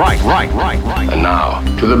he's right. And now,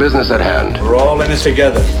 to the business at hand. We're all in this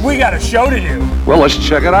together. We got a show to do. Well, let's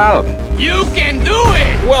check it out. You can do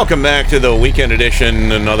it! Welcome back to the weekend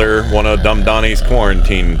edition, another one of Dumb Donnie's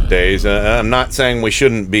quarantine days. I'm not saying we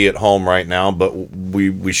shouldn't be at home right now, but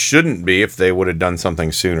we shouldn't be if they would have done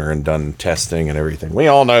something sooner and done testing and everything. We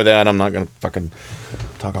all know that. I'm not going to fucking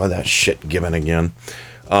talk about that shit given again.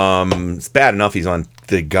 It's bad enough he's on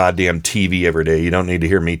the goddamn TV every day. You don't need to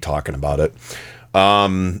hear me talking about it.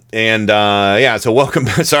 So welcome.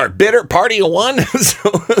 Sorry, bitter party of one. Of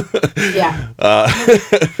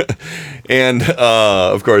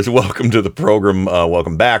course, welcome to the program.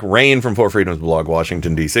 Welcome back. Rain from Four Freedoms blog,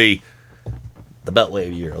 Washington, D.C. The Beltway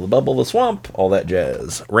of Year, the Bubble, the Swamp, all that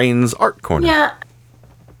jazz. Rain's Art Corner. Yeah.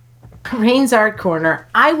 Rain's Art Corner.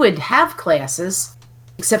 I would have classes,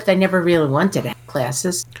 except I never really wanted to have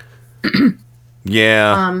classes.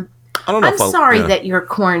 Yeah. I don't know. I'm sorry that you're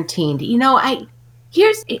quarantined. I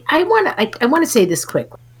want to say this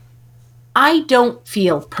quickly. I don't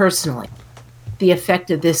feel personally the effect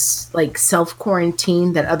of this self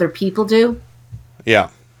quarantine that other people do. Yeah.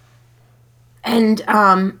 And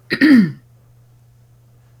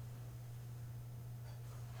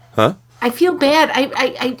Huh? I feel bad.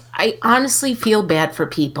 I honestly feel bad for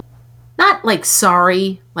people. Not like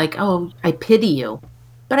sorry, like, oh, I pity you,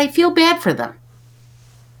 but I feel bad for them.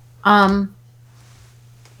 I'm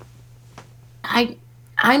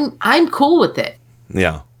cool with it.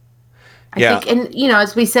 Yeah. I think, and you know,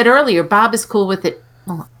 as we said earlier, Bob is cool with it.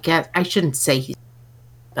 Well, I shouldn't say he's,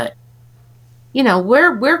 but you know,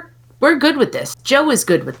 we're good with this. Joe is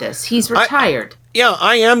good with this. He's retired.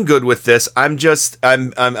 I am good with this. I'm just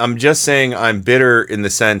saying I'm bitter in the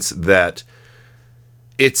sense that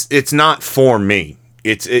it's not for me.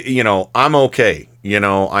 You know, I'm okay. You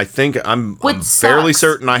know, I think I'm fairly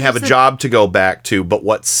certain I have a job to go back to, but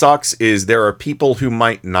what sucks is there are people who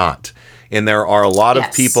might not. And there are a lot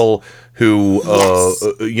of people who,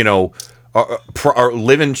 you know, are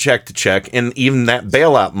living check to check, and even that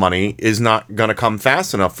bailout money is not going to come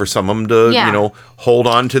fast enough for some of them to, you know, hold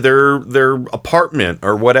on to their apartment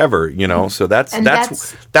or whatever, you know. So that's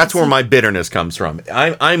where my bitterness comes from.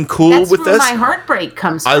 I'm cool with this. That's where my heartbreak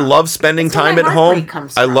comes from. I love spending time at home.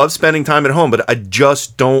 I love spending time at home, but I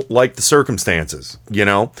just don't like the circumstances, you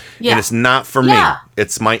know. And it's not for me.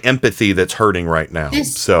 It's my empathy that's hurting right now.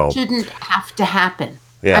 This so shouldn't have to happen.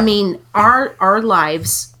 Yeah. I mean, our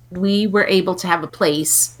lives. We were able to have a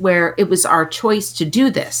place where it was our choice to do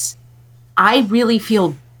this. I really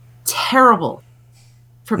feel terrible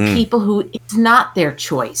for people who it's not their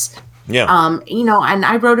choice. Yeah. You know, and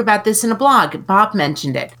I wrote about this in a blog. Bob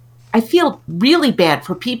mentioned it. I feel really bad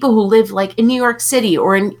for people who live like in New York City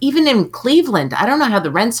or even in Cleveland. I don't know how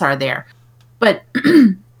the rents are there, but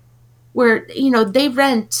where, you know, they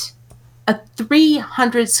rent a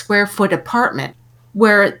 300 square foot apartment,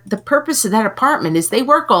 where the purpose of that apartment is they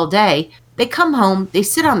work all day, they come home, they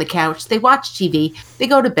sit on the couch, they watch TV, they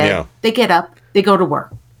go to bed, they get up, they go to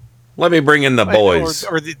work. Let me bring in the boys.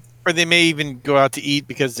 Or they may even go out to eat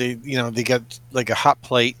because they got like a hot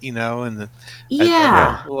plate, you know, and a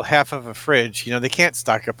little half of a fridge. You know, they can't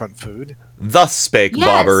stock up on food. Thus spake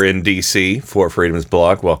Bobber in D.C. for Freedom's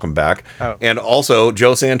Blog. Welcome back. Oh. And also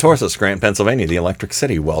Joe Santorsa, Scranton, Pennsylvania, the Electric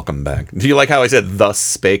City. Welcome back. Do you like how I said thus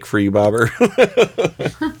spake for you, Bobber?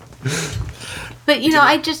 But, you know,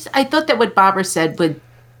 I thought that what Bobber said would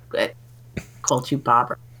called you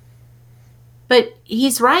Bobber. But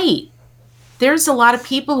he's right. There's a lot of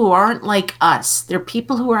people who aren't like us. There are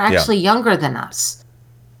people who are actually younger than us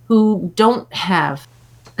who don't have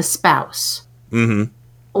a spouse. Mm-hmm.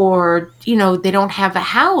 Or, you know, they don't have a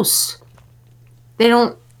house. They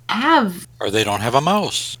don't have... Or they don't have a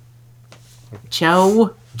mouse.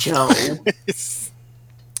 Joe.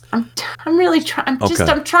 I'm really trying.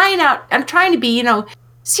 I'm trying to be, you know,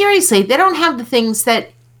 seriously, they don't have the things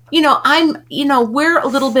that, you know, we're a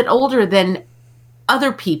little bit older than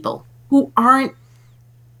other people who aren't.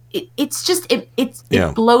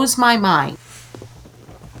 It blows my mind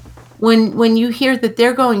when you hear that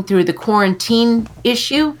they're going through the quarantine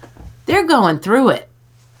issue. They're going through it.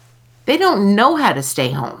 They don't know how to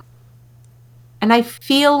stay home, and I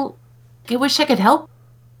wish I could help.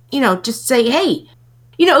 You know, just say, hey,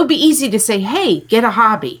 you know, it would be easy to say, hey, get a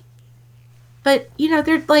hobby, but you know,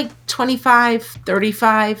 they're like 25,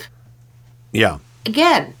 35. Yeah.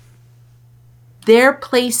 Again, their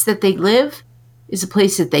place that they live is a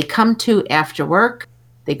place that they come to after work.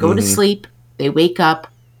 They go to sleep. They wake up.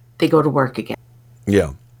 They go to work again.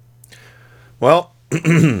 Yeah. Well,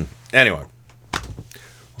 anyway,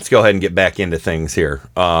 let's go ahead and get back into things here.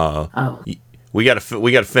 We got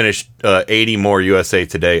to finish 80 more USA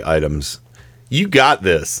Today items. You got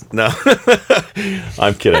this. No,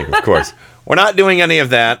 I'm kidding, of course. We're not doing any of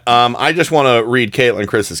that. I just want to read Caitlin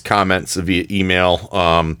Chris's comments via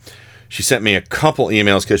email. She sent me a couple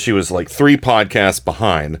emails because she was like 3 podcasts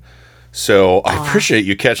behind. So I appreciate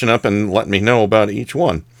you catching up and letting me know about each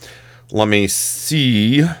one. Let me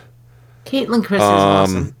see. Caitlin Chris is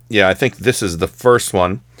awesome. Yeah, I think this is the first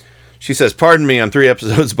one. She says, pardon me, I'm 3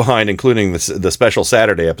 episodes behind, including the special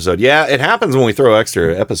Saturday episode. Yeah, it happens when we throw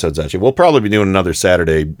extra episodes at you. We'll probably be doing another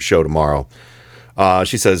Saturday show tomorrow.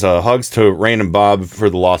 She says, hugs to Rain and Bob for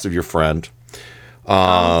the loss of your friend.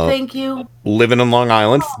 Thank you. Living in Long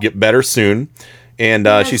Island, get better soon. And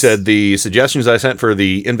she said the suggestions I sent for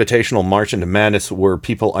the Invitational March into Madness were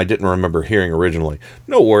people I didn't remember hearing originally.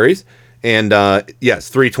 No worries. And yes,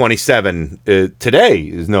 327. Today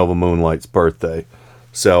is Nova Moonlight's birthday.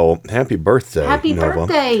 So happy birthday. Happy Nova.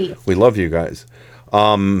 birthday. We love you guys.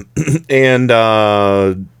 And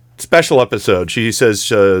special episode. She says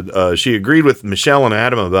she agreed with Michelle and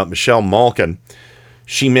Adam about Michelle Malkin.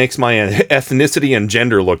 She makes my ethnicity and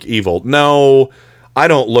gender look evil. No, I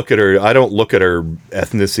don't look at her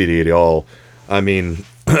ethnicity at all. I mean,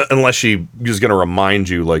 unless she is going to remind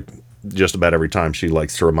you, like just about every time she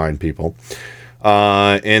likes to remind people.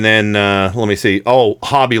 And then let me see. Oh,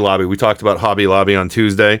 Hobby Lobby. We talked about Hobby Lobby on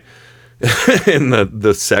Tuesday, and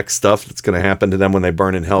the sex stuff that's going to happen to them when they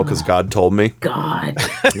burn in hell because God told me. God.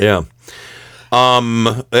 Yeah.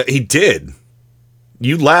 He did.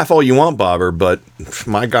 You laugh all you want, Bobber, but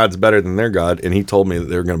my God's better than their God, and he told me that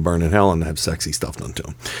they're going to burn in hell and have sexy stuff done to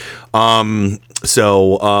them.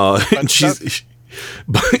 She's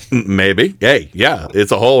maybe. Hey, yeah,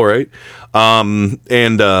 it's a hole, right?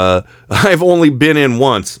 I've only been in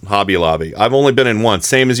once, Hobby Lobby. I've only been in once.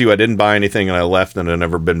 Same as you. I didn't buy anything, and I left, and I've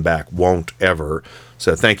never been back. Won't ever.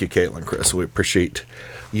 So thank you, Caitlin, Chris. We appreciate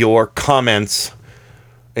your comments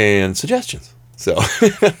and suggestions. So,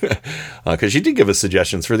 because you did give us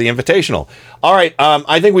suggestions for the Invitational. All right,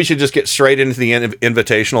 I think we should just get straight into the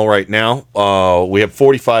Invitational right now. We have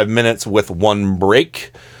 45 minutes with one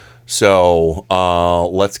break. So,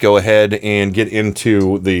 let's go ahead and get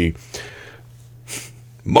into the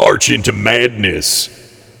March into Madness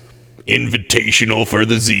Invitational for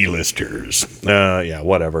the Z-listers. Yeah,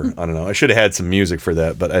 whatever. I don't know. I should have had some music for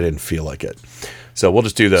that, but I didn't feel like it. So we'll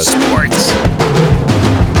just do the sports.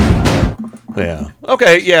 Yeah.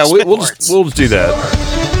 Okay. Yeah. We'll just do that.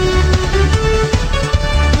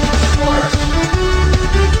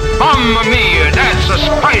 Mamma mia, that's a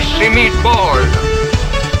spicy meatball.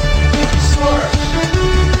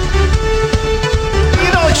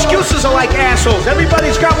 You know, excuses are like assholes.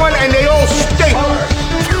 Everybody's got one, and they all stink.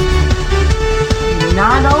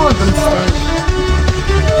 Not all of them stink.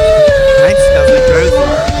 Mine smells like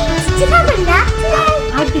roses. Did you have a nap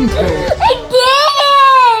today? I've been told.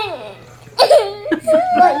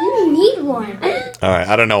 But you need one. All right,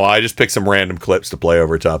 I don't know. I just picked some random clips to play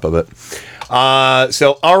over top of it.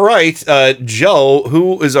 So, all right, Joe,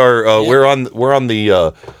 who is our? We're on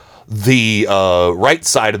the right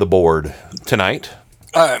side of the board tonight.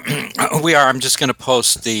 We are. I'm just going to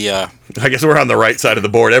post the. I guess we're on the right side of the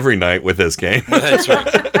board every night with this game. That's right.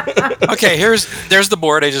 Okay, there's the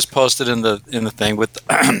board I just posted in the thing with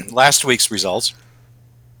last week's results.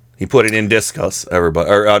 He put it in Discuss,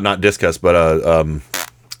 everybody, or not Discuss, but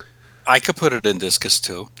I could put it in Discus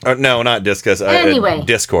too. No, not Discuss. Anyway,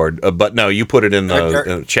 Discord. But no, you put it in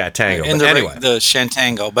the Chatango. The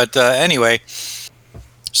Shantango. But anyway,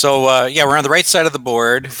 so yeah, we're on the right side of the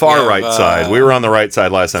board. Far right side. We were on the right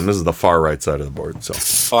side last time. This is the far right side of the board. So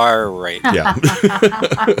far right. Yeah.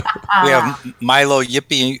 We have Milo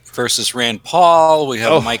Yippee versus Rand Paul. We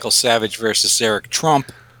have Michael Savage versus Eric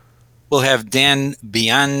Trump. We'll have Dan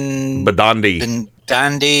Badandi. Bionic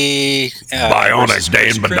Dan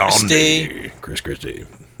Badandi. Chris Christie.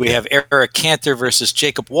 We have Eric Cantor versus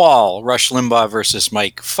Jacob Wall. Rush Limbaugh versus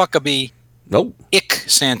Mike Fuckabee. Nope. Ick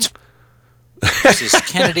Sant versus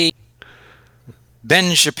Kennedy.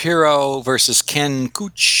 Ben Shapiro versus Ken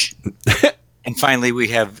Cooch. And finally, we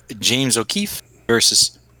have James O'Keefe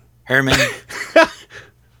versus Herman.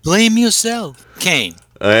 Blame yourself, Kane.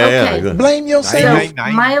 Okay. Yeah. Blame yourself. So,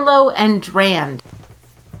 Milo and Rand.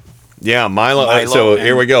 Yeah, Milo. So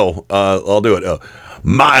here we go. I'll do it.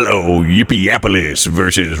 Milo Yippee-Appalus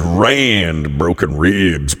versus Rand Broken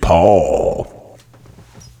Ribs Paul.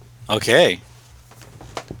 Okay.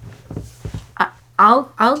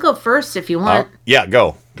 I'll go first if you want. Yeah,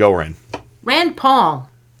 go Rand. Rand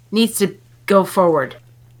Paul needs to go forward.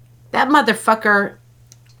 That motherfucker.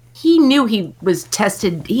 He knew he was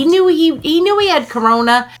tested. He knew he had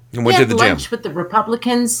corona. He went had to the lunch gym with the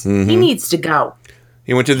Republicans. Mm-hmm. He needs to go.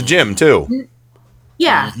 He went to the gym too.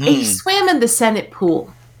 Yeah, he swam in the Senate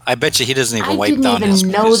pool. I bet you he doesn't even wipe down I didn't his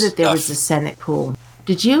even know that there stuff. was a Senate pool.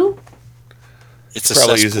 Did you? It's a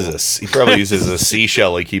he probably uses a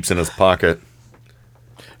seashell he keeps in his pocket.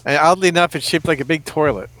 And oddly enough, it's shaped like a big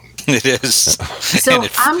toilet. It is. So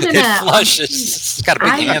it flushes. It's got a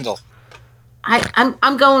big handle.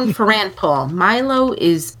 I'm going for Rand Paul. Milo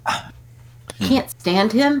can't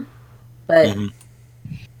stand him, but Rand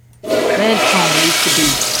Paul needs to be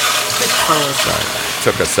pushed forward. Sorry,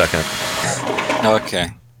 took a second.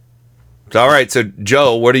 Okay. All right, so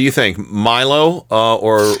Joe, what do you think, Milo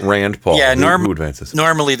or Rand Paul? Yeah, who advances?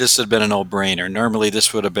 Normally this would have been a no-brainer. Normally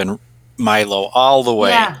this would have been Milo all the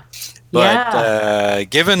way. Yeah. But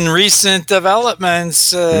given recent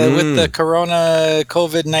developments with the Corona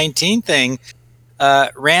COVID-19 thing,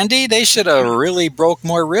 Randy, they should have really broke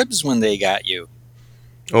more ribs when they got you.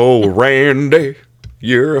 Oh, Randy,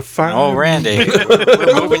 you're a fine. Oh, Randy,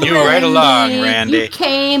 we're moving you right along, Randy. You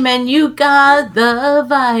came and you got the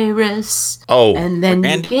virus. Oh, and then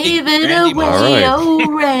Randy, you gave it Randy, away. all right.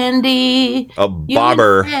 Oh, Randy, A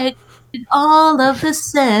bobber. all of the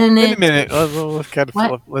Senate. Wait a minute. Let's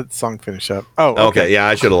let the song finish up. Oh, Okay, yeah,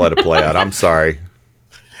 I should have let it play out. I'm sorry.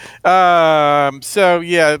 So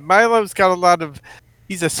yeah, Milo's got a lot of.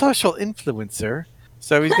 He's a social influencer,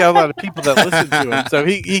 so he's got a lot of people that listen to him. So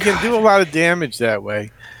he can do a lot of damage that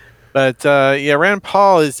way. But yeah, Rand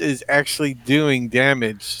Paul is actually doing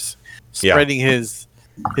damage, spreading his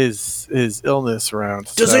illness around.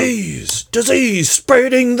 So. Disease,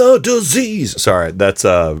 spreading the disease. Sorry, that's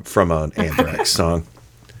from an Anthrax song.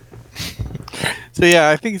 So yeah,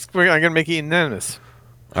 I think I'm gonna make it unanimous.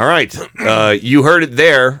 All right, you heard it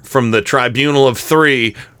there from the Tribunal of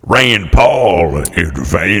Three. Rand Paul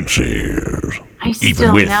advances. I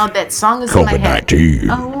still now that song is in my head. COVID-19.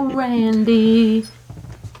 Oh, Randy.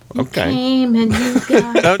 You came and you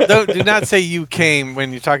got. Do not say you came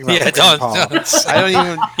when you're talking about Rand Paul. don't. I don't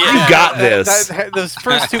even. You got this. Those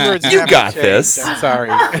first two words. You haven't got changed. this. I'm sorry.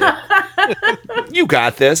 You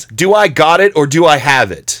got this. Do I got it or do I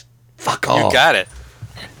have it? Fuck off. You got it.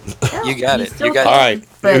 You got it. You got All it. right.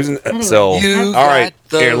 Anyway. So, all right.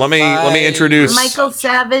 Here, let me introduce Michael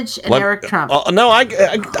Savage and Eric Trump. No, I'm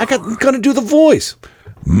gonna do the voice.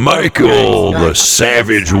 Michael the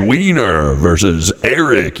Savage Wiener versus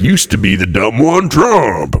Eric used to be the dumb one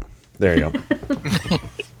Trump. There you go.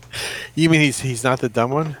 You mean he's not the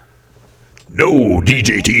dumb one? No,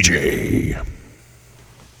 DJ TJ.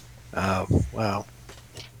 Oh wow.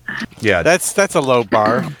 Yeah, that's a low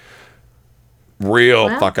bar. Real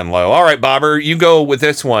fucking low. All right, Bobber, you go with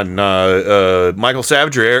this one. Michael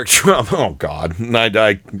Savage or Eric Trump? Oh God,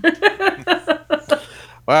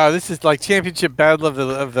 Wow, this is like championship battle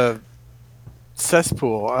of the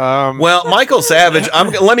cesspool. Well, Michael Savage.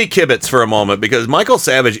 Let me kibitz for a moment because Michael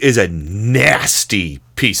Savage is a nasty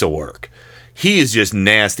piece of work. He is just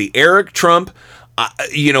nasty. Eric Trump,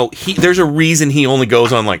 there's a reason he only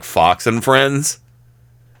goes on like Fox and Friends.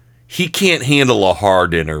 He can't handle a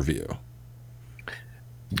hard interview.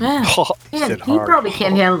 Man, he probably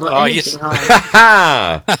can't handle anything.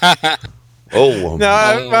 Oh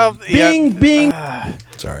no! Well, Bing.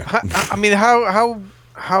 Sorry. I mean, how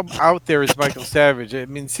out there is Michael Savage? I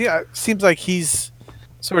mean, seems like he's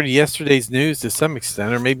sort of yesterday's news to some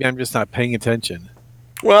extent, or maybe I'm just not paying attention.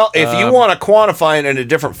 Well, if you want to quantify it in a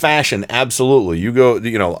different fashion, absolutely. You go.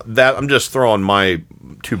 That I'm just throwing my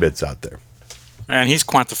 2 bits out there. And he's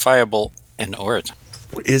quantifiable in Origin.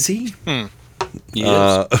 Is he? He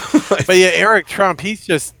is. But yeah, Eric Trump, he's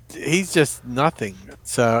just nothing.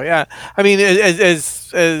 So yeah, I mean,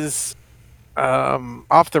 as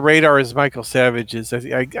off the radar as Michael Savage is,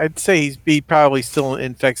 I'd say he probably still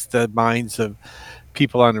infects the minds of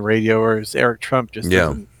people on the radio, whereas Eric Trump just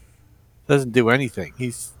doesn't do anything.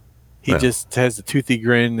 He just has a toothy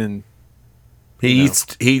grin and he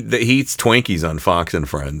eats Twinkies on Fox and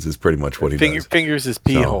Friends is pretty much what he does. Fingers his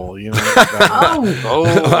pee hole, you know.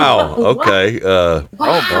 Oh wow. Okay. Wow.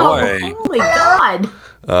 Oh boy. Oh my God.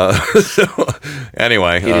 So,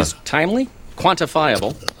 anyway, it is timely,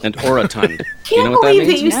 quantifiable, and orotund. Can't You know what that believe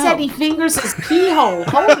that means? you said he fingers his pee hole.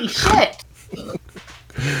 Holy shit.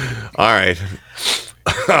 all right.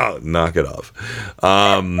 Knock it off.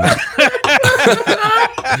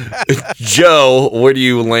 Joe, where do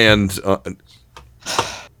you land?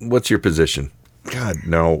 What's your position? God,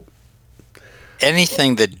 no.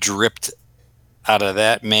 Anything that dripped out of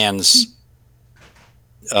that man's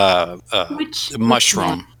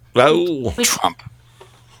mushroom. Trump. Eric Trump?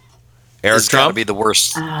 Got to Trump? be the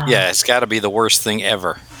worst. Yeah, it's got to be the worst thing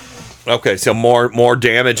ever. Okay, so more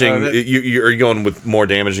damaging. Are you going with more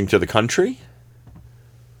damaging to the country?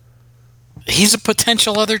 He's a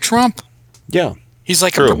potential other Trump. Yeah. He's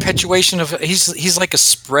like a perpetuation of he's like a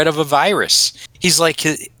spread of a virus. He's like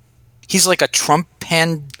a Trump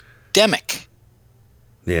pandemic.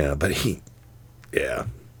 Yeah, but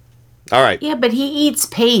all right. Yeah, but he eats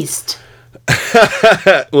paste.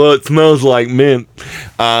 Well, it smells like mint.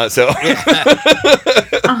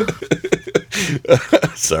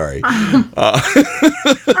 Sorry. All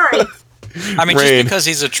right. I mean, just because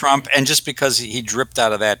he's a Trump and just because he dripped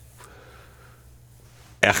out of that.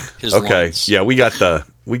 His okay. lungs. Yeah, we got that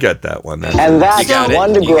one. And that's the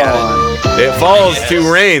one to grow on. It falls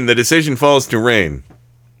to Rain. The decision falls to Rain.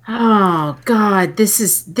 Oh God,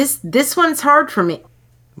 this one's hard for me.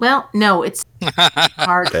 Well, no, it's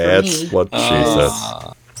hard for me. That's what she says.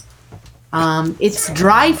 It's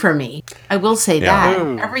dry for me. I will say that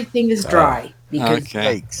everything is dry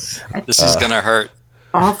because This is gonna hurt.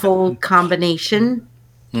 Awful combination.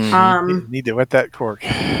 Need to wet that cork.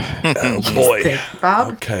 Oh boy,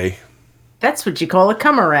 Bob. Okay, that's what you call a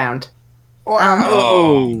come around.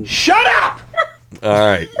 Shut up! All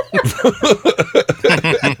right.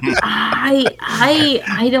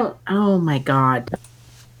 I don't. Oh my god.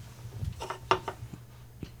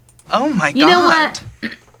 Oh my god. You know what?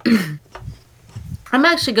 I'm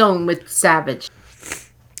actually going with Savage.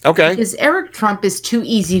 Okay. Because Eric Trump is too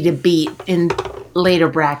easy to beat in later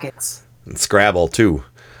brackets. And Scrabble too.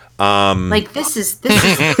 Like this is for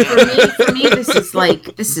me this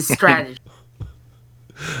is strategy.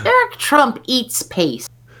 Eric Trump eats pace.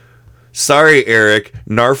 Sorry, Eric.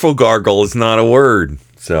 Narflegargle is not a word.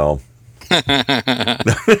 So.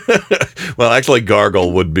 Well, actually,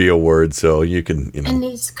 gargle would be a word, so you can, you know. And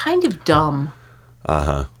he's kind of dumb.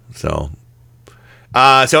 So.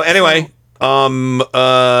 So anyway,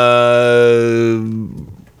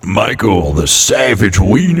 Michael the Savage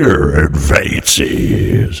Wiener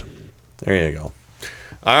advances. There you go.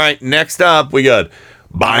 All right, next up we got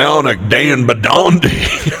Bionic Dan Badandi,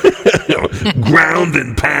 Ground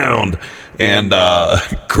and Pound, and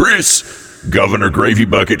Chris, Governor Gravy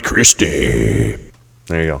Bucket Christie.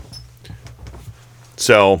 There you go.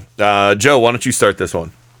 So, Joe, why don't you start this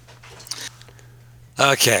one?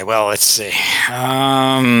 Okay, well, let's see.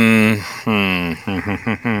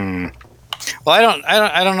 Well,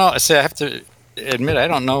 I don't know. See, I have to admit, I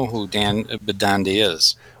don't know who Dan Badandi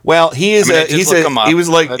is. Well, he is. I mean,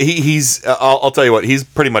 I'll tell you what. He's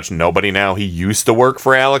pretty much nobody now. He used to work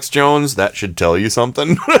for Alex Jones. That should tell you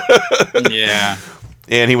something. Yeah.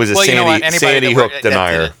 And he was a Sandy Hook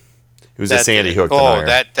denier. He was a Sandy Hook denier. Oh,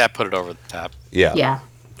 that put it over the top. Yeah. Yeah.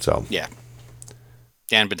 So. Yeah.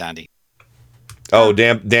 Dan Badandi. Oh,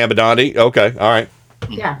 Dan Badandi. Okay. All right.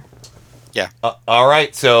 Yeah. Yeah. All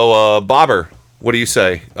right. So, Bobber, what do you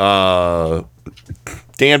say? Dan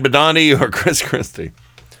Badandi or Chris Christie?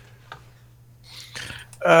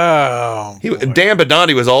 Oh, Dan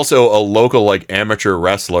Badandi was also a local like amateur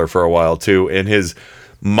wrestler for a while too, and his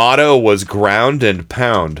motto was "ground and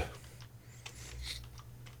pound."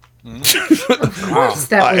 Of course,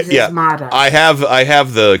 that was his motto. I have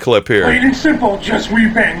the clip here. Plain and simple, just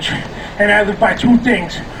revenge. And I live by two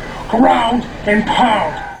things: ground and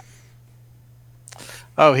pound.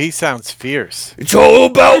 Oh, he sounds fierce. It's all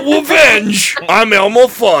about revenge. I'm Elmer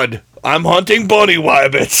Fudd. I'm hunting bunny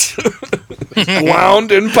wabbits.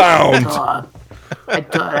 Ground and pound. I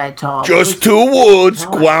thought. Just two words,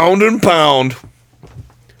 ground and pound.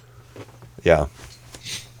 Yeah.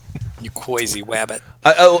 You crazy wabbit.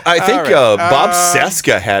 I think right. Bob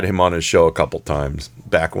Seska had him on his show a couple times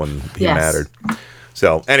back when he mattered.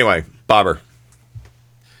 So anyway, Bobber.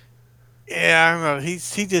 Yeah, I don't know. He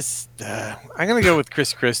just. I'm gonna go with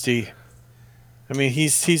Chris Christie. I mean,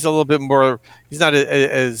 he's a little bit more. He's not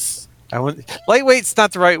as. Lightweight's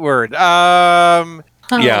not the right word. Not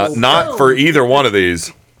for either one of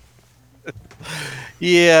these.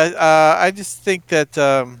 Yeah, I just think that.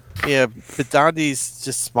 Badandi's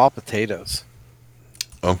just small potatoes.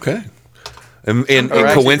 Okay. And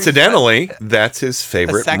coincidentally, that's his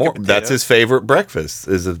favorite. That's his favorite breakfast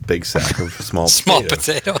is a big sack of small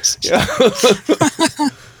potatoes. Yeah.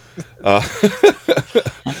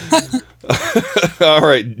 All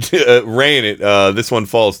right, Rain. This one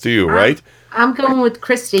falls to you, right? I'm going with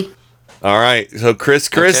Christie. All right. So Chris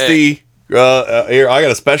Christie. Here, I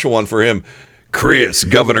got a special one for him. Chris,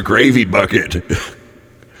 Governor Gravy Bucket.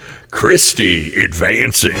 Christie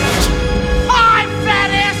advances.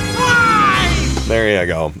 There you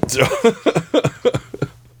go. So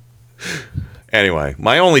anyway,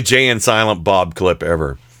 my only Jay and Silent Bob clip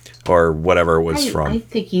ever, or whatever it was from. I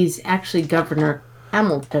think he's actually Governor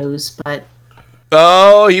Hamilton's, but.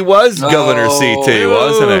 Oh, he was Governor CT,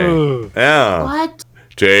 wasn't he? Yeah. What?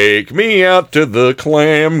 Take me out to the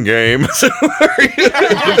clam game.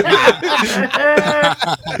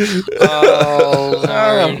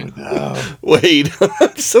 Wait,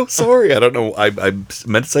 I'm so sorry. I don't know. I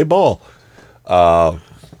meant to say ball. Oh,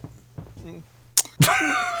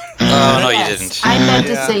 no, you didn't. I meant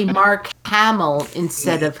to say Mark Hamill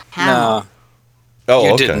instead of Hamill. No. Oh,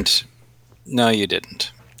 you okay. didn't. No, you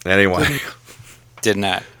didn't. Anyway. Did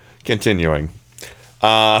not. Continuing.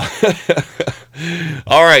 All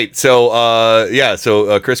right.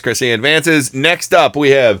 So, Chris Christie advances. Next up,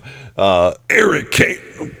 we have Eric Cantor.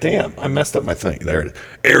 Oh, damn, I messed up my thing. There it is.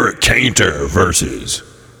 Eric Cantor versus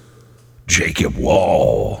Jacob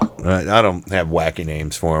Wall. I don't have wacky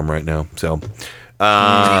names for him right now. So,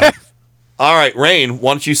 all right, Rain,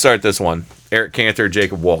 why don't you start this one? Eric Cantor,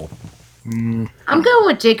 Jacob Wall. I'm going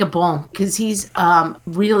with Jacob Wall because he's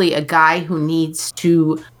really a guy who needs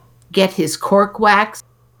to get his cork waxed.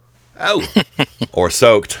 Oh. Or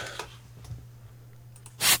soaked.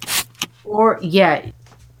 Or,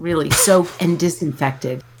 really soaked and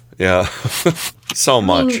disinfected. Yeah. So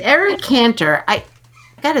much. I mean, Eric Cantor, I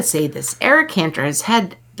gotta say this. Eric Cantor has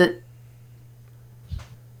had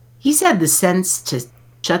He's had the sense to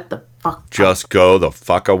shut the fuck Just go the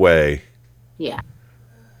fuck away. Yeah.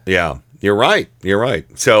 Yeah, you're right. You're right.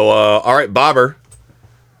 So, all right, Bobber.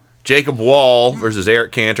 Jacob Wall versus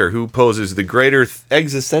Eric Cantor. Who poses the greater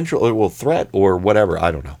existential threat or whatever?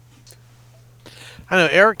 I don't know. I know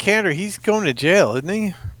Eric Cantor. He's going to jail, isn't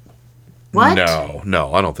he? What?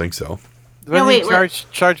 No, I don't think so. Wasn't he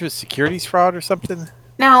charged with securities fraud or something?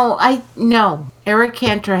 No, Eric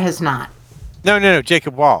Cantor has not. No,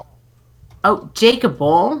 Jacob Wall. Oh, Jacob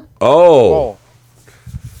Wall? Oh. Wall.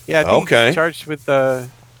 Yeah, I think Okay. he's charged with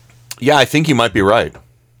Yeah, I think you might be right. I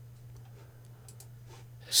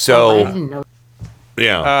So, didn't know.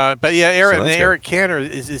 yeah. but yeah, So that's good. Eric Cantor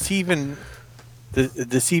is he even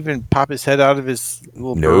does he even pop his head out of his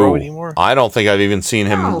little burrow No, anymore? I don't think I've even seen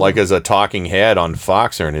him No. like as a talking head on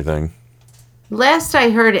Fox or anything. Last I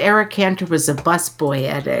heard, Eric Cantor was a busboy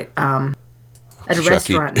at a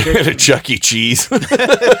restaurant. in At a Richmond. Chuck E. Cheese.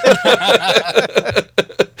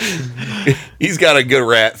 He's got a good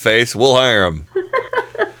rat face. We'll hire him.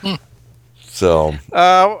 So,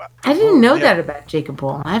 I didn't know that about Jacob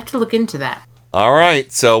Wall. I have to look into that. all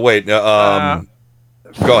right. So wait. Go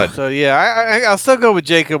ahead. So yeah, I'll still go with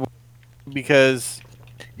Jacob because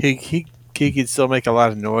he can still make a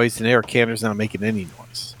lot of noise, and Eric Cantor's not making any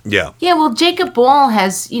noise. Yeah. Yeah, well, Jacob Wall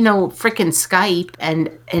has, frickin' Skype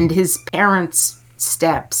and his parents'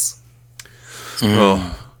 steps.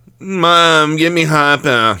 Oh, Mom, give me Hot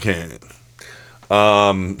Pocket.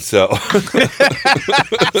 So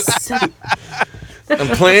I'm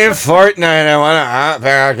playing Fortnite. I want a Hot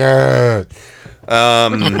Pocket.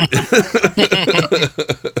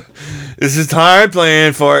 This is hard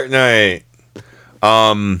playing Fortnite.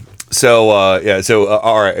 So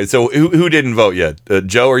all right. So who didn't vote yet?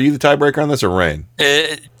 Joe, are you the tiebreaker on this, or Rain?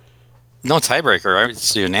 No tiebreaker.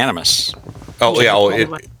 It's unanimous. Oh yeah.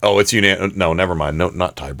 It's unanimous. No, never mind. No,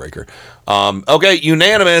 not tiebreaker. Okay,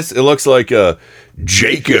 unanimous. It looks like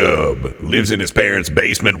Jacob lives in his parents'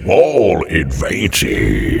 basement. Wall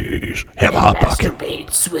advances. Have a Hot Pocket.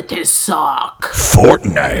 Masturbates with his sock.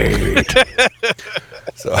 Fortnite.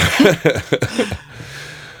 So,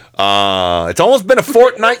 it's almost been a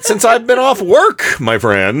fortnight since I've been off work, my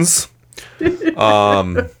friends.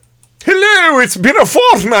 Hello, it's been a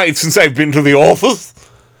fortnight since I've been to the office.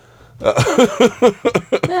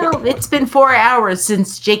 Well, it's been 4 hours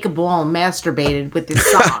since Jacob Wall masturbated with his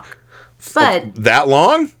sock. But, That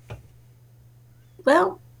long?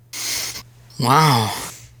 well, Wow.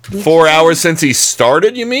 4 hours since he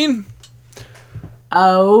started, you mean?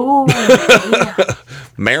 oh.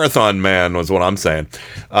 Marathon man was what I'm saying.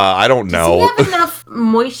 I don't Does know. he have enough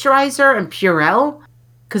moisturizer and Purell?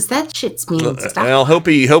 Because that shit's mean stuff. Well,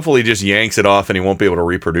 hopefully just yanks it off and he won't be able to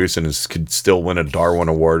reproduce and could still win a Darwin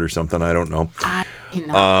Award or something. I don't know. I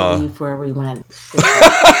cannot believe where we went.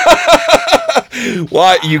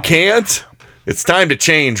 What? You can't? It's time to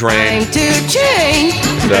change, Rain. Time to change.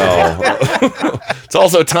 No. It's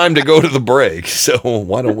also time to go to the break. So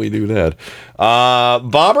why don't we do that?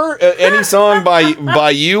 Bobber, any song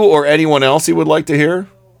by you or anyone else you would like to hear?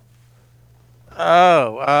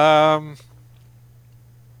 I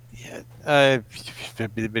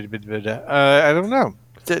don't know.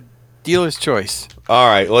 It's dealer's choice. All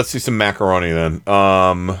right, let's do some macaroni then.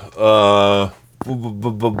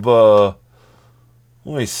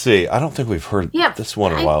 Let me see. I don't think we've heard this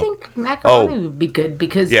one in a while. I think macaroni would be good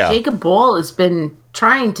because Jacob Wall has been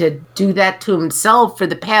trying to do that to himself for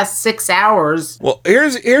the past 6 hours. Well,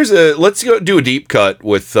 let's go do a deep cut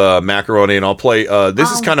with macaroni, and I'll play. This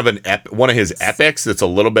is kind of one of his epics that's a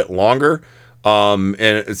little bit longer. And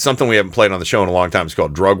it's something we haven't played on the show in a long time. It's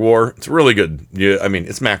called Drug War. It's really good. I mean,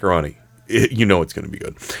 it's macaroni. You know it's going to be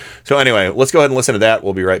good. So anyway, let's go ahead and listen to that.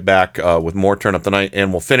 We'll be right back with more Turn Up the Night,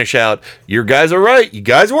 and we'll finish out. You guys are right. You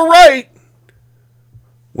guys were right.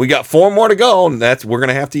 We got 4 more to go, and we're going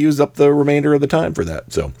to have to use up the remainder of the time for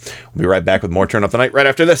that. So we'll be right back with more Turn Up the Night right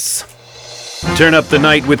after this. Turn Up the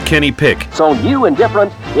Night with Kenny Pick. So new and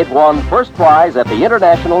different, it won first prize at the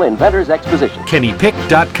International Inventors Exposition.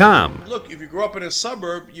 KennyPick.com. Look, if you grew up in a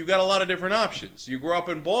suburb, you've got a lot of different options. You grew up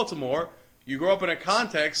in Baltimore, you grew up in a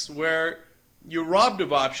context where you're robbed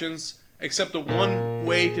of options except the one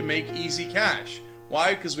way to make easy cash.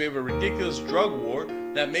 Why? Because we have a ridiculous drug war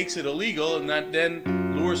that makes it illegal and that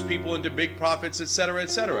then lures people into big profits, etc.,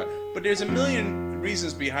 etc. But there's a million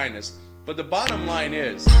reasons behind this. But the bottom line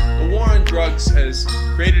is, the war on drugs has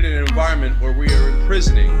created an environment where we are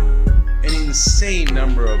imprisoning an insane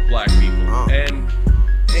number of black people. And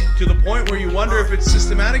to the point where you wonder if it's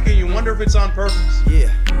systematic and you wonder if it's on purpose.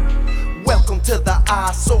 Yeah. Welcome to the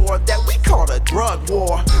eyesore that we call a drug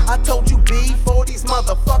war. I told you before, these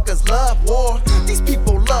motherfuckers love war. These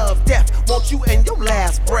people love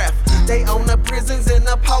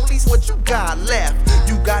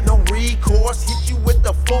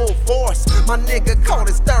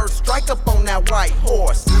third strike up on that white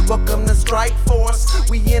horse. Welcome to Strike Force,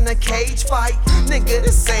 we in a cage fight. Nigga,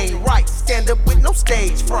 this ain't right, stand up with no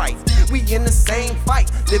stage fright. We in the same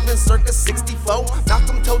fight, living circa 64.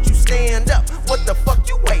 Malcolm told you stand up, what the fuck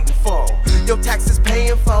you waiting for? Your taxes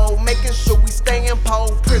paying for, making sure we staying poor.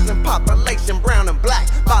 Prison population, brown and black,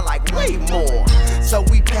 by like way more. So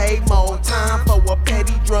we pay more time for a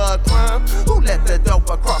petty drug crime. Who let the dope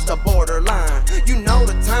across the borderline? You know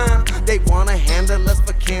the time, they wanna handle us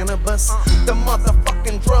for cannabis. The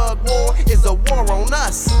motherfucking drug war is a war on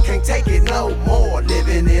us. Can't take it no more,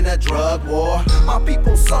 living in a drug war. My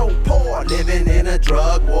people so poor, living in a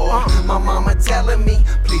drug war. My mama telling me,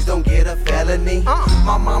 please don't get a felony.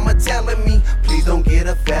 My mama telling me, please don't get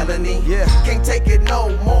a felony. Can't take it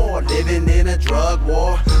no more, living in a drug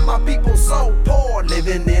war. My people so poor,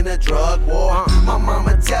 living in a drug war. My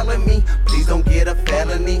mama telling me, please don't get a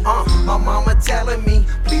felony. My mama telling me,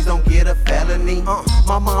 please don't get a felony.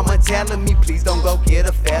 My mama telling me, please don't go get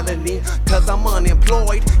a felony. Cause I'm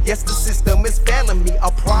unemployed, yes the system is failing me.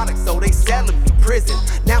 A product so they selling me. Prison,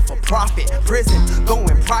 now for profit. Prison,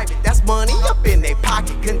 going private, that's money up in their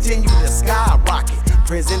pocket. Continue to skyrocket.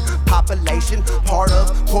 Prison population, part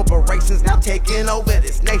of corporations now taking over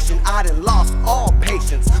this nation. I done lost all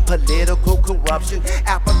patience. Political corruption,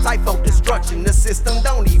 appetite for destruction. The system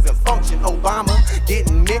don't even function. Obama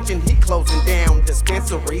didn't mention he closing down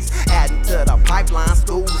dispensaries, adding to the pipeline,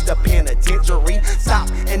 schools, the penitentiary. Stop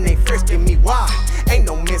and they frisking me, why? Ain't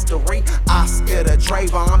no mystery. Oscar the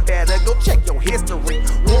Trayvon, better go check your history.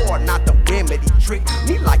 War, not the remedy. Treat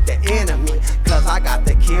me like the enemy, cause I got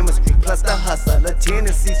the chemistry plus the hustler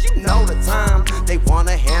tendencies. You know the time, they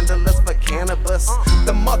wanna handle us for cannabis.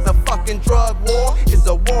 The motherfucking drug war is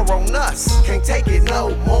a war on us. Can't take it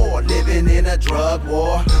no more, living in a drug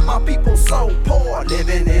war. My people so poor,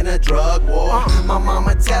 living in a drug war. My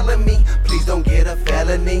mama telling me, please don't get a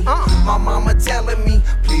felony. My mama telling me,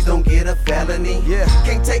 please don't get a felony.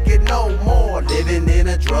 Can't take it no more, living in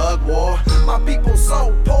a drug war. My people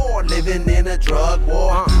so poor, living in a drug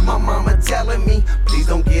war. My mama telling me, please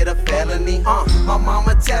don't get a felony. My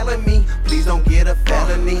mama telling me, please don't get a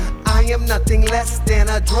felony. I am nothing less than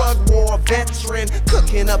a drug war veteran,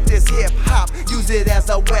 cooking up this hip hop. Use it as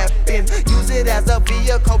a weapon, use it as a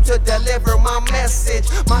vehicle to deliver my message.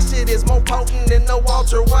 My shit is more potent than the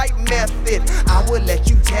Walter White method. I will let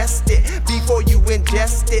you test it before you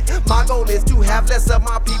ingest it. My goal is to have less of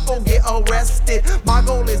my people get arrested. My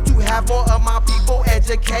goal is to have more of my people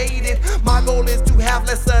educated. My goal is to have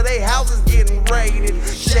less of their houses getting raided.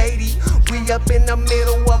 Shady, we up in the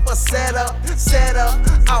middle of a setup.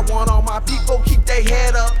 I want all my people keep their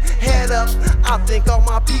head up. I think all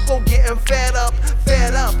my people getting fed up,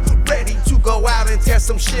 ready to go out and tear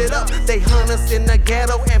some shit up. They hunt us in the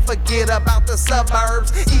ghetto and forget about the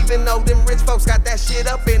suburbs. Even though them rich folks got that shit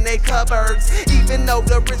up in their cupboards. Even though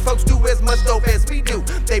the rich folks do as much dope as we do,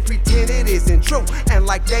 they pretend it isn't true, and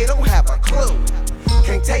like they don't have a clue.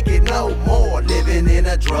 Can't take it no more, living in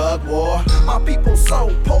a drug war. My people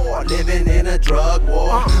so poor, living in a drug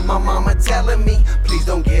war. My mama telling me, please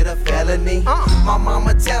don't get a felony. My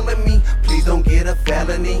mama telling me, please don't get a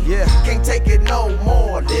felony. Can't take it no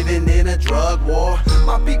more, living in a drug war.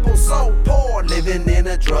 My people so poor, living in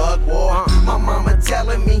a drug war. My mama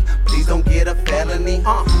telling me, please don't get a felony.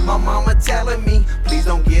 My mama telling me, please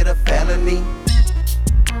don't get a felony.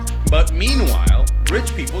 But meanwhile,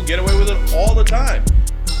 rich people get away with it all the time.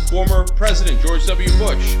 Former President George W.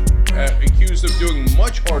 Bush, accused of doing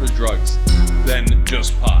much harder drugs than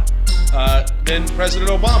just pot. Then President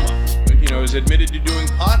Obama, is admitted to doing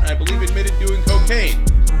pot, and I believe admitted to doing cocaine.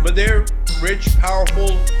 But they're rich,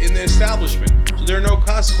 powerful in the establishment, so there are no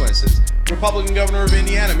consequences. Republican governor of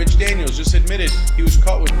Indiana, Mitch Daniels, just admitted he was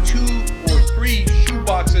caught with 2 or 3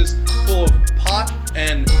 shoeboxes full of pot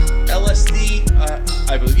and LSD.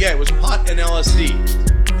 I believe, it was pot and LSD.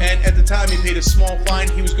 And at the time, he paid a small fine.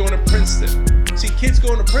 He was going to Princeton. See, kids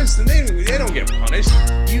going to Princeton, they don't get punished.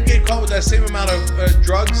 You get caught with that same amount of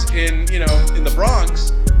drugs in the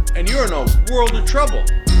Bronx, and you're in a world of trouble.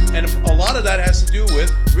 And a lot of that has to do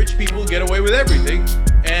with rich people get away with everything,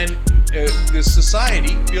 and this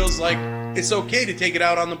society feels like it's okay to take it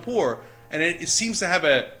out on the poor. And it seems to have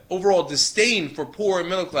an overall disdain for poor and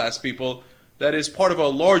middle class people that is part of a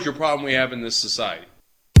larger problem we have in this society.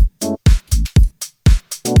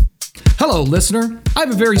 Hello, listener. I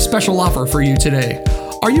have a very special offer for you today.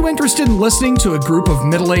 Are you interested in listening to a group of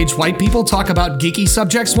middle-aged white people talk about geeky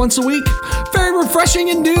subjects once a week? Very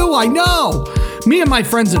refreshing and new, I know! Me and my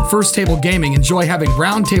friends at First Table Gaming enjoy having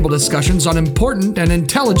roundtable discussions on important and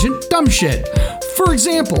intelligent dumb shit. For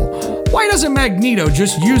example, why doesn't Magneto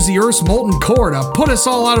just use the Earth's molten core to put us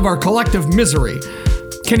all out of our collective misery?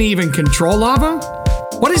 Can he even control lava?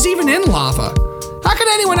 What is even in lava? How can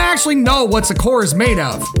anyone actually know what a core is made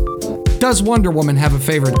of? Does Wonder Woman have a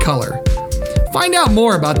favorite color? Find out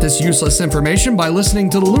more about this useless information by listening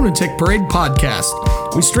to the Lunatic Parade podcast.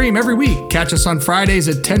 We stream every week. Catch us on Fridays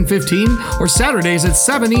at 10:15 or Saturdays at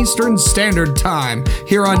 7 Eastern Standard Time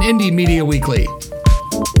here on Indie Media Weekly.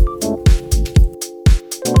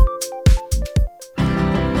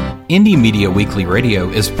 Indie Media Weekly Radio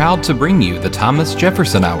is proud to bring you the Thomas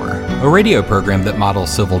Jefferson Hour, a radio program that models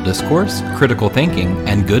civil discourse, critical thinking,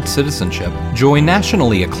 and good citizenship. Join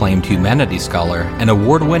nationally acclaimed humanities scholar and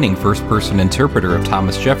award-winning first-person interpreter of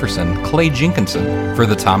Thomas Jefferson, Clay Jenkinson, for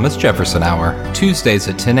the Thomas Jefferson Hour, Tuesdays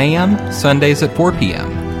at 10 a.m., Sundays at 4 p.m.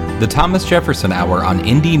 The Thomas Jefferson Hour on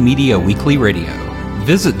Indie Media Weekly Radio.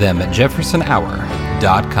 Visit them at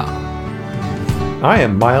jeffersonhour.com. I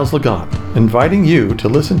am Miles Lagon, inviting you to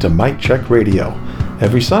listen to Mic Check Radio.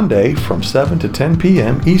 Every Sunday from 7 to 10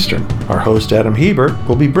 p.m. Eastern, our host Adam Hebert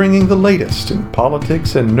will be bringing the latest in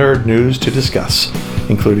politics and nerd news to discuss,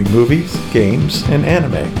 including movies, games, and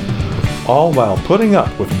anime, all while putting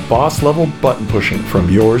up with boss-level button pushing from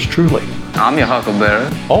yours truly. I'm your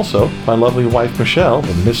Huckleberry. Also, my lovely wife Michelle,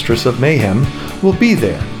 the Mistress of Mayhem, will be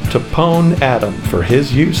there to pwn Adam for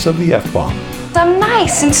his use of the F-bomb. I'm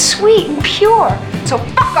nice and sweet and pure, so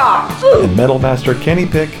fuck off! And Metal Master Kenny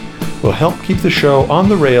Pick will help keep the show on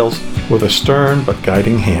the rails with a stern but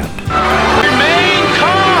guiding hand. Remain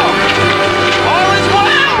calm! All is well!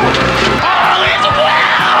 All is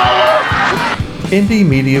well! Indie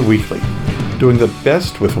Media Weekly, doing the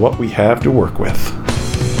best with what we have to work with.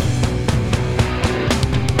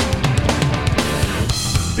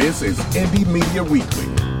 This is Indie Media Weekly,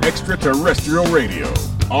 extraterrestrial radio.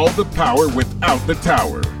 All the power without the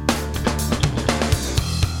tower.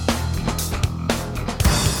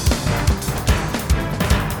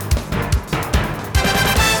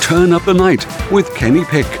 Turn up the night with Kenny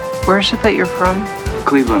Pick. Where is it that you're from?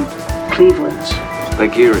 Cleveland. Cleveland.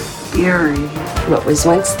 Lake Erie. Erie. What was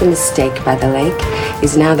once the mistake by the lake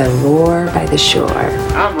is now the roar by the shore.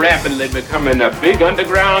 I'm rapidly becoming a big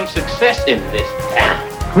underground success in this town.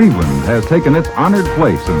 Cleveland has taken its honored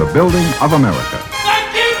place in the building of America.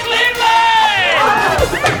 Thank you, Cleveland!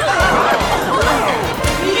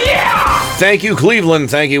 Yeah! Thank you, Cleveland.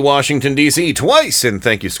 Thank you, Washington, D.C. twice. And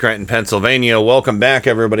thank you, Scranton, Pennsylvania. Welcome back,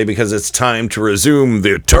 everybody, because it's time to resume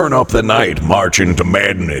the Turn Up the Night March into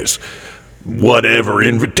Madness. Whatever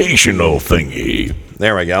invitational thingy.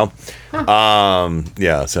 There we go.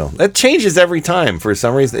 Yeah, so that changes every time for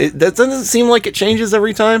some reason. That doesn't seem like it changes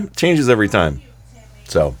every time. It changes every time.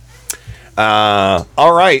 So,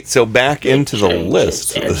 all right. So back into the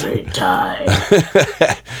list. Every time.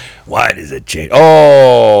 Why does it change?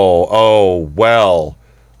 Oh, well,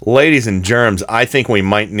 ladies and germs, I think we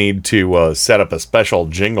might need to set up a special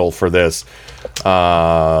jingle for this.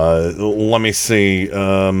 Let me see.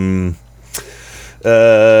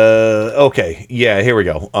 Okay, yeah, here we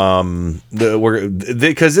go.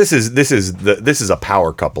 Because this is a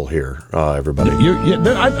power couple here, everybody.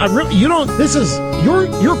 I really, you don't. This is your.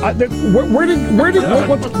 Where did what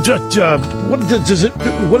does it?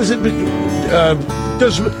 What is it?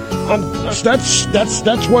 Does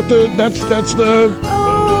that's what the that's the.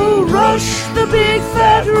 Oh, rush the big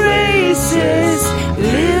fat races,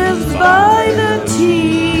 live by the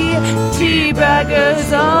tea.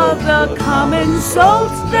 Teabaggers of the common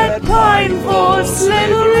salt that pine for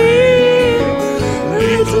slavery.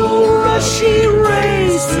 Little rushy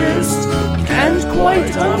racist can't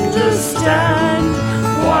quite understand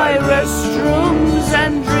why restrooms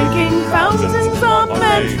and drinking fountains are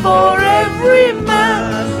meant for every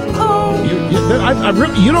man. Oh, I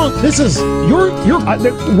really, you don't. This is your.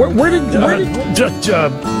 Where did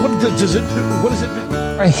what does it? What is it?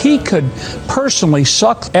 He could personally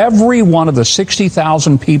suck every one of the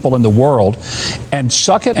 60,000 people in the world and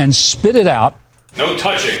suck it and spit it out. No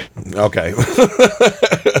touching. Okay.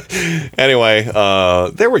 Anyway,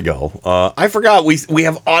 there we go. I forgot we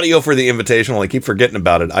have audio for the invitational. I keep forgetting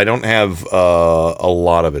about it. I don't have a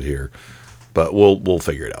lot of it here, but we'll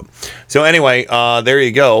figure it out. So anyway, there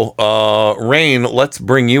you go. Rain, let's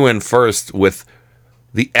bring you in first with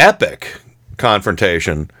the epic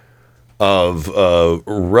confrontation of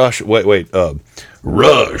Rush. Rush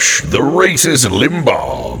the Racist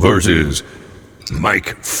Limbaugh versus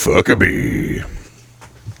Mike Huckabee.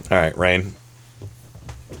 All right, Rain.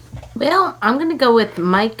 Well, I'm going to go with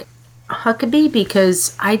Mike Huckabee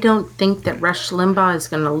because I don't think that Rush Limbaugh is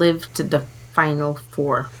going to live to the Final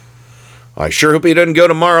Four. I sure hope he doesn't go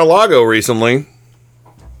to Mar-a-Lago recently.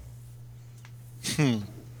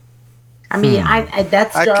 I mean, I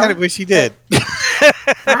that's. I kind of wish he did.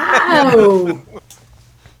 Wow.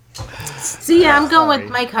 See, I'm going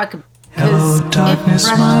with Mike Huckabee. Hello, darkness,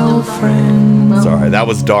 my old friend. Sorry, that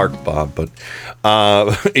was dark, Bob. But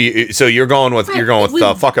so you're going with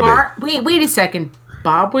Huckabee. Wait a second.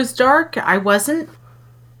 Bob was dark. I wasn't.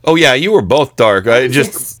 Oh yeah, you were both dark. I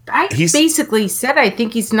basically said I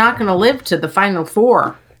think he's not going to live to the final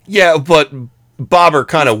four. Yeah, but Bobber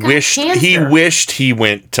kind of wished he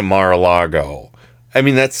went to Mar-a-Lago. I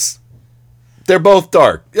mean, they're both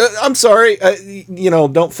dark. I'm sorry,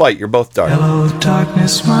 don't fight. You're both dark. Hello,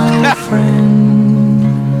 darkness, my old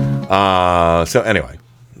friend. So anyway,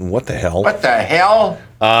 what the hell? What the hell?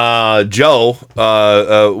 Joe,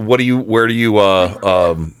 where do you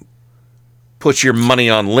put your money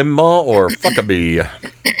on Limbaugh or Huckabee?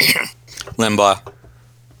 Limbaugh.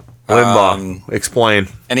 Explain.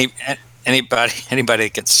 Anybody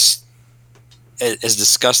that gets as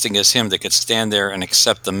disgusting as him that could stand there and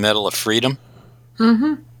accept the Medal of Freedom.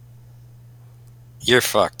 Mm-hmm. You're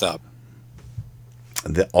fucked up.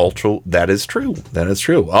 That is true. That is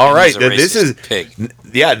true. All right, this is pig.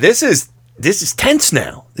 Yeah, this is tense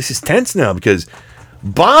now. This is tense now because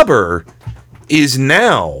Bobber is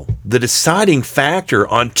now the deciding factor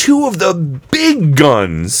on two of the big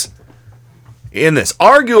guns in this.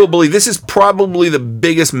 Arguably, this is probably the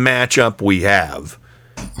biggest matchup we have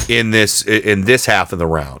in this half of the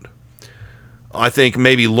round. I think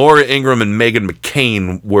maybe Laura Ingraham and Meghan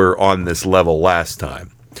McCain were on this level last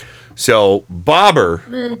time. So,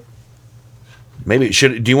 Bobber, maybe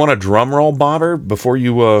do you want a drum roll, Bobber, before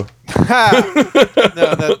you? No,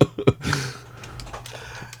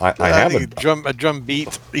 I have a drum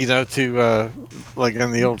beat, to like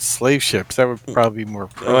on the old slave ships. That would probably be more.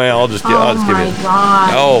 I'll just give you.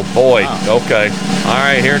 God. Oh boy. Wow. Okay. All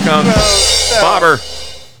right. Here comes Bobber.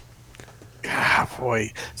 Ah,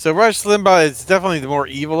 boy. So Rush Limbaugh is definitely the more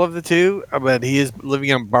evil of the two, but he is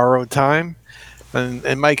living on borrowed time.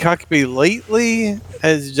 And Mike Huckabee lately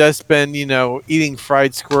has just been, eating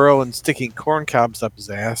fried squirrel and sticking corn cobs up his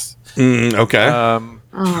ass. Okay.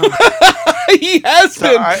 He has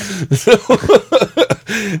been.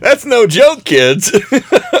 That's no joke, kids.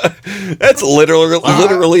 That's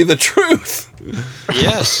literally the truth.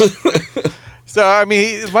 Yes. So I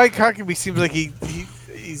mean, Mike Huckabee seems like he's.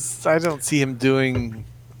 I don't see him doing.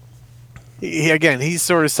 He's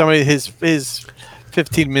sort of somebody. His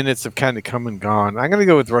 15 minutes have kind of come and gone. I'm going to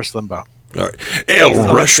go with Rush Limbaugh. All right. El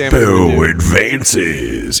Rushpo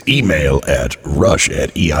advances. Email at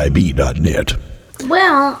rush@eib.net.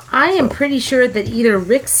 Well, I am pretty sure that either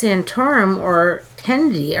Rick Santorum or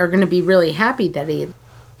Kennedy are going to be really happy that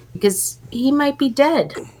because he might be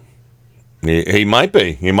dead. He might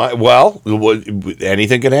be. He might. Well,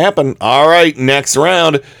 anything could happen. All right, next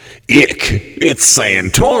round. It's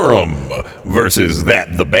Santorum versus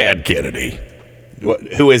the bad Kennedy.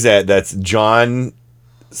 Who is that? That's John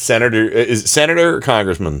Senator. Is it Senator or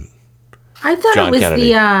Congressman? I thought John it was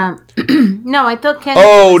Kennedy. No, I thought Kennedy.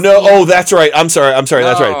 Oh no! Oh, that's right. I'm sorry. That's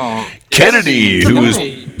right. Kennedy, who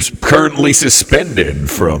is currently suspended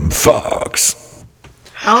from Fox.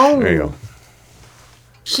 Oh, there you go.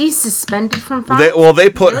 She's suspended from Fox. They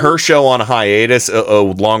put her show on hiatus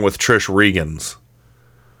along with Trish Regan's.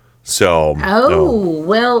 So.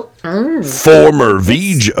 Former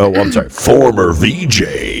VJ. Oh, I'm sorry. Former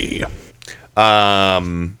VJ.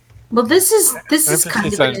 Well, this is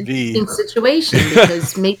kind of an interesting situation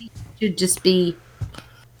because maybe it should just be.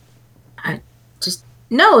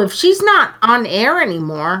 If she's not on air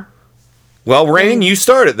anymore. Well, Rain, you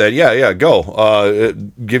started that. Yeah, go.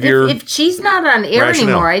 If she's not on air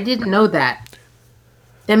anymore, I didn't know that.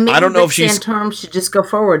 Then maybe Santorum should just go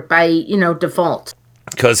forward by default.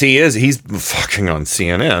 Because he's fucking on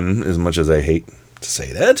CNN, as much as I hate to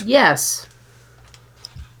say that. Yes.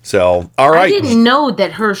 So, all right. I didn't know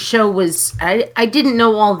that her show was. I didn't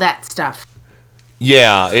know all that stuff.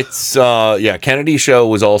 Yeah, it's Kennedy's show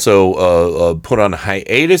was also put on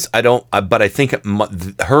hiatus. But I think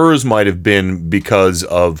hers might have been because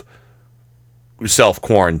of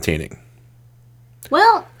self-quarantining.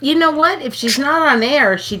 Well, you know what? If she's not on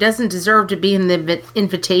air, she doesn't deserve to be in the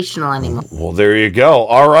Invitational anymore. Well, there you go.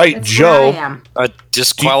 All right, That's Joe. A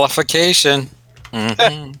disqualification.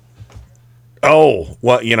 Mm-hmm. Oh,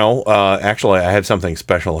 well, actually, I have something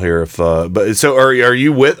special here. Are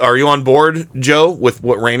you on board, Joe, with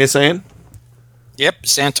what Rain is saying? Yep,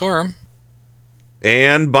 Santorum.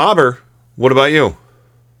 And Bobber, what about you?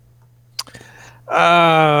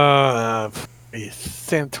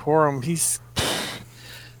 Santorum, he's.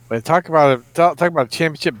 But talk about a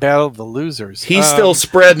championship battle of the losers. He's still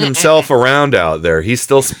spreading himself around out there. He's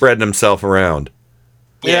still spreading himself around.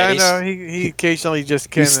 Yeah, I know. He occasionally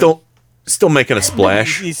just kind of. He's still making a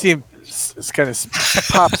splash. You see him kind of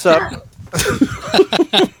pops up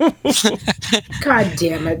God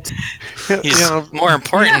damn it. He's more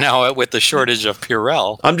important now with the shortage of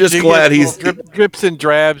Purell. I'm just glad he's drips and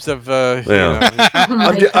drabs of.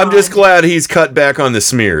 I'm just glad he's cut back on the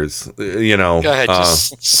smears. You know. Go ahead,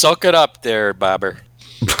 just soak it up there, Bobber.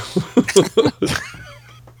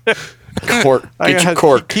 Cork. Get your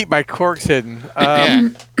cork. Keep my corks hidden.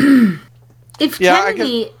 If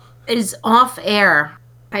Kennedy is off air,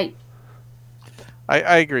 I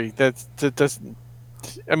agree. That doesn't.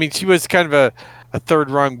 I mean, she was kind of a third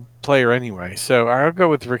rung player anyway, so I'll go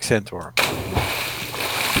with Rick Santorum.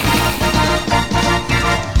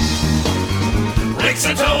 Rick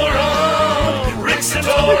Santorum! Rick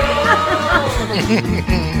Santorum!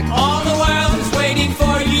 All the world is waiting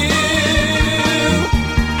for you.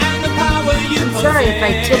 And the power you I'm sorry if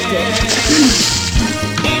I tipped it.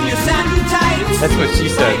 In your satin tights. That's what she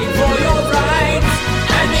said. Waiting for your rights.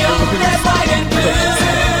 And the old red, white, and blue.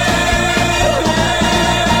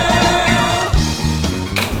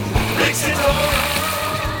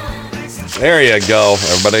 There you go,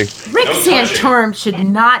 everybody. Rick Santorum should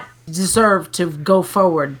not deserve to go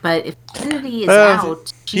forward, but if Kennedy is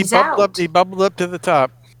out, she's out. He bubbled up to the top.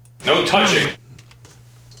 No touching.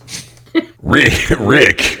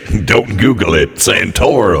 Rick, don't Google it.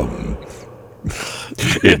 Santorum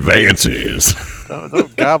advances.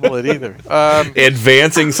 Don't gobble it either.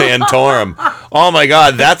 Advancing Santorum. Oh my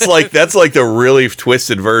God, that's like the really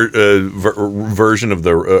twisted version of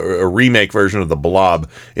the remake version of the Blob.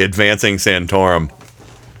 Advancing Santorum.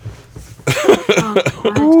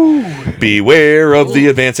 Beware of the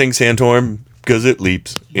advancing Santorum, because it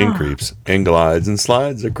leaps and creeps and glides and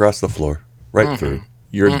slides across the floor, right through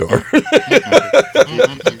your door.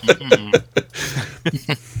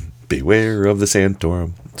 Beware of the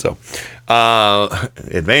Santorum. So,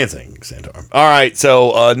 advancing Santorum. All right,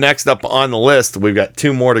 so next up on the list, we've got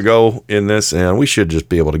two more to go in this, and we should just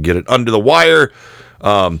be able to get it under the wire.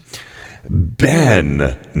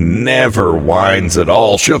 Ben Never Whines at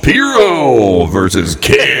All Shapiro versus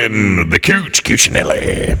Ken the Cooch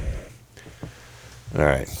Cuccinelli. All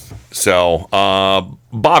right, so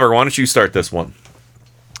Bobber, why don't you start this one?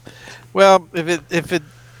 Well, if it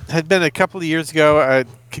had been a couple of years ago,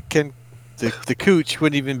 the Cooch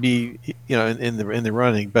wouldn't even be in the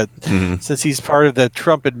running. But since he's part of the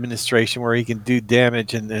Trump administration, where he can do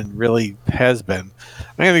damage and really has been,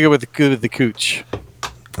 I'm going to go with the Cooch.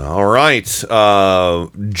 All right,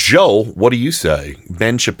 Joe, what do you say?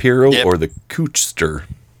 Ben Shapiro or the Coochster?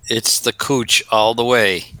 It's the Cooch all the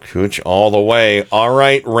way. Cooch all the way. All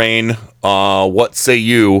right, Rain. What say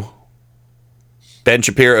you? Ben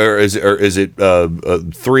Shapiro, or is it a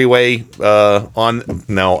three-way on?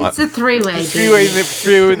 No, it's a three-way. Three-way with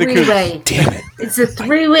the Cooch. Damn it! It's a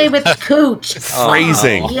three-way with the Cooch.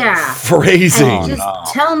 Phrasing. Yeah. Phrasing. And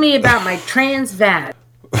just tell me about my trans vat.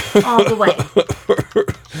 All the way.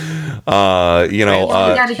 I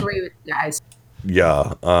gotta agree with you guys.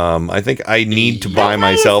 Yeah. I think I need to buy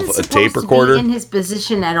myself a tape recorder. In his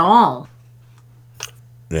position at all.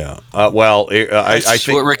 Yeah. Well, I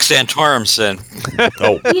think what Rick Santorum said.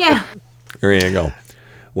 Oh. Yeah. There you go.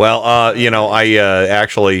 Well, I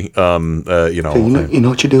actually, you know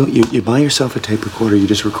what you do? You buy yourself a tape recorder. You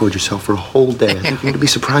just record yourself for a whole day. I think you're going to be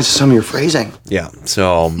surprised at some of your phrasing. Yeah.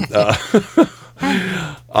 So,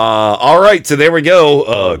 all right. So there we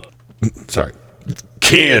go. Sorry.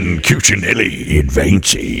 Ken Cuccinelli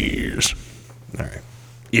advances. All right.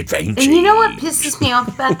 Advances. And you know what pisses me off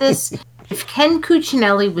about this? If Ken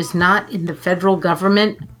Cuccinelli was not in the federal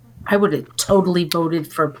government, I would have totally voted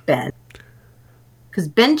for Ben. Because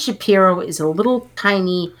Ben Shapiro is a little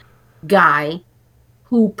tiny guy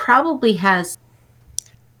who probably has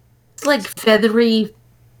like feathery.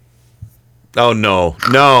 Oh, no,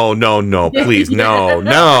 please, no.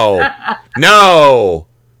 He's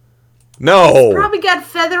probably got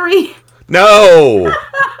feathery. No.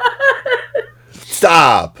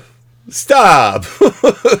 Stop. He's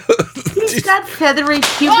got feathery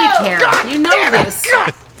pubic hair. God, you know this.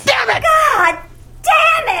 God damn it! God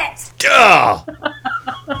damn it!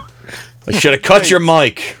 I should have cut your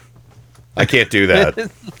mic. I can't do that.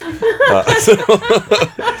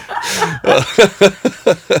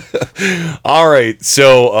 All right,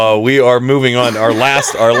 so we are moving on. Our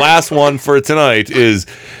last one for tonight is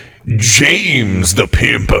James the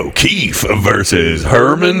Pimp O'Keefe versus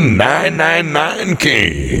Herman 999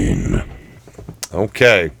 Kane.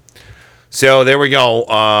 Okay. So there we go.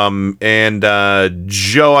 And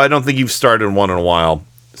Joe, I don't think you've started one in a while.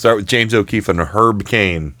 Start with James O'Keefe and Herb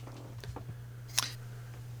Kane.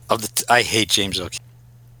 I hate James O'Keefe.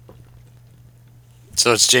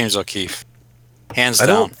 So it's James O'Keefe. Hands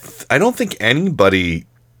down. I don't think anybody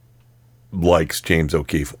likes James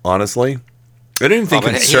O'Keefe. Honestly, I didn't think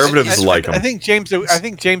but conservatives like him. I think James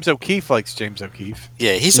O'Keefe likes James O'Keefe.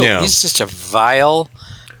 Yeah, he's such a vile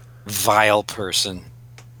person.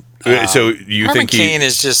 So you Herman think Cain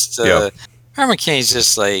is just Herman Cain's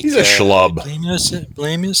just like he's a schlub.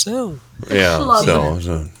 Blame yourself. Yeah.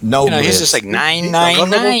 So no, he's just like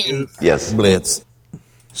 999. Yes, Blitz.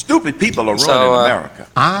 Stupid people are ruining America.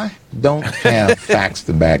 I don't have facts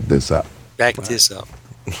to back this up. Back this up.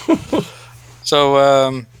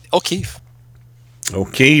 So O'Keefe.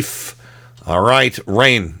 All right,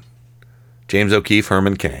 Rain. James O'Keefe,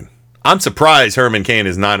 Herman Cain. I'm surprised Herman Cain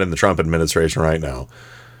is not in the Trump administration right now.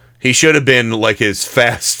 He should have been like his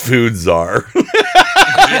fast food czar.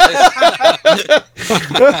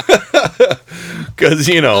 Because,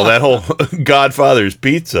 that whole Godfather's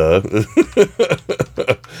Pizza.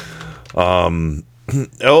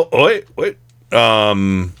 Wait.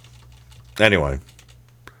 Anyway.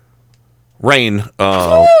 Rain.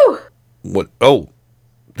 What? Oh,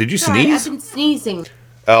 did you sneeze? I've been sneezing.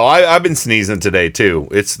 Oh, I've been sneezing today, too.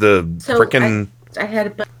 It's the frickin' I had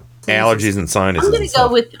a allergies and sinuses.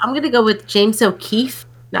 I'm gonna go with James O'Keefe,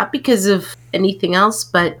 not because of anything else,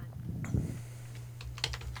 but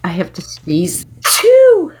I have to sneeze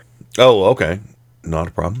too. Oh, okay, not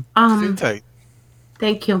a problem.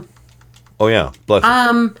 Thank you. Oh yeah, bless you.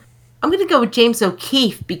 I'm gonna go with James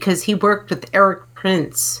O'Keefe because he worked with Eric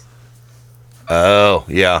Prince. Oh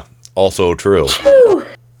yeah, also true.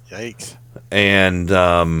 Yikes. And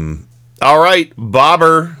all right,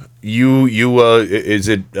 Bobber. You is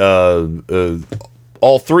it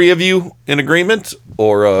all three of you in agreement,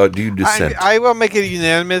 or do you dissent? I will make it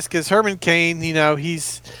unanimous because Herman Cain,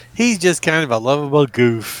 he's just kind of a lovable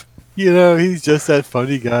goof. He's just that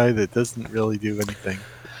funny guy that doesn't really do anything.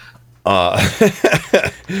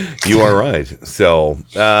 You are right. So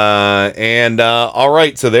all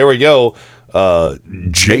right. So there we go.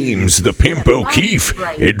 James the Pimp O'Keefe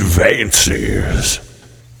advances.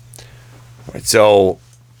 All right, so.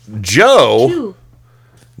 Joe,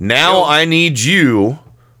 now I need you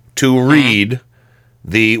to read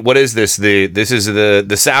what is this? This is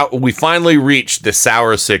the sour. We finally reached the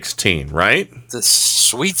Sour 16, right? The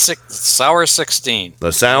Sour 16.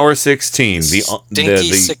 The Sour 16. The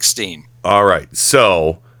Stinky 16. All right.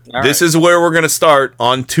 So this is where we're going to start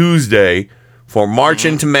on Tuesday for March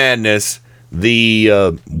into Madness.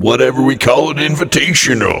 The whatever we call it,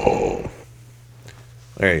 invitational.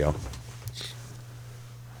 There you go.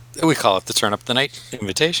 We call it the Turn Up the Night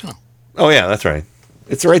Invitational. Oh, yeah, that's right.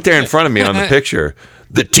 It's right there in front of me on the picture.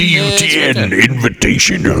 The TUTN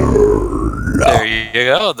Invitational. There you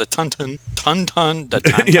go. The Tun-Tun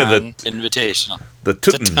Invitational. The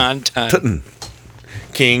Tutton.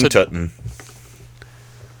 King Tutton.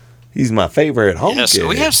 He's my favorite home kid. So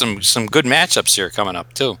we have some good matchups here coming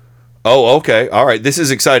up, too. Oh, okay. All right. This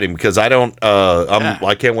is exciting because I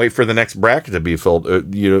can't wait for the next bracket to be filled.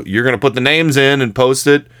 You're going to put the names in and post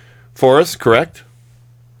it for us, correct?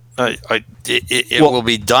 It will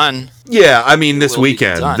be done. Yeah, I mean this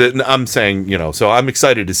weekend. I'm saying, so I'm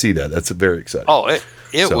excited to see that. That's very exciting. Oh,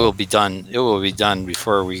 it will be done. It will be done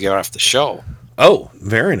before we get off the show. Oh,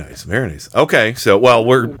 very nice, very nice. Okay, so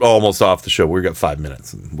we're almost off the show. We've got 5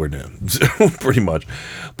 minutes, and we're done, pretty much.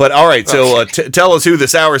 But all right, so tell us who the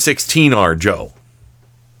Sour 16 are, Joe.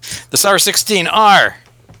 The Sour 16 are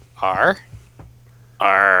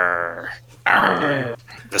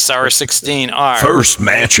the Sour 16 are first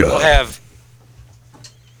matchup.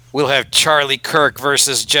 We'll have Charlie Kirk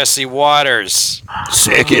versus Jesse Waters.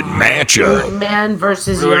 Second matchup. Young man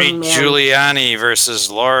versus Rudy young man. Giuliani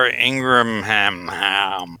versus Laura Ingraham.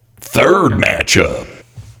 Third matchup.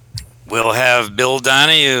 We'll have Bill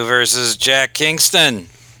Donahue versus Jack Kingston.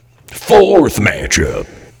 Fourth matchup.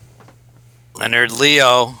 Leonard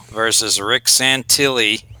Leo versus Rick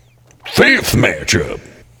Santilli. Fifth matchup.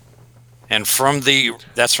 And from the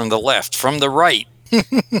left. From the right.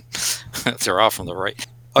 They're all from the right.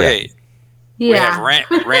 Okay. Yeah. We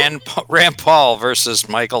have Rand Paul versus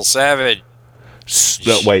Michael Savage.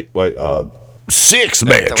 Wait. Sixth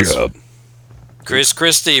matchup. Chris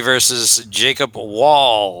Christie versus Jacob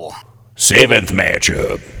Wall. Seventh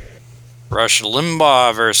matchup. Rush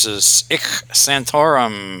Limbaugh versus Ich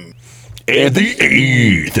Santorum. And the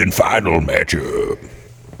eighth and final matchup.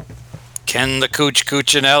 Ken the Cooch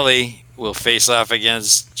Cuccinelli will face off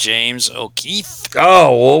against James O'Keefe.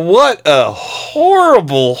 Oh, well, what a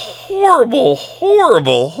horrible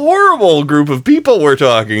group of people we're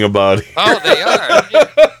talking about here. Oh, they are.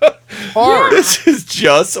 Horrible. This is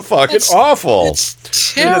just fucking awful. It's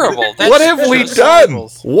terrible. What have we done?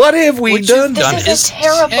 What have we done? This is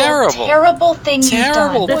a terrible thing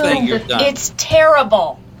you've done. It's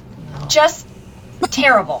terrible. just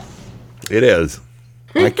terrible. It is.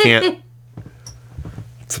 I can't.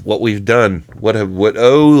 It's what we've done. What a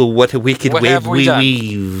wicked What have we done?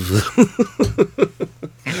 weave.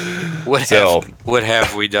 What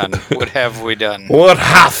have we done? What have we done? What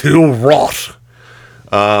hath you wrought?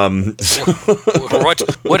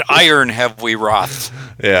 What iron have we wrought?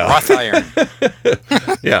 Yeah. Roth iron.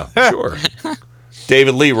 Yeah, sure.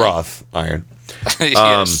 David Lee Roth iron.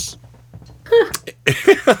 Yes.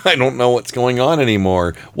 I don't know what's going on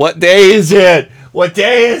anymore. What day is it? What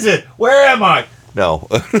day is it? Where am I? No.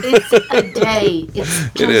 It's a day. It's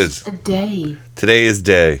just It is. a day. Today is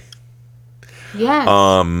day. Yes.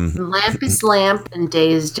 Lamp is lamp and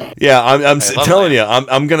day is day. Yeah, I'm telling you,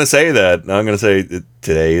 I'm gonna say that. I'm gonna say that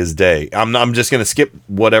today is day. I'm just gonna skip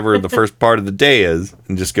whatever the first part of the day is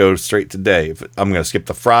and just go straight to day. I'm gonna skip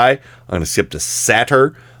the fry. I'm gonna skip the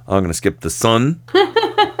Saturn. I'm gonna skip the sun.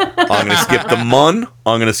 I'm gonna skip the mun.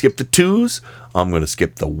 I'm gonna skip the twos. I'm gonna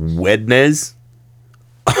skip the Wednes.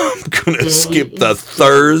 I'm gonna skip the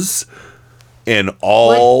Thurs. And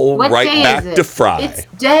all What right day back is it? to fry. It's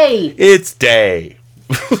day. It's day.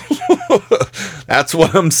 That's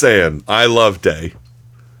what I'm saying. I love day.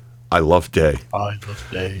 I love day. I love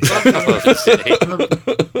day.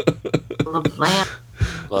 Love lamp.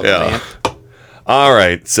 Love Yeah. lamp. All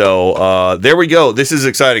right. So there we go. This is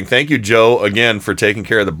exciting. Thank you, Joe, again, for taking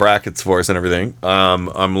care of the brackets for us and everything.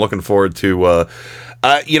 I'm looking forward to,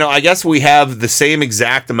 I guess we have the same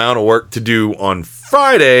exact amount of work to do on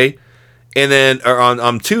Friday. And then, or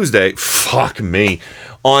on Tuesday, fuck me,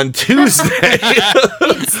 on Tuesday.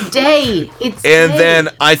 It's day. It's And day. then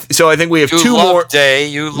I think we have You two love more. day.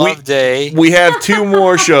 You love day. We have two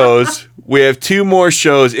more shows. We have two more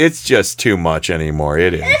shows. It's just too much anymore.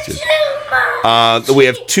 It is. We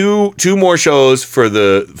have two more shows for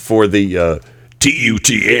the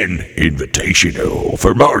TUTN Invitational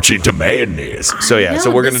for March into Madness. So yeah, so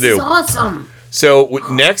we're gonna This is do. awesome. So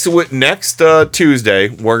next Tuesday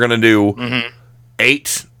we're gonna do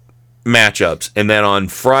 8 matchups, and then on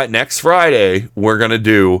next Friday we're gonna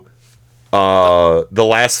do the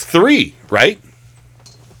last 3, right?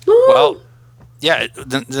 Well, yeah.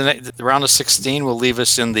 The round of 16 will leave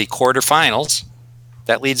us in the quarterfinals.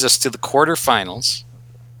 That leads us to the quarterfinals,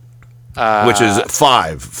 Which is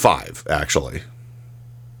 5 actually,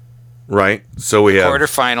 right? So we have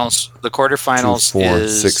quarterfinals. The quarterfinals 2, 4,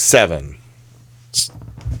 is 6, 7.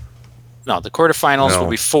 No, the quarterfinals No. will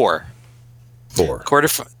be 4. 4.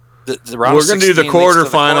 The round We're of gonna do the 16 leads to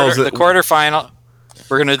quarterfinals. The quarterfinal.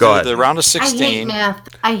 We're gonna Go do ahead. the round of I hate 16. math.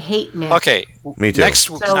 I hate math. Okay. Me too. Next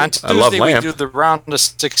So- on I love Tuesday we lamp. do the round of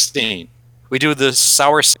 16. We do the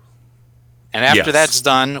sour, and after Yes. that's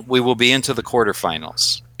done, we will be into the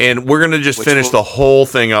quarterfinals. And we're gonna just Which finish will- the whole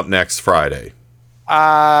thing up next Friday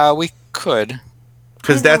We could.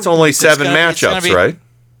 because that's only It's 7 gonna- it's gonna matchups, be- right?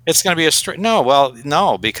 It's going to be a straight.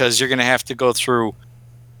 No, because you're going to have to go through.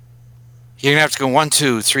 You're going to have to go 1,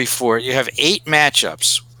 2, 3, 4. You have 8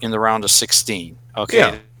 matchups in the round of 16. Okay.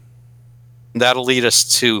 Yeah. That'll lead us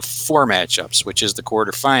to 4 matchups, which is the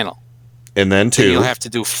quarterfinal. And then Then 2. you'll have to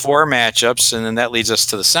do 4 matchups, and then that leads us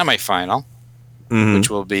to the semifinal, Mhm. which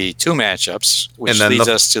will be 2 matchups, which And then leads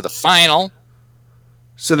the- us to the final.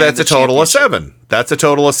 So that's the a total of championship. 7. That's a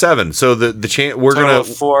total of 7. So we're Total gonna. of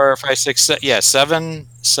 4, 5, 6, 7. Yeah, 7.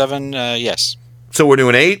 Yes. So we're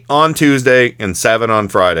doing 8 on Tuesday and 7 on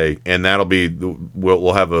Friday, and that'll be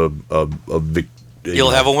we'll have a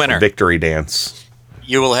You'll have a winner. victory dance.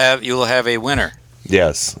 You will have a winner.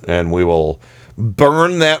 Yes, and we will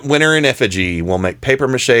burn that winner in effigy. We'll make paper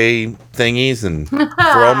mache thingies and throw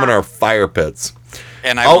them in our fire pits.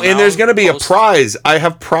 And and there's going to be a prize. I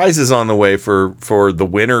have prizes on the way for the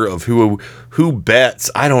winner of who bets.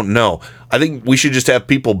 I don't know. I think we should just have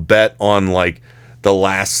people bet on like the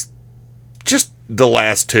last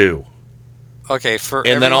 2. Okay, for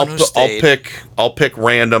And then everyone who stayed, I'll pick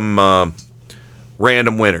random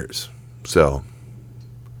winners. So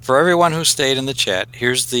for everyone who stayed in the chat,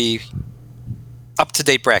 here's the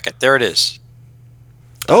up-to-date bracket. There it is.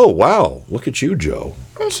 oh wow, look at you, Joe.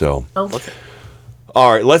 So Look.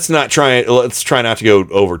 all right, let's try not to go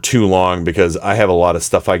over too long because I have a lot of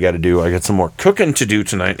stuff I got to do. I got some more cooking to do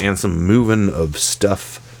tonight and some moving of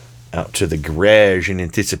stuff out to the garage in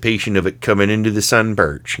anticipation of it coming into the sun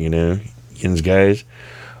perch, yins guys.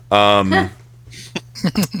 We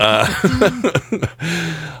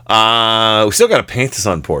still got to paint the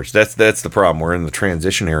sun porch. That's the problem. We're in the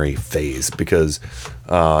transitionary phase because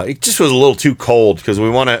it just was a little too cold because we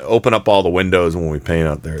want to open up all the windows when we paint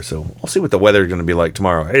out there. So we'll see what the weather's going to be like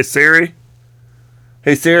tomorrow. Hey Siri.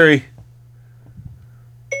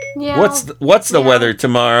 Yeah. What's the weather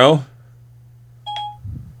tomorrow?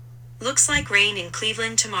 Looks like rain in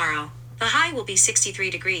Cleveland tomorrow. The high will be 63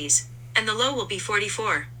 degrees, and the low will be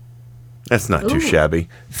 44. That's not too shabby.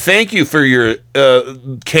 Thank you for your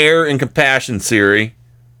care and compassion, Siri.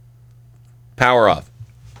 Power off.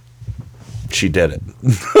 She did it.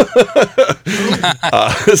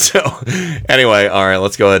 So, anyway, all right,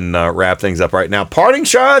 let's go ahead and wrap things up right now. Parting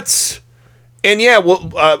shots. And yeah,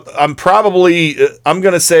 well, I'm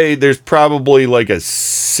going to say there's probably like a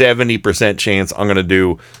 70% chance I'm going to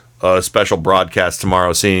do a special broadcast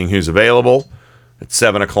tomorrow, seeing who's available at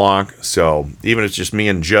 7 o'clock. So even if it's just me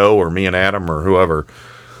and Joe or me and Adam or whoever,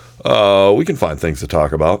 we can find things to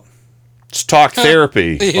talk about. It's talk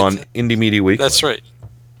therapy on Indie Media Weekly. That's right.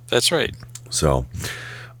 That's right. So,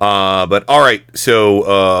 but all right.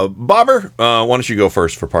 So, Bobber, why don't you go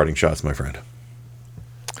first for parting shots, my friend?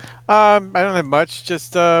 I don't have much.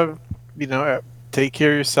 Just take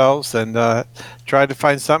care of yourselves and try to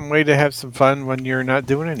find some way to have some fun when you're not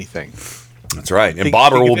doing anything. That's right. And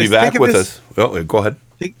Bobber will be back with us. Oh, go ahead.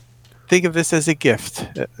 Think of this as a gift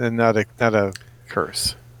and not a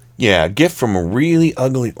curse. Yeah, a gift from a really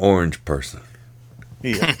ugly orange person.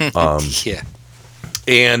 Yeah. Yeah.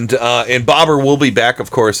 And Bobber will be back,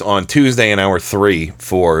 of course, on Tuesday in hour 3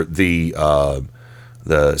 for the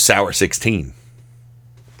Sour 16.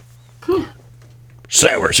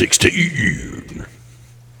 Sour 16.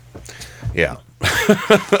 Yeah.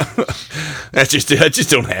 I just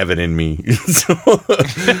don't have it in me. So,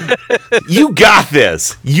 you got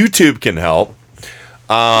this. YouTube can help.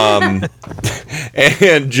 And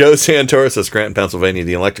Joe Santoris of Scranton, Pennsylvania,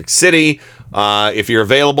 the Electric City. If you're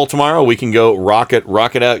available tomorrow, we can go rock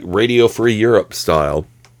it out Radio Free Europe style.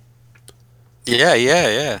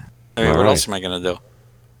 Yeah. I mean, what else am I going to do?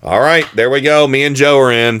 All right, there we go. Me and Joe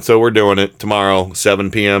are in, so we're doing it tomorrow, 7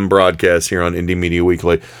 p.m. broadcast here on Indie Media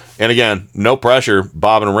Weekly. And again, no pressure.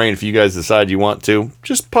 Bob and Rain, if you guys decide you want to,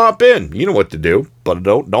 just pop in. You know what to do, but it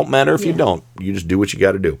don't matter if you don't. You just do what you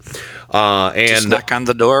got to do. And just knock on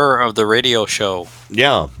the door of the radio show.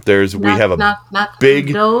 Yeah, we have a knock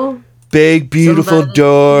big, door. big, beautiful Somebody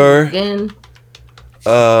door. Again.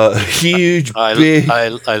 Huge, big. big.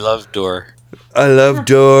 I love door. I love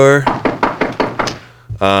door.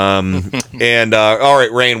 And all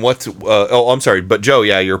right, Rain. I'm sorry, but Joe,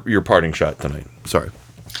 yeah, your parting shot tonight. Sorry.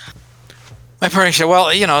 My parting shot. Well,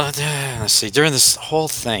 let's see. During this whole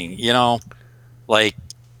thing, like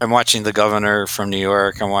I'm watching the governor from New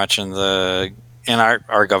York. I'm watching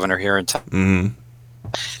our governor here in town,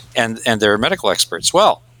 and they're medical experts.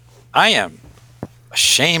 Well, I am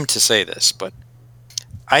ashamed to say this, but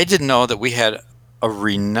I didn't know that we had a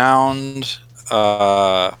renowned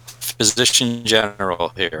physician general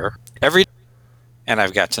here and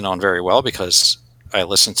I've got to know him very well because I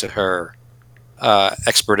listen to her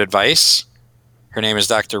expert advice. Her name is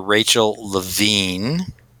Dr. Rachel Levine.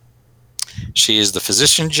 She is the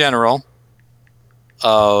physician general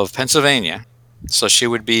of Pennsylvania, so she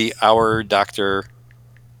would be our Dr.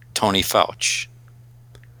 Tony Fauci.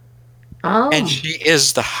 Oh. And she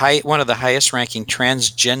is one of the highest ranking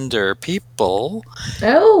transgender people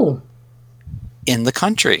in the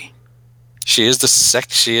country. She is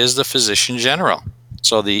the physician general.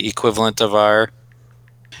 So the equivalent of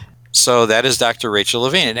so that is Dr. Rachel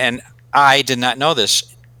Levine. And I did not know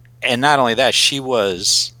this. And not only that, she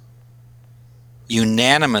was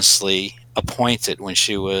unanimously appointed when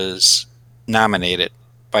she was nominated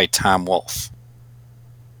by Tom Wolfe.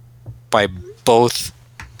 By both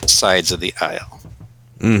sides of the aisle.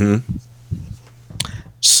 Mm-hmm.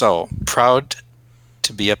 So proud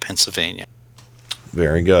to be a Pennsylvanian.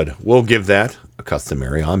 Very good. We'll give that a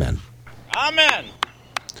customary amen. Amen.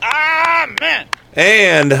 Amen.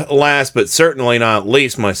 And last but certainly not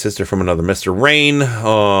least, my sister from another Mr. Rain.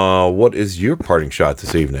 What is your parting shot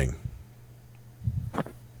this evening?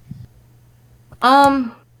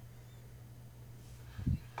 My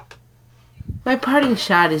parting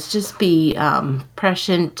shot is just be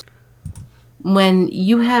prescient when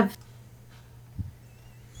you have.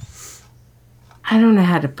 I don't know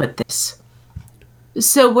how to put this.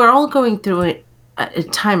 So we're all going through a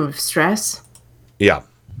time of stress. Yeah.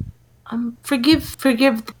 Forgive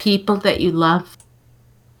the people that you love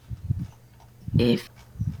if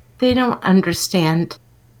they don't understand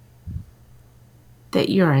that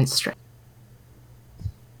you're in stress.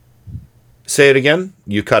 Say it again.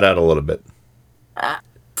 You cut out a little bit.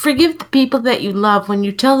 Forgive the people that you love when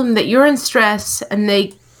you tell them that you're in stress and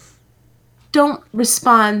they don't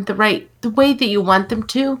respond the way that you want them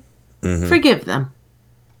to. Mm-hmm. Forgive them.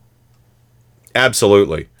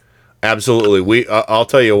 Absolutely. I'll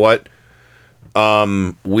tell you what.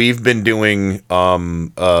 we've been doing,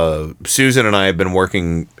 Susan and I have been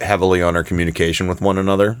working heavily on our communication with one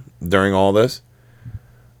another during all this.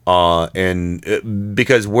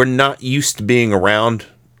 Because we're not used to being around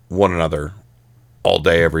one another all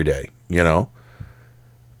day, every day, you know?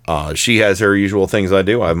 She has her usual things I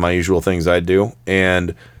do. I have my usual things I do.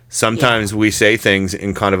 And sometimes we say things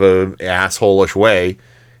in kind of a asshole-ish way,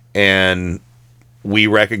 and we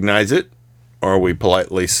recognize it, or we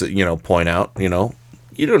politely, point out, you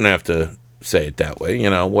don't have to say it that way,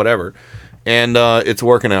 whatever. And it's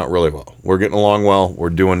working out really well. We're getting along well. We're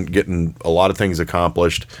getting a lot of things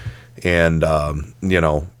accomplished, and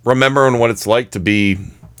remembering what it's like to be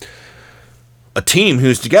a team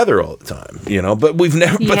who's together all the time. But we've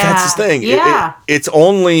never. But that's the thing. Yeah. It's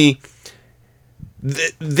only.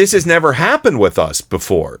 This has never happened with us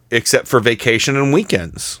before, except for vacation and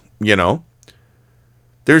weekends.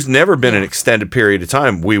 There's never been an extended period of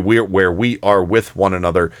time where we are with one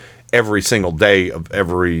another every single day of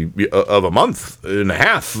a month and a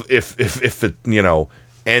half, if it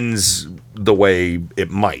ends the way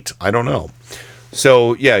it might. I don't know.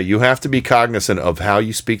 So yeah, you have to be cognizant of how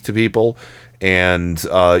you speak to people, and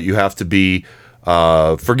you have to be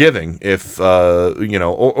forgiving if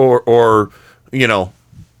or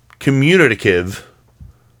communicative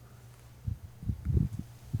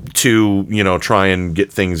to try and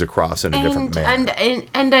get things across in a different manner.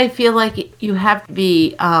 And I feel like you have to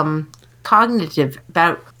be cognitive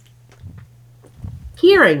about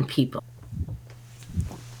hearing people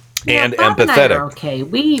and Bob empathetic. And I are okay,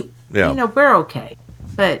 we're okay,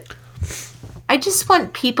 but I just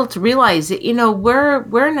want people to realize that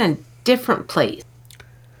we're in a different place.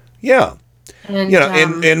 Yeah. And,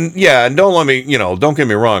 and don't let me, don't get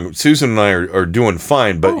me wrong. Susan and I are doing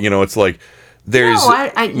fine, but it's like there's,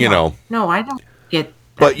 No, I don't get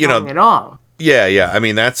that wrong at all. Yeah. I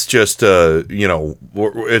mean, that's just, it's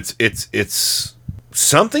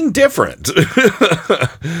something different.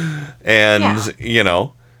 And,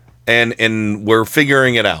 and we're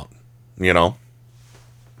figuring it out,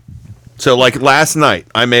 So like last night,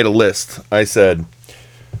 I made a list. I said,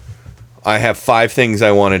 I have 5 things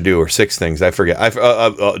I want to do, or 6 things. I forget.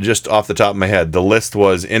 Just off the top of my head, the list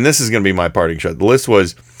was, and this is going to be my parting shot. The list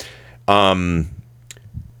was,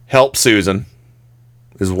 help Susan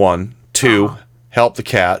is 1. 2, help the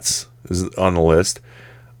cats is on the list.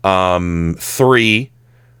 3,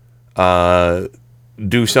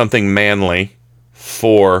 do something manly.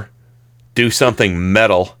 4, do something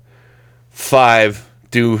metal. 5,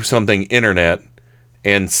 do something internet.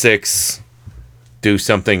 And 6, do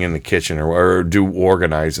something in the kitchen or do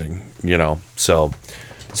organizing, So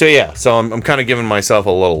yeah, so I'm kind of giving myself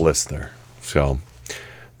a little list there. So,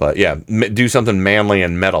 but yeah, do something manly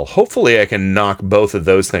and metal. Hopefully I can knock both of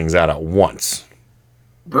those things out at once.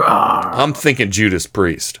 I'm thinking Judas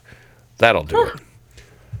Priest. That'll do it.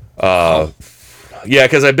 Yeah,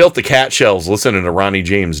 because I built the cat shelves listening to Ronnie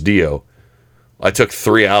James Dio. I took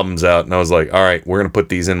 3 albums out and I was like, all right, we're going to put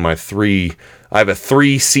these in my 3. I have a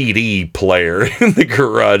 3 CD player in the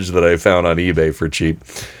garage that I found on eBay for cheap.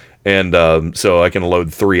 And so I can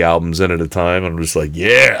load 3 albums in at a time. I'm just like,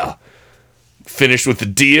 yeah. Finished with the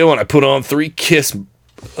Dio, and I put on 3 Kiss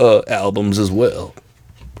albums as well.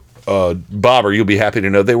 Bobber, you'll be happy to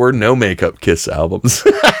know they were no makeup Kiss albums.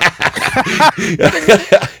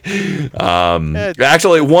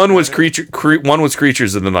 Actually, one was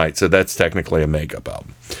Creatures of the Night, so that's technically a makeup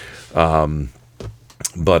album.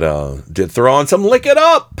 But did throw on some Lick It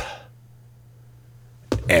Up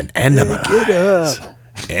and Animalize.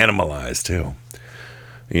 Animalize too.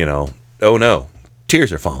 Oh no,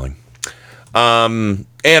 tears are falling. And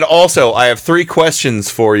also, I have 3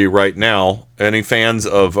 questions for you right now. Any fans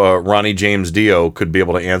of Ronnie James Dio could be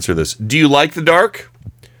able to answer this. Do you like the dark?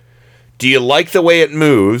 Do you like the way it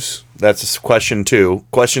moves? That's question 2.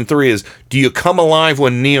 Question 3 is, do you come alive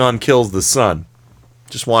when neon kills the sun?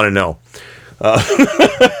 Just want to know.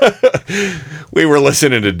 We were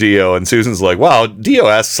listening to Dio, and Susan's like, wow, Dio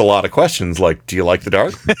asks a lot of questions, like, do you like the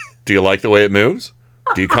dark? Do you like the way it moves?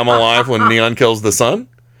 Do you come alive when neon kills the sun?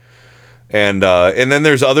 And then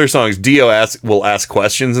there's other songs. Dio will ask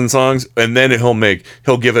questions in songs, and then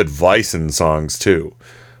he'll give advice in songs too.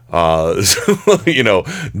 So,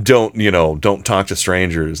 don't talk to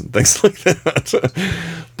strangers and things like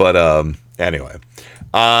that. But anyway,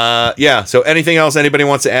 yeah. So anything else anybody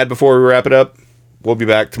wants to add before we wrap it up? We'll be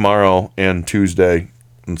back tomorrow and Tuesday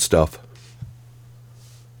and stuff.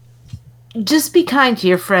 Just be kind to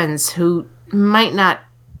your friends who might not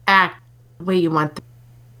act the way you want them.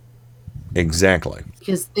 Exactly.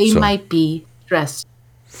 Because they might be stressed.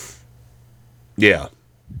 Yeah.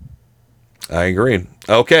 I agree.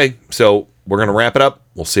 Okay, so we're going to wrap it up.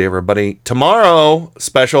 We'll see everybody tomorrow.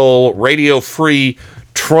 Special radio-free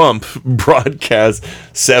Trump broadcast,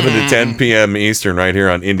 7 to 10 p.m. Eastern, right here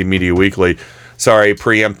on Indie Media Weekly. Sorry,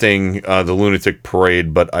 preempting the Lunatic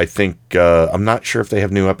Parade, but I think, I'm not sure if they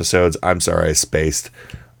have new episodes. I'm sorry, I spaced.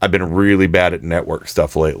 I've been really bad at network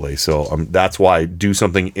stuff lately, so that's why Do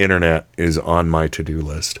Something Internet is on my to-do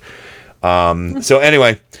list. So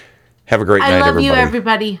anyway, have a great night, everybody. I love you,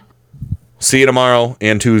 everybody. See you tomorrow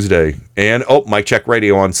and Tuesday. And, Mike Check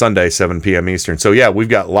Radio on Sunday, 7 p.m. Eastern. So, yeah, we've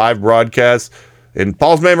got live broadcasts in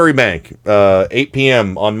Paul's Memory Bank, 8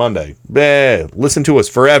 p.m. on Monday. Listen to us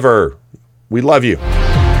forever. We love you.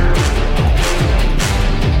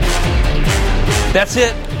 That's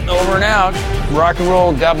it. Over and out. Rock and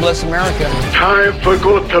roll. God bless America. Time for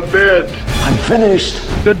go to bed. I'm finished.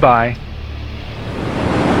 Goodbye.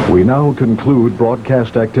 We now conclude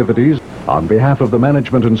broadcast activities. On behalf of the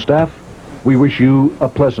management and staff, we wish you a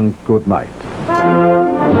pleasant good night.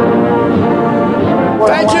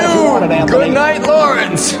 Thank you. Good night,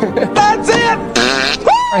 Lawrence. That's it.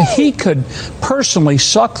 He could personally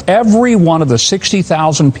suck every one of the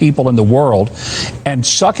 60,000 people in the world and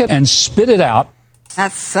suck it and spit it out.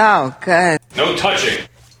 That's so good. No touching.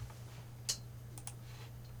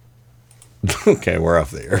 Okay, we're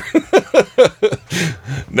off the air.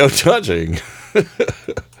 No touching.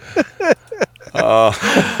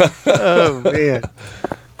 Oh, man.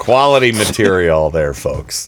 Quality material there, folks.